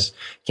consciousness,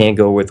 can't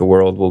go with the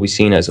world, will be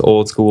seen as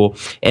old school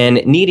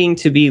and needing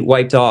to be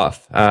wiped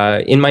off.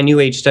 In my New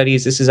Age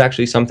studies, this is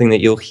actually something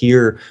that you'll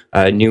hear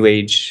New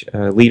Age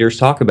leaders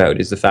talk about,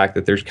 is the fact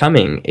that there's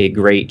coming a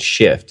great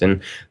shift.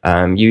 And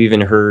you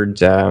even heard,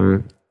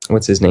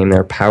 what's his name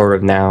there, Power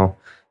of Now,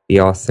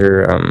 the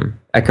author,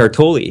 Eckhart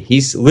Tolle.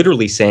 He's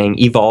literally saying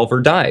evolve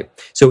or die.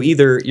 So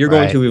either you're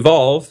going to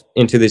evolve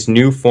into this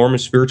new form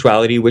of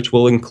spirituality, which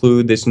will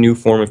include this new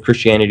form of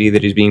Christianity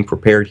that is being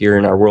prepared here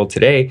in our world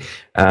today,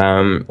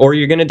 or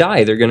you're going to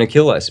die. They're going to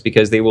kill us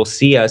because they will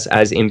see us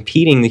as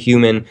impeding the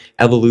human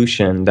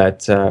evolution,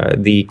 that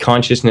the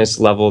consciousness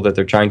level that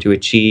they're trying to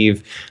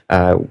achieve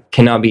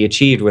cannot be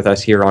achieved with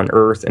us here on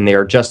Earth, and they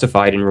are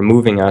justified in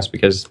removing us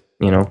because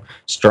the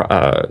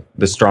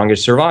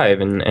strongest survive,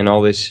 and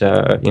all this,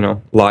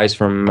 lies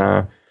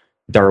from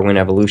Darwin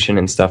evolution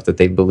and stuff that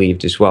they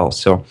believed as well.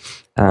 So,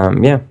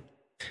 we're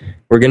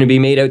going to be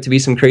made out to be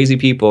some crazy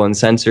people and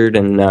censored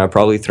and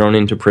probably thrown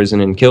into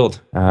prison and killed.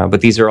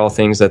 But these are all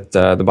things that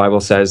the Bible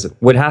says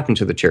would happen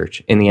to the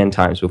church in the end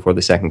times before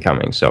the second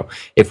coming. So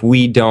if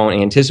we don't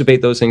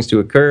anticipate those things to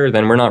occur,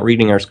 then we're not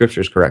reading our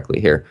scriptures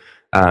correctly here.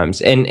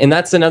 And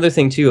that's another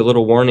thing too, a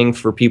little warning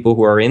for people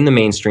who are in the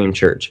mainstream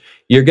church.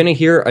 You're going to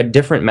hear a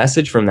different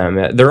message from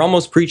them. They're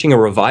almost preaching a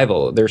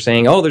revival. They're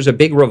saying, oh, there's a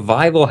big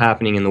revival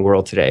happening in the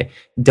world today.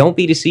 Don't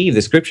be deceived.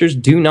 The scriptures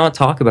do not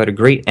talk about a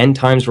great end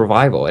times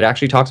revival. It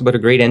actually talks about a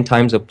great end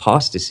times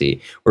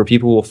apostasy, where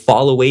people will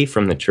fall away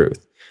from the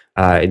truth.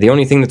 The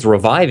only thing that's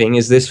reviving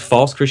is this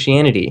false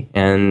Christianity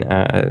and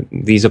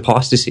these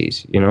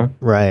apostasies,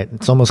 Right.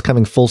 It's almost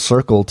coming full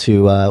circle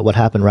to what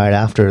happened right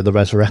after the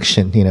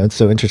resurrection. It's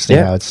so interesting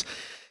how it's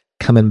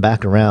coming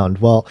back around.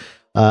 Well,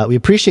 we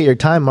appreciate your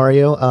time,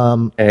 Mario.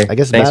 I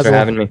guess thanks for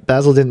having me.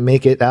 Basil didn't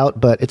make it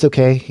out, but it's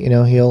okay.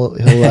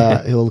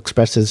 He'll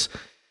express his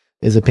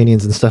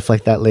opinions and stuff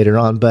like that later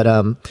on. But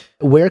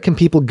where can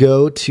people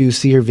go to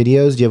see your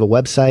videos? Do you have a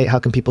website? How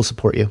can people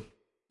support you?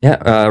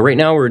 Yeah, right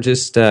now we're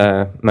just,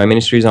 my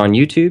ministry is on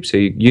YouTube, so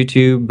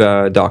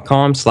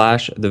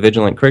youtube.com/The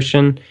Vigilant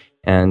Christian,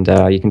 and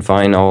you can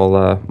find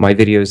all my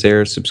videos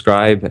there,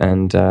 subscribe,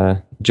 and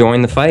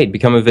join the fight.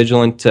 Become a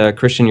vigilant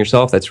Christian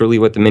yourself. That's really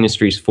what the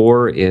ministry is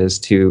for, is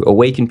to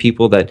awaken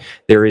people that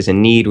there is a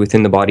need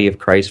within the body of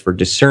Christ for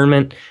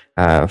discernment,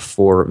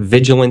 for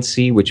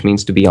vigilancy, which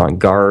means to be on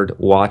guard,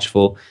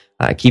 watchful.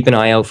 Keep an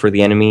eye out for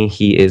the enemy.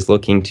 He is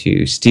looking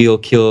to steal,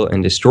 kill,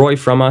 and destroy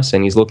from us,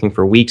 and he's looking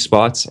for weak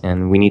spots,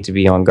 and we need to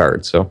be on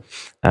guard. So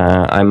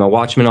I'm a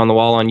watchman on the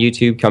wall on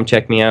YouTube. Come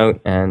check me out,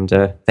 and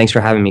thanks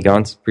for having me,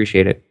 Gons.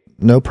 Appreciate it.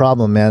 No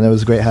problem, man. It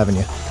was great having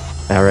you.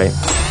 All right.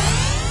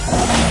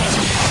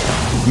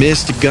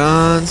 Mr.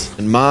 Gons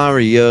and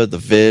Mario, the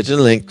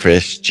Vigilant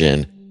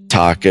Christian,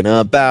 talking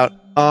about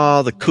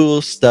all the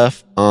cool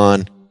stuff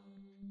on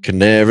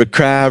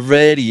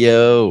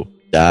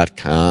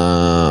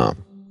CanaryCryRadio.com.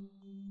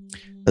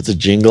 That's a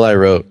jingle I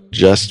wrote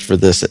just for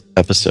this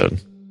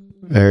episode.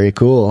 Very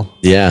cool.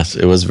 Yes,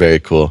 it was very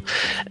cool.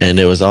 And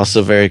it was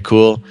also very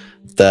cool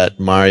that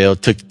Mario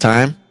took the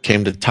time,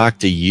 came to talk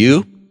to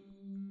you,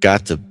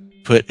 got to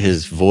put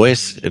his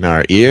voice in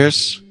our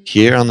ears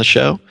here on the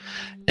show.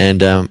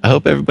 And I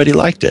hope everybody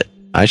liked it.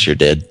 I sure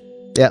did.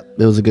 Yeah,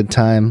 it was a good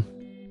time.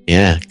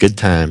 Yeah, good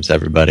times,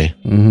 everybody.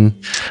 Mm-hmm.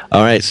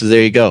 All right, so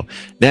there you go.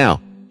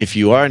 Now, if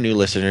you are a new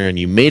listener and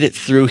you made it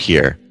through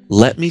here,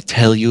 let me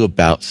tell you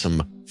about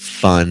some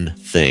fun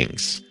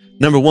things.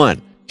 Number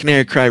one,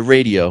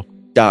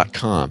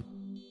 CanaryCryRadio.com.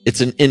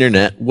 It's an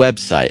internet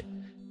website,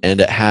 and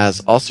it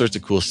has all sorts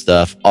of cool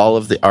stuff. All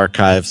of the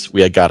archives.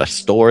 We got a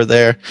store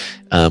there.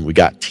 We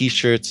got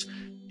T-shirts.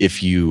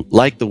 If you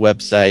like the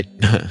website,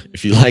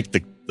 if you like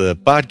the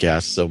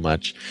podcast so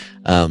much,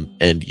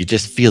 and you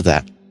just feel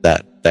that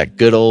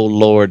good old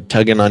Lord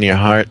tugging on your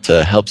heart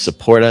to help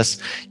support us,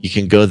 you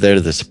can go there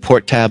to the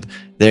support tab.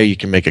 There you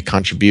can make a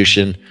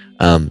contribution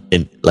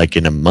in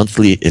a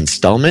monthly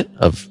installment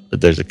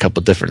there's a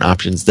couple different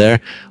options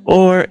there.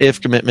 Or if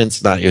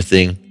commitment's not your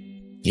thing,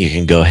 you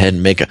can go ahead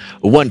and make a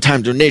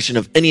one-time donation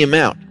of any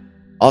amount.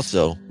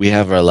 Also, we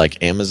have our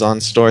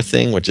Amazon store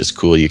thing, which is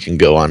cool. You can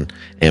go on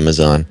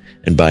Amazon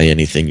and buy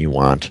anything you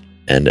want,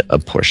 and a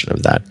portion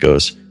of that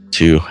goes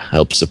to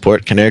help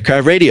support Canary Cry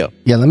Radio.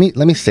 Yeah, let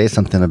me say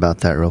something about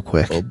that real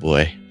quick. Oh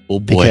boy.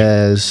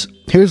 Because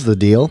here's the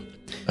deal.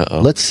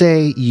 Uh-oh. Let's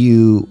say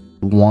you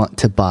want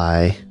to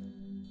buy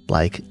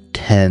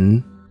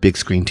 10 big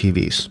screen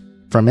TVs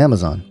from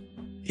Amazon.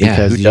 Yeah,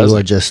 because who you doesn't?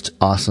 are just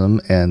awesome,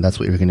 and that's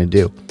what you're going to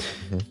do.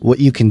 Mm-hmm. What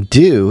you can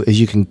do is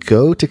you can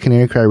go to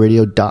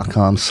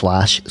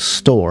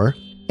canarycryradio.com/store,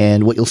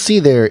 and what you'll see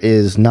there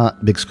is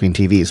not big screen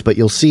TVs, but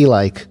you'll see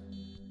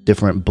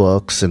different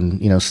books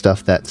and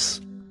stuff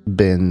that's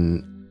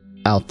been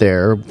out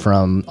there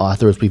from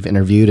authors we've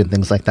interviewed and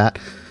things like that.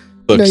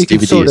 Books, you can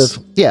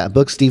DVDs.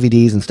 books,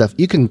 DVDs and stuff.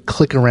 You can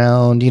click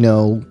around,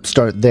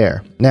 start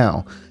there.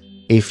 Now,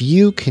 if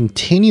you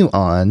continue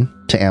on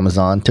to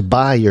Amazon to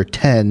buy your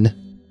 10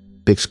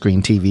 big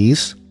screen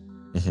TVs,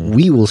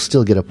 we will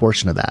still get a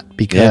portion of that,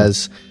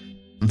 because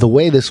the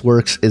way this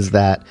works is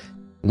that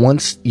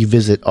once you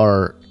visit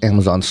our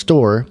Amazon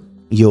store,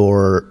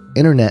 your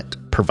internet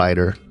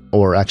provider,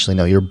 or actually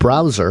no, your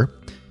browser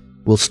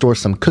will store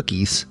some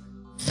cookies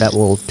that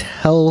will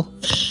tell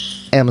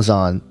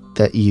Amazon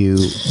that you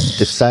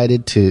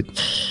decided to...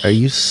 Are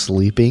you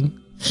sleeping?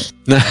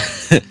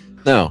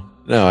 No,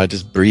 I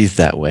just breathe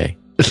that way.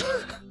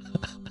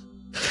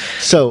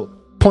 So,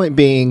 point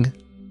being,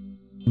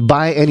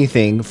 buy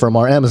anything from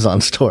our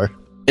Amazon store.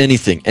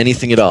 Anything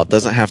at all. It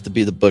doesn't have to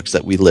be the books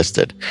that we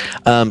listed.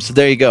 So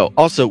there you go.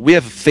 Also, we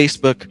have a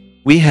Facebook.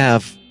 We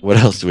have... What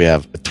else do we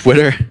have? A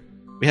Twitter.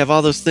 We have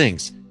all those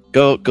things.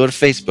 Go to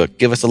Facebook.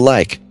 Give us a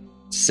like.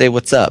 Say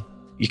what's up.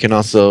 You can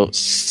also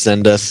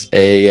send us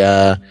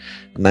a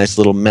nice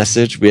little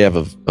message. We have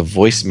a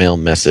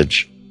voicemail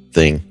message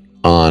thing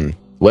on the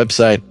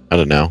website. I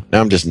don't know.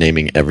 Now I'm just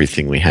naming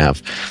everything we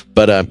have.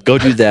 But go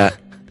do that.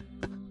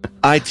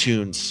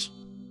 iTunes.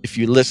 If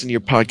you listen to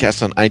your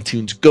podcast on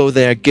iTunes, go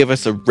there. Give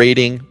us a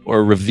rating or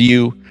a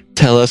review.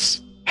 Tell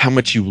us how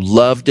much you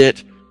loved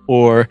it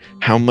or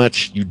how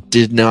much you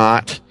did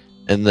not.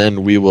 And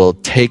then we will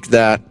take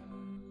that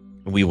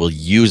and we will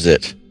use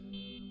it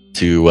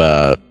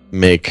to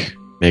make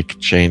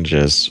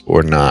changes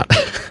or not.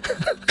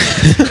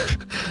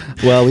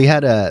 Well, we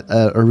had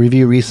a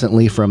review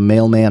recently from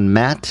Mailman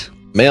Matt.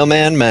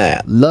 Mailman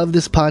Matt. Love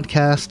this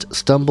podcast.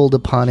 Stumbled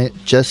upon it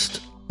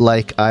just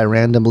like I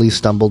randomly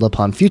stumbled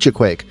upon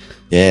FutureQuake.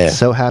 Yeah.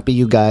 So happy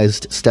you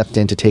guys stepped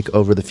in to take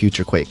over the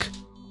FutureQuake.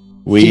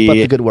 We Keep up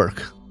the good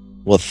work.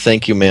 Well,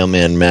 thank you,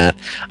 Mailman Matt.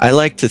 I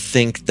like to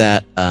think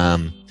that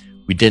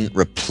we didn't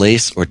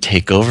replace or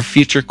take over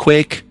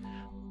FutureQuake,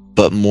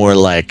 but more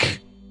like,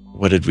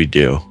 what did we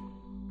do?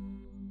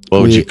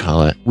 What would you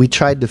call it? We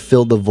tried to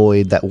fill the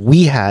void that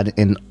we had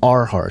in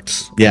our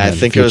hearts. Yeah, I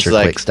think it was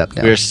like, stepped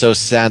down. we were so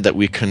sad that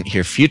we couldn't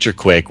hear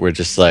FutureQuake. We're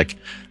just like,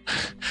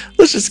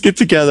 let's just get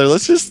together.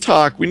 Let's just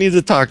talk. We need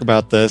to talk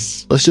about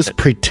this. Let's just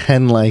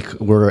pretend like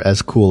we're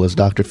as cool as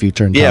Dr.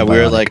 Future and Tom Yeah, we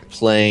were Bionic. like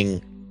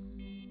playing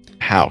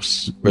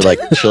house. We're like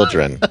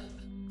children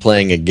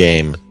playing a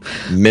game,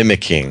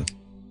 mimicking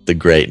the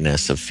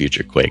greatness of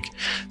FutureQuake.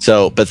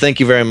 So, but thank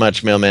you very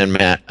much, Mailman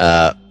Matt.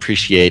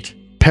 Appreciate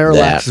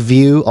Parallax that.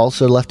 View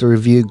also left a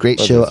review.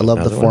 Great Oh, show. there's I love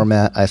the another one.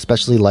 format. I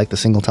especially like the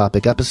single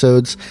topic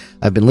episodes.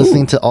 I've been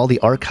listening to all the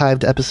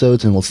archived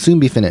episodes and will soon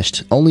be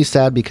finished. Only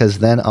sad because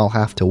then I'll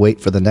have to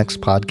wait for the next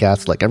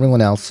podcast like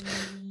everyone else.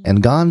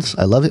 And Gons,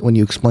 I love it when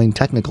you explain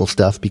technical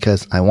stuff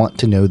because I want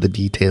to know the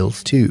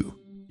details too.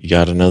 You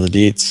got to know the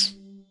deets.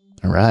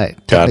 All right.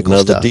 Got to Technical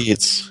know stuff. the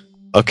deets.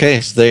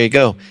 Okay, so there you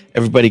go.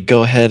 Everybody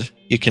go ahead.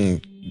 You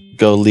can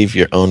go leave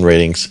your own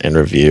ratings and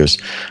reviews.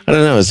 I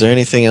don't know. Is there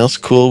anything else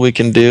cool we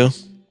can do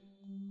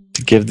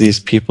to give these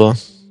people?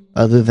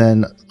 Other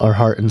than our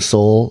heart and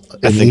soul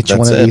I in think each one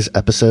that's of it. these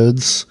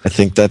episodes, I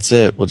think that's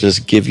it. We'll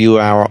just give you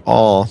our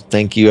all.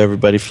 Thank you,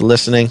 everybody, for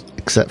listening.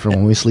 except for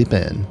when we sleep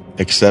in.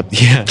 Except,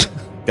 yeah,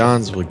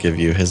 Gons will give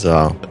you his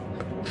all.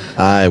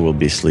 I will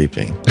be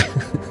sleeping.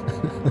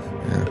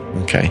 Yeah,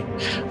 okay.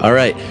 All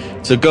right.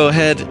 So go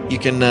ahead. You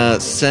can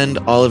send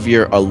all of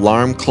your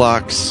alarm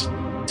clocks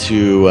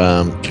to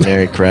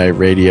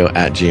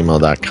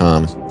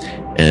canarycryradio@gmail.com,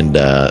 and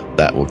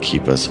that will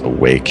keep us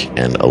awake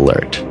and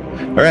alert.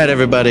 All right,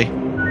 everybody.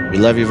 We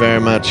love you very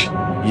much.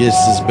 This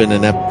has been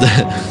an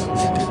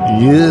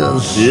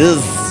Yes.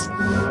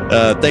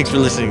 Thanks for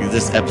listening to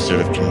this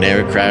episode of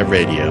Canary Cry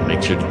Radio.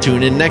 Make sure to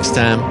tune in next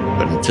time.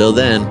 But until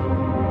then,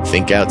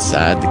 think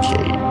outside the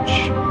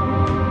cage.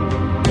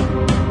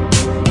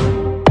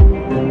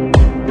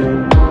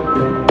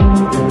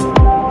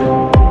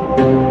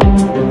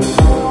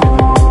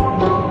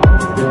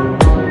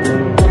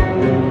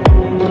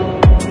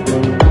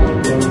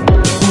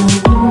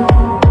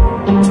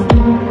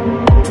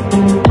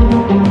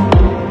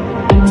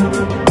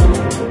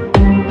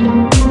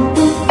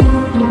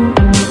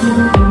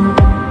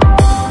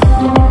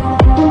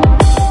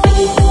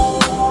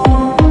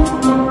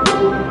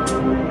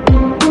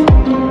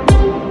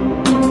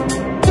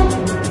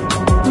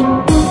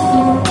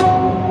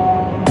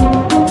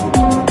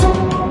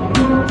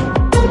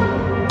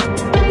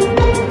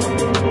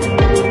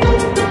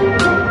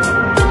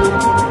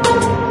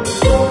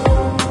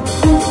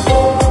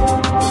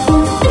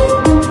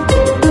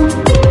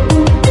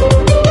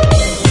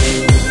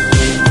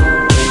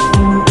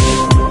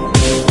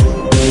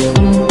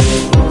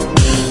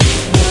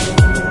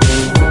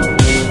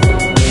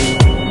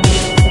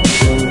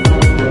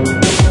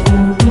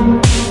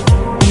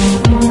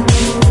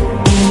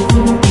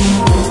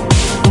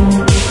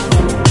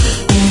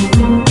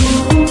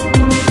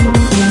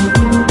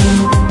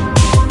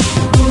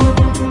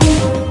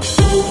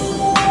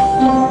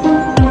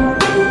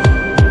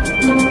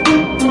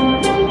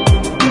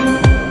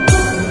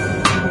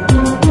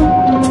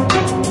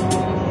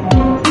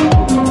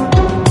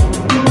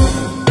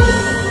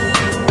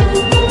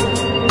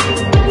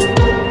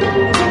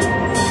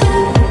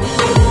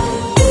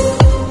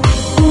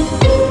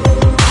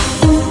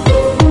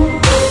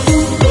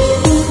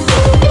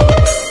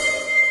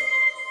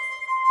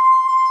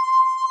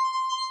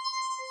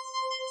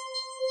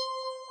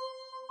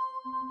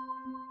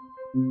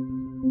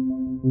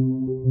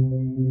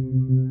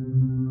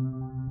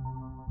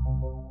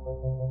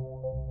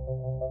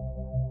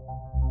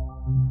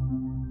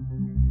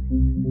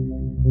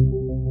 Thank you.